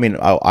will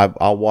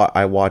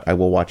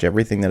watch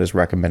everything that is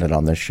recommended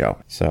on this show.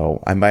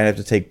 So I might have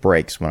to take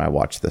breaks when I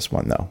watch this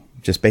one, though,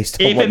 just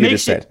based on what you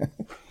just said.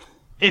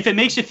 If it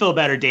makes you feel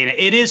better, Dana,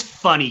 it is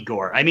funny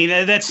gore. I mean,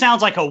 that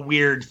sounds like a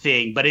weird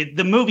thing, but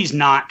the movie's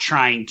not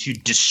trying to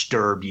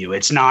disturb you.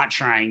 It's not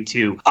trying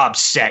to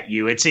upset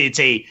you. It's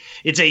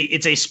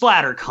a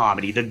splatter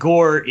comedy. The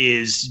gore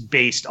is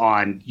based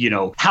on,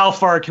 how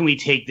far can we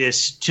take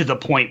this to the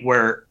point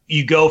where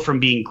you go from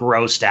being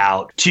grossed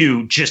out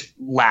to just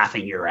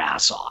laughing your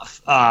ass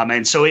off.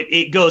 And so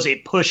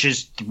it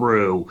pushes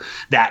through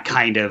that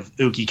kind of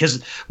ooky,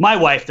 because my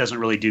wife doesn't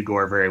really do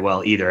gore very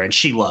well either, and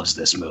she loves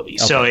this movie.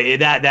 Okay. So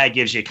that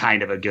gives you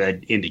kind of a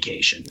good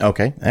indication.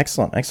 Okay,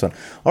 excellent.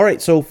 All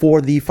right, so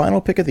for the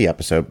final pick of the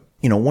episode,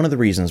 one of the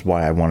reasons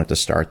why I wanted to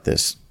start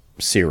this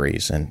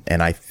series,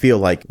 and I feel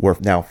like we're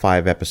now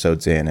 5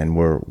 episodes in and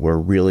we're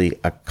really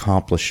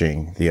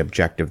accomplishing the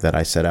objective that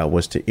I set out,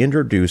 was to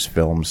introduce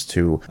films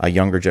to a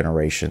younger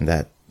generation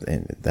that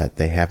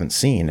they haven't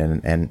seen,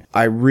 and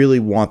I really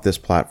want this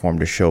platform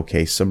to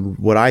showcase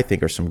what I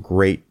think are some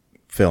great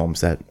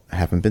films that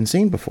haven't been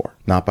seen before,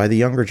 not by the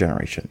younger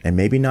generation, and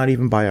maybe not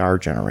even by our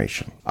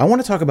generation. I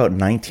want to talk about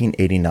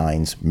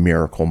 1989's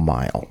Miracle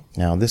Mile.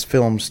 Now, this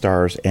film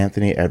stars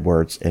Anthony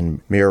Edwards and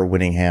Mira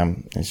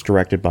Winningham. It's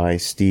directed by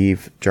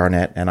Steve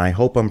Jarnett, and I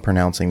hope I'm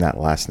pronouncing that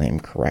last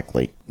name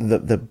correctly.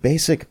 The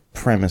basic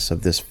premise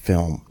of this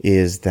film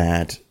is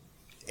that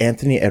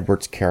Anthony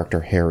Edwards' character,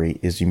 Harry,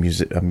 is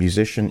a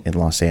musician in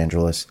Los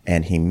Angeles,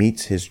 and he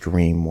meets his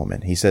dream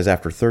woman. He says,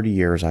 after 30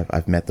 years,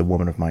 I've met the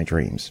woman of my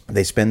dreams.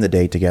 They spend the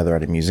day together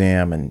at a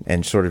museum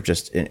and sort of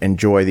just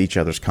enjoy each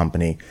other's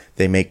company.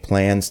 They make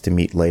plans to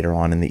meet later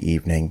on in the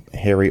evening.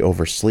 Harry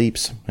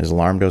oversleeps. His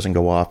alarm doesn't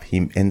go off.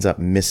 He ends up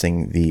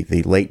missing the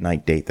late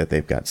night date that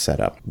they've got set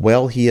up.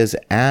 Well, he is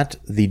at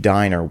the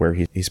diner where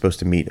he's supposed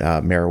to meet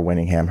Mira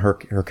Winningham.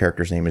 Her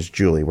character's name is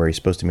Julie, where he's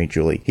supposed to meet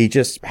Julie. He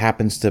just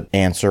happens to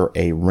answer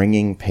a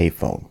ringing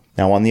payphone.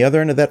 Now, on the other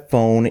end of that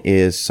phone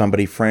is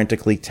somebody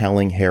frantically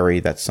telling Harry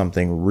that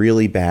something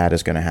really bad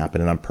is going to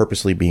happen, and I'm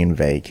purposely being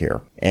vague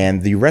here.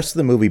 And the rest of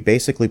the movie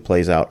basically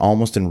plays out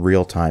almost in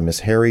real time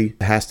as Harry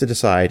has to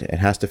decide and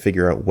has to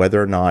figure out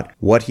whether or not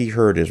what he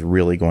heard is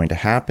really going to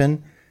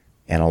happen.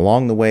 And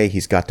along the way,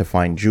 he's got to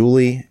find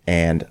Julie,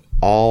 and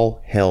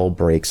all hell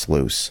breaks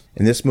loose.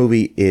 And this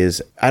movie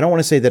is, I don't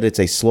want to say that it's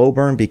a slow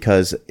burn,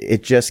 because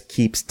it just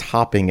keeps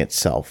topping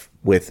itself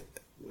with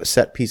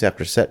set piece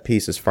after set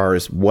piece as far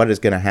as what is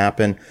going to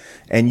happen.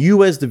 And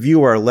you as the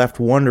viewer are left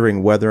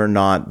wondering whether or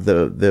not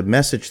the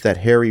message that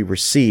Harry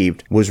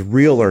received was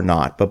real or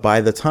not. But by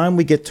the time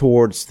we get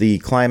towards the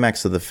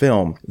climax of the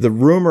film, the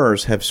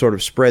rumors have sort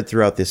of spread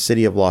throughout the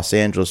city of Los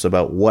Angeles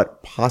about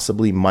what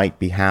possibly might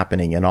be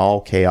happening, and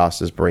all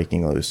chaos is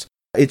breaking loose.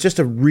 It's just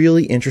a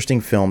really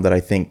interesting film that I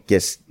think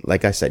gets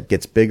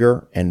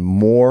bigger and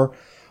more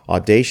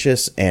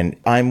audacious. And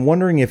I'm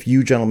wondering if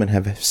you gentlemen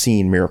have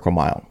seen Miracle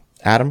Mile.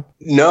 Adam?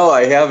 No,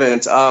 I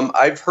haven't.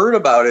 I've heard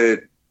about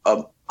it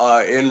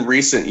in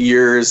recent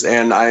years,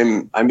 and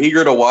I'm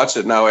eager to watch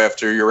it now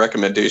after your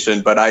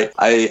recommendation, but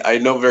I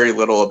know very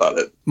little about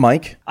it.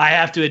 Mike? I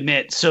have to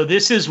admit, so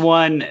this is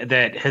one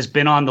that has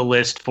been on the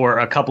list for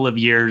a couple of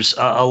years.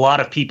 A lot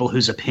of people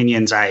whose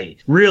opinions I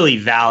really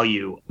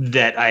value,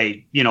 that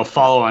I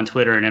follow on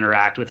Twitter and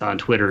interact with on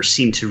Twitter,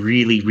 seem to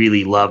really,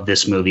 really love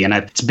this movie. And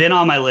it's been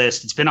on my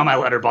list. It's been on my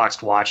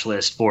Letterboxd watch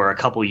list for a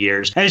couple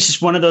years. And it's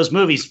just one of those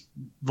movies,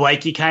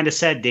 like you kind of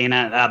said,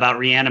 Dana, about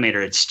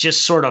Reanimator. It's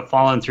just sort of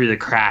fallen through the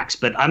cracks.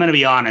 But I'm going to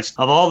be honest,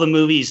 of all the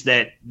movies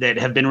that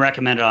have been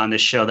recommended on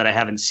this show that I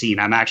haven't seen,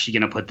 I'm actually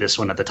going to put this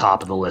one at the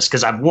top of the list,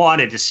 because I've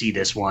wanted to see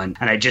this one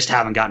and I just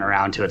haven't gotten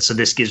around to it. So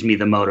this gives me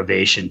the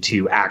motivation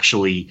to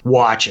actually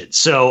watch it.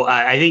 So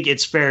I think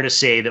it's fair to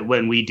say that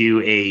when we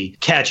do a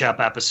catch-up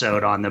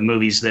episode on the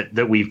movies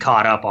that we've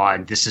caught up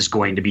on, this is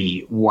going to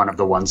be one of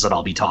the ones that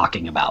I'll be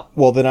talking about.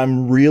 Well, then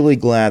I'm really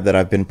glad that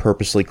I've been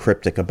purposely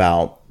cryptic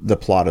about the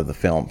plot of the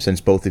film, since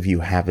both of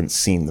you haven't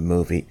seen the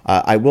movie.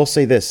 I will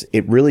say this,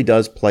 it really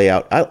does play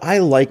out. I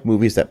like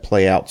movies that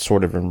play out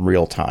sort of in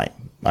real time.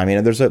 I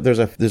mean, there's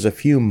a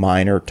few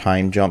minor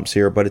time jumps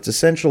here, but it's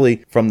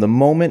essentially from the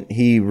moment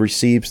he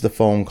receives the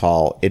phone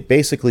call, it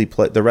basically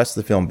the rest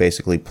of the film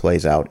basically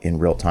plays out in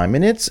real time,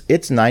 and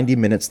it's 90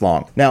 minutes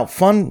long. Now,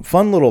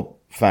 fun little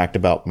fact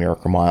about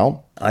Miracle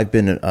Mile. I've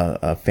been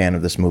a fan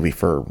of this movie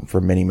for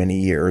many, many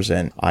years,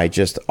 and I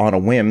just, on a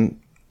whim,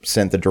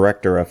 sent the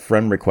director a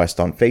friend request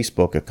on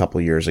Facebook a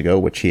couple years ago,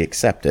 which he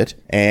accepted.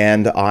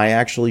 And I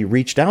actually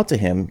reached out to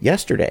him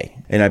yesterday.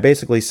 And I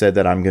basically said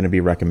that I'm going to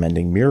be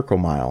recommending Miracle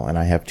Mile. And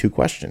I have 2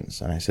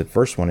 questions. And I said,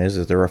 first one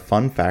is there a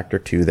fun fact or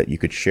 2 that you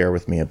could share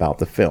with me about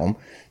the film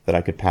that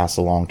I could pass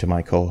along to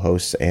my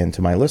co-hosts and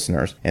to my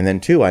listeners? And then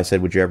 2, I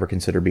said, would you ever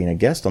consider being a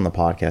guest on the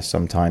podcast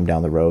sometime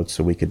down the road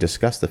so we could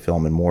discuss the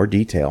film in more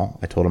detail?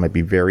 I told him I'd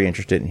be very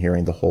interested in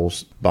hearing the whole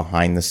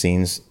behind the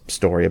scenes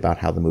story about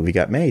how the movie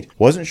got made.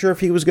 Wasn't sure if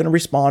he was going to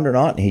respond or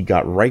not, and he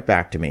got right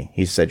back to me.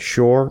 He said,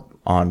 sure,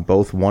 on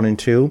both 1 and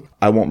 2.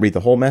 I won't read the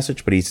whole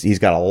message, but he's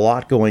got a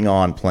lot going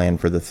on planned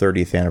for the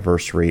 30th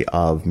anniversary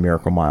of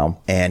Miracle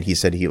Mile. And he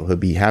said he'll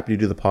be happy to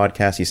do the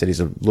podcast. He said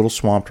he's a little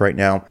swamped right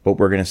now, but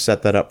we're going to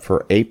set that up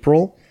for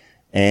April.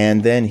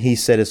 And then he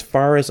said, as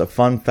far as a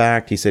fun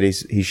fact, he said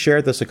he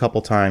shared this a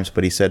couple times,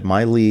 but he said,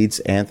 my leads,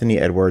 Anthony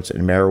Edwards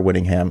and Mara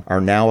Whittingham, are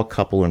now a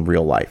couple in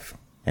real life.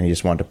 And he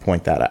just wanted to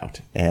point that out.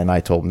 And I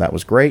told him that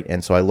was great.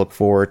 And so I look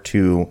forward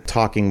to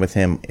talking with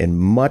him in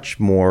much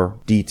more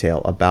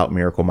detail about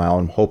Miracle Mile,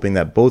 and hoping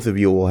that both of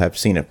you will have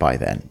seen it by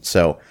then.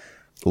 So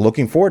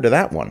looking forward to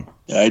that one.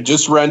 I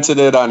just rented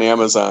it on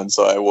Amazon,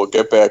 so I will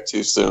get back to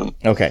you soon.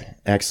 Okay,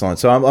 excellent.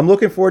 So I'm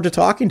looking forward to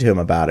talking to him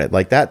about it.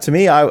 Like that, to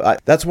me, I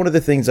that's one of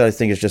the things that I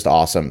think is just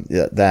awesome,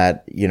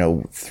 that, you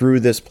know, through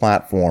this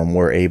platform,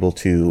 we're able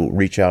to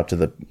reach out to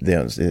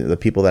the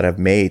people that have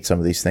made some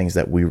of these things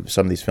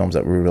some of these films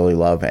that we really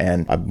love.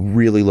 And I'm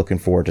really looking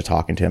forward to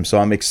talking to him. So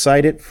I'm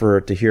excited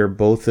to hear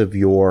both of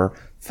your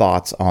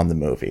thoughts on the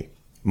movie.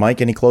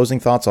 Mike, any closing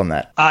thoughts on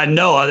that?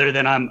 No, other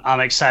than I'm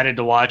excited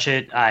to watch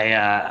it.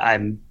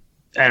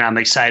 I'm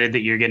excited that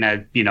you're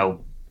gonna,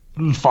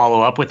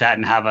 follow up with that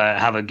and have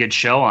a good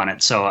show on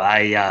it. So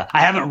I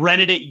haven't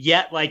rented it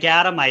yet, like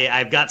Adam.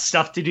 I've got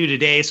stuff to do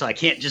today, so I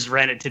can't just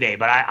rent it today.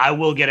 But I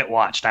will get it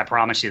watched. I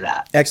promise you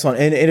that. Excellent,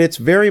 and it's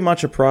very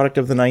much a product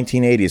of the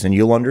 1980s, and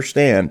you'll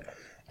understand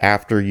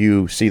after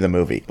you see the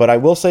movie. But I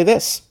will say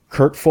this: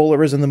 Kurt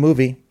Fuller is in the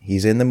movie.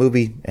 He's in the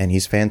movie, and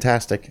he's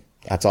fantastic.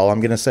 That's all I'm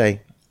gonna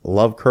say.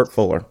 Love Kurt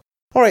Fuller.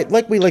 All right,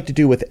 like we like to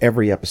do with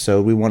every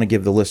episode, we want to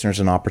give the listeners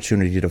an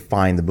opportunity to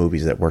find the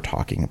movies that we're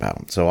talking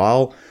about. So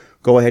I'll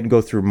go ahead and go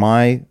through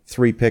my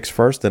 3 picks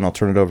first, then I'll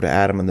turn it over to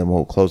Adam, and then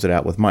we'll close it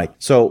out with Mike.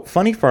 So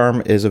Funny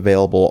Farm is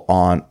available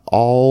on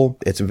all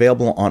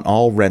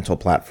rental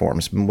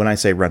platforms. When I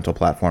say rental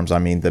platforms, I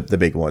mean the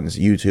big ones: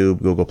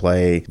 YouTube, Google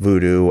Play,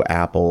 Vudu,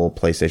 Apple,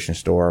 PlayStation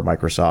Store,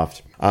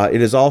 Microsoft.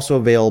 It is also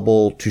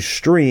available to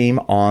stream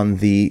on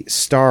the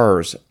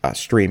Starz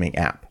streaming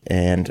app.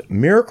 And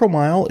Miracle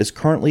Mile is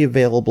currently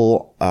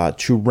available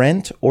to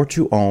rent or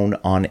to own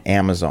on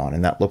Amazon.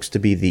 And that looks to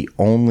be the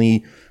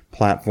only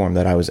platform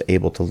that I was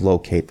able to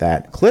locate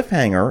that.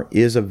 Cliffhanger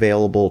is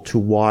available to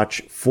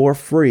watch for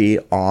free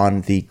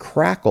on the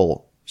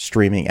Crackle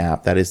streaming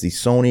app. That is the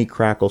Sony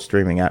Crackle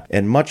streaming app.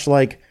 And much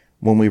like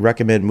when we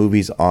recommend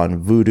movies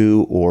on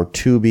Vudu or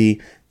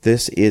Tubi,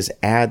 this is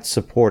ad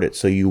supported,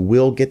 so you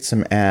will get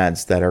some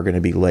ads that are going to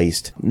be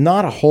laced,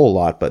 not a whole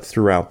lot, but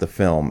throughout the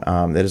film.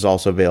 It is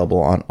also available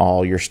on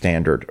all your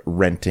standard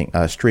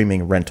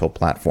streaming rental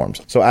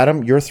platforms. So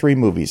Adam, your 3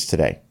 movies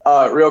today.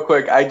 Real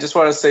quick, I just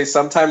want to say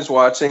sometimes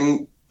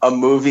watching a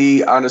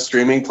movie on a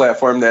streaming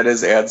platform that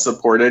is ad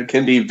supported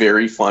can be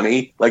very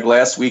funny. Like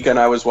last weekend,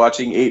 I was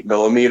watching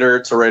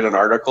 8mm to write an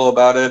article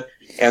about it,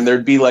 and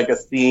there'd be like a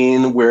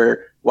scene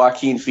where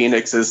Joaquin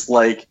Phoenix is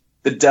like,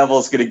 the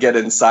devil's going to get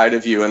inside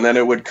of you. And then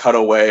it would cut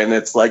away and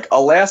it's like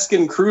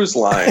Alaskan Cruise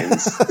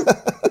Lines.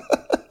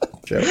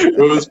 It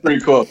was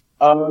pretty cool.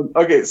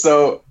 Okay,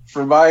 so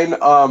for mine,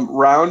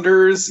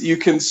 Rounders, you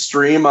can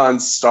stream on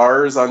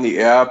Starz on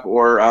the app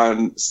or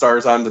on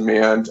Starz On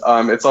Demand.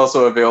 It's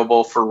also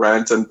available for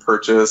rent and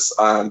purchase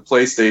on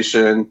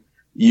PlayStation,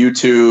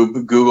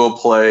 YouTube, Google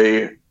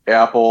Play,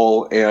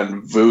 Apple,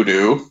 and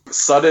Vudu.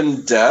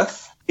 Sudden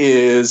Death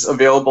is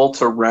available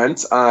to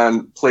rent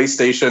on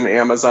PlayStation,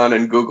 Amazon,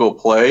 and Google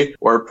Play,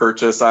 or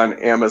purchase on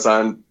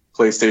Amazon,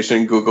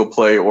 PlayStation, Google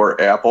Play, or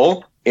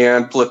Apple.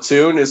 And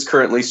Platoon is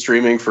currently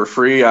streaming for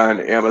free on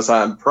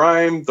Amazon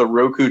Prime, the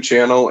Roku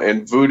channel,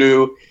 and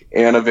Vudu,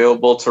 and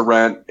available to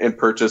rent and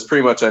purchase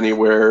pretty much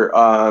anywhere.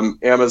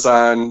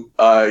 Amazon,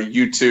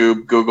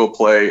 YouTube, Google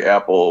Play,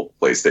 Apple,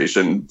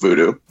 PlayStation,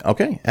 Vudu.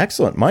 Okay,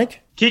 excellent.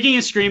 Mike? Kicking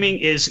and Screaming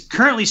is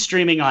currently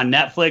streaming on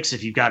Netflix.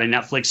 If you've got a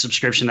Netflix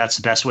subscription, that's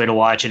the best way to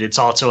watch it. It's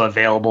also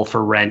available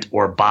for rent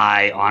or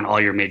buy on all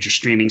your major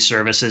streaming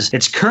services.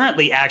 It's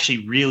currently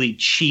actually really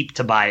cheap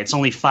to buy. It's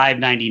only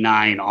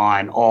 $5.99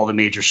 on all the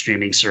major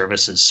streaming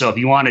services. So if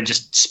you want to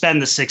just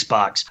spend the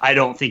 $6, I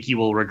don't think you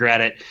will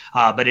regret it.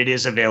 But it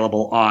is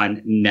available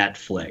on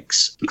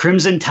Netflix.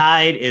 Crimson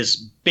Tide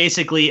is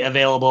basically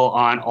available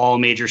on all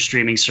major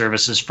streaming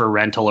services for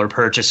rental or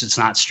purchase. It's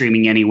not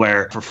streaming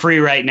anywhere for free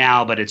right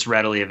now, but it's readily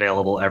readily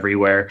available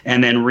everywhere.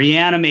 And then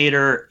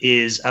Reanimator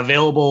is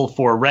available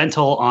for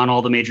rental on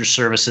all the major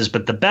services,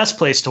 but the best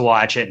place to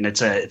watch it, and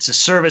it's a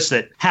service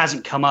that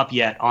hasn't come up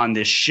yet on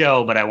this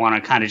show, but I want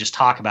to kind of just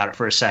talk about it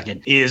for a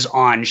second, is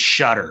on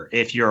Shudder.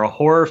 If you're a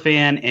horror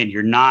fan and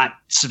you're not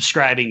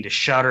subscribing to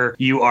Shudder,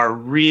 you are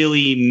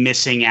really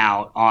missing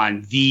out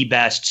on the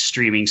best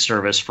streaming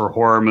service for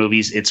horror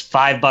movies. It's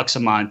 $5 a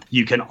month.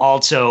 You can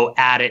also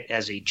add it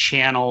as a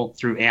channel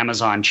through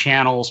Amazon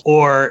Channels,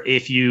 or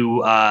if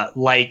you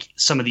like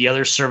some of the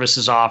other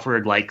services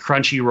offered like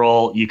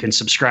Crunchyroll, you can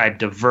subscribe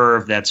to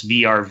Verve, that's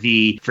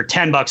VRV, for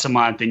 $10 a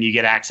month, and you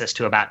get access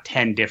to about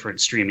 10 different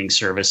streaming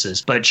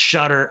services. But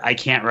Shudder, I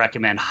can't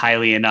recommend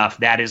highly enough.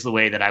 That is the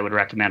way that I would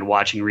recommend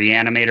watching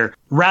Reanimator.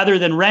 Rather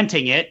than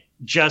renting it,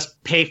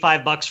 just pay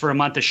 $5 for a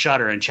month of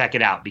Shudder and check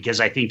it out, because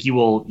I think you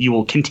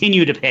will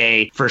continue to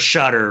pay for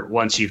Shudder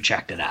once you've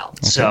checked it out.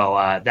 Okay.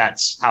 So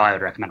that's how I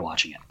would recommend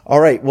watching it.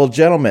 All right. Well,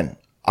 gentlemen,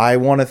 I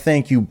want to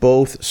thank you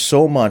both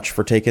so much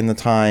for taking the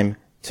time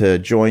to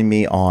join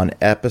me on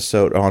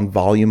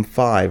volume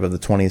 5 of the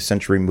 20th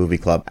Century Movie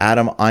Club.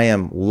 Adam, I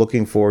am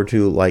looking forward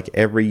to, like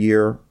every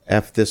year,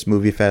 F This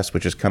Movie Fest,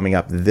 which is coming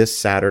up this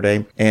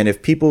Saturday. And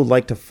if people would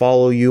like to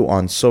follow you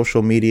on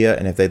social media,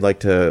 and if they'd like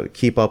to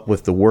keep up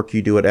with the work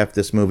you do at F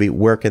This Movie,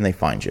 where can they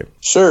find you?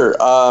 Sure.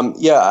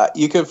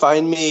 You can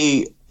find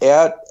me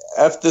at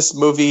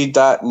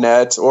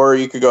fthismovie.net, or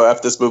you could go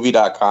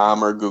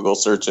fthismovie.com or Google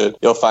search it.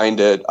 You'll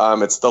find it.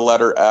 It's the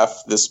letter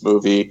F, This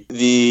Movie.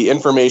 The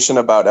information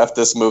about F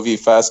This Movie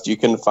Fest you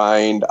can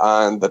find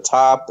on the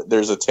top.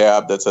 There's a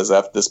tab that says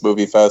F This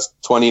Movie Fest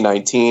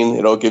 2019.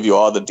 It'll give you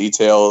all the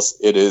details.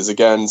 It is,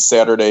 again,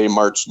 Saturday,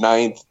 March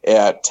 9th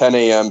at 10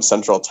 a.m.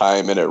 Central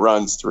Time, and it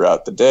runs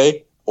throughout the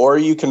day. Or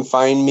you can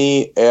find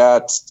me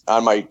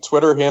on my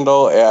Twitter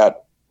handle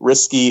at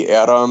Risky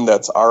Adam.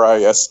 That's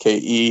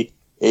RISKEADAM.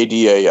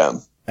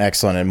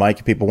 Excellent. And Mike,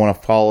 if people want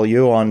to follow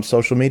you on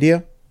social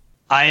media?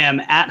 I am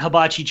at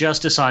Hibachi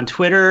Justice on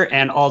Twitter,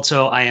 and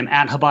also I am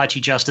at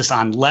Hibachi Justice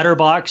on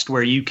Letterboxd,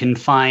 where you can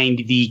find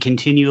the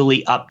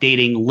continually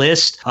updating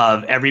list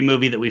of every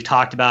movie that we've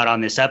talked about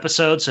on this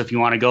episode. So if you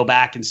want to go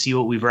back and see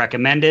what we've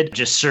recommended,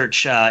 just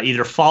search,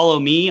 either follow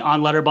me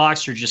on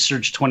Letterboxd or just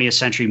search 20th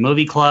Century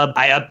Movie Club.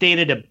 I update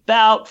it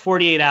about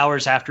 48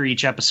 hours after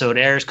each episode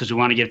airs, because we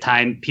want to give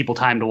people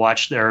time to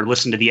watch or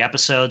listen to the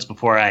episodes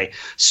before I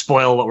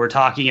spoil what we're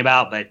talking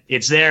about. But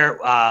it's there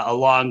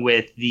along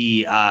with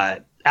the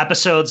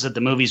episodes that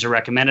the movies are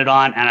recommended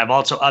on, and I've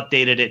also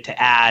updated it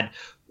to add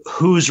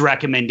whose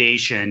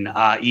recommendation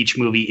each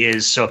movie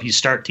is. So if you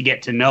start to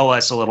get to know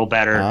us a little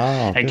better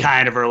and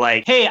kind of are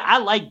like, hey, I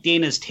like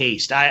Dana's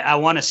taste, I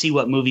want to see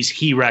what movies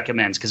he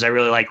recommends because I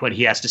really like what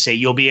he has to say,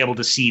 you'll be able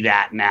to see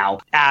that now.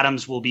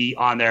 Adam's will be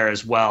on there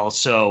as well.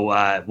 So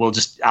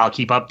I'll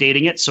keep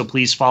updating it. So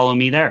please follow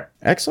me there.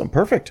 Excellent.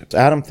 Perfect.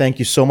 Adam, thank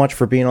you so much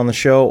for being on the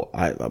show.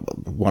 I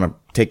want to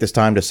take this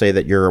time to say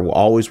that you're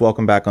always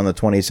welcome back on the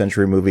 20th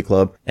Century Movie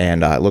Club,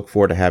 and I look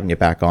forward to having you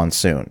back on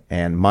soon.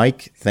 And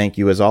Mike, thank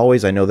you as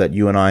always. I know that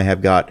you and I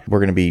we're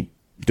going to be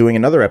doing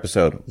another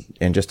episode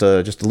in just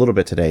a little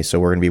bit today, so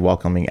we're going to be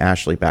welcoming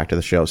Ashley back to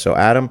the show. So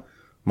Adam,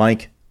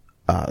 Mike,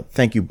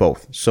 thank you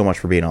both so much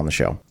for being on the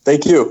show.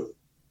 Thank you.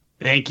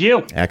 Thank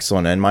you.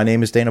 Excellent. And my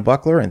name is Dana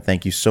Buckler, and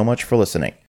thank you so much for listening.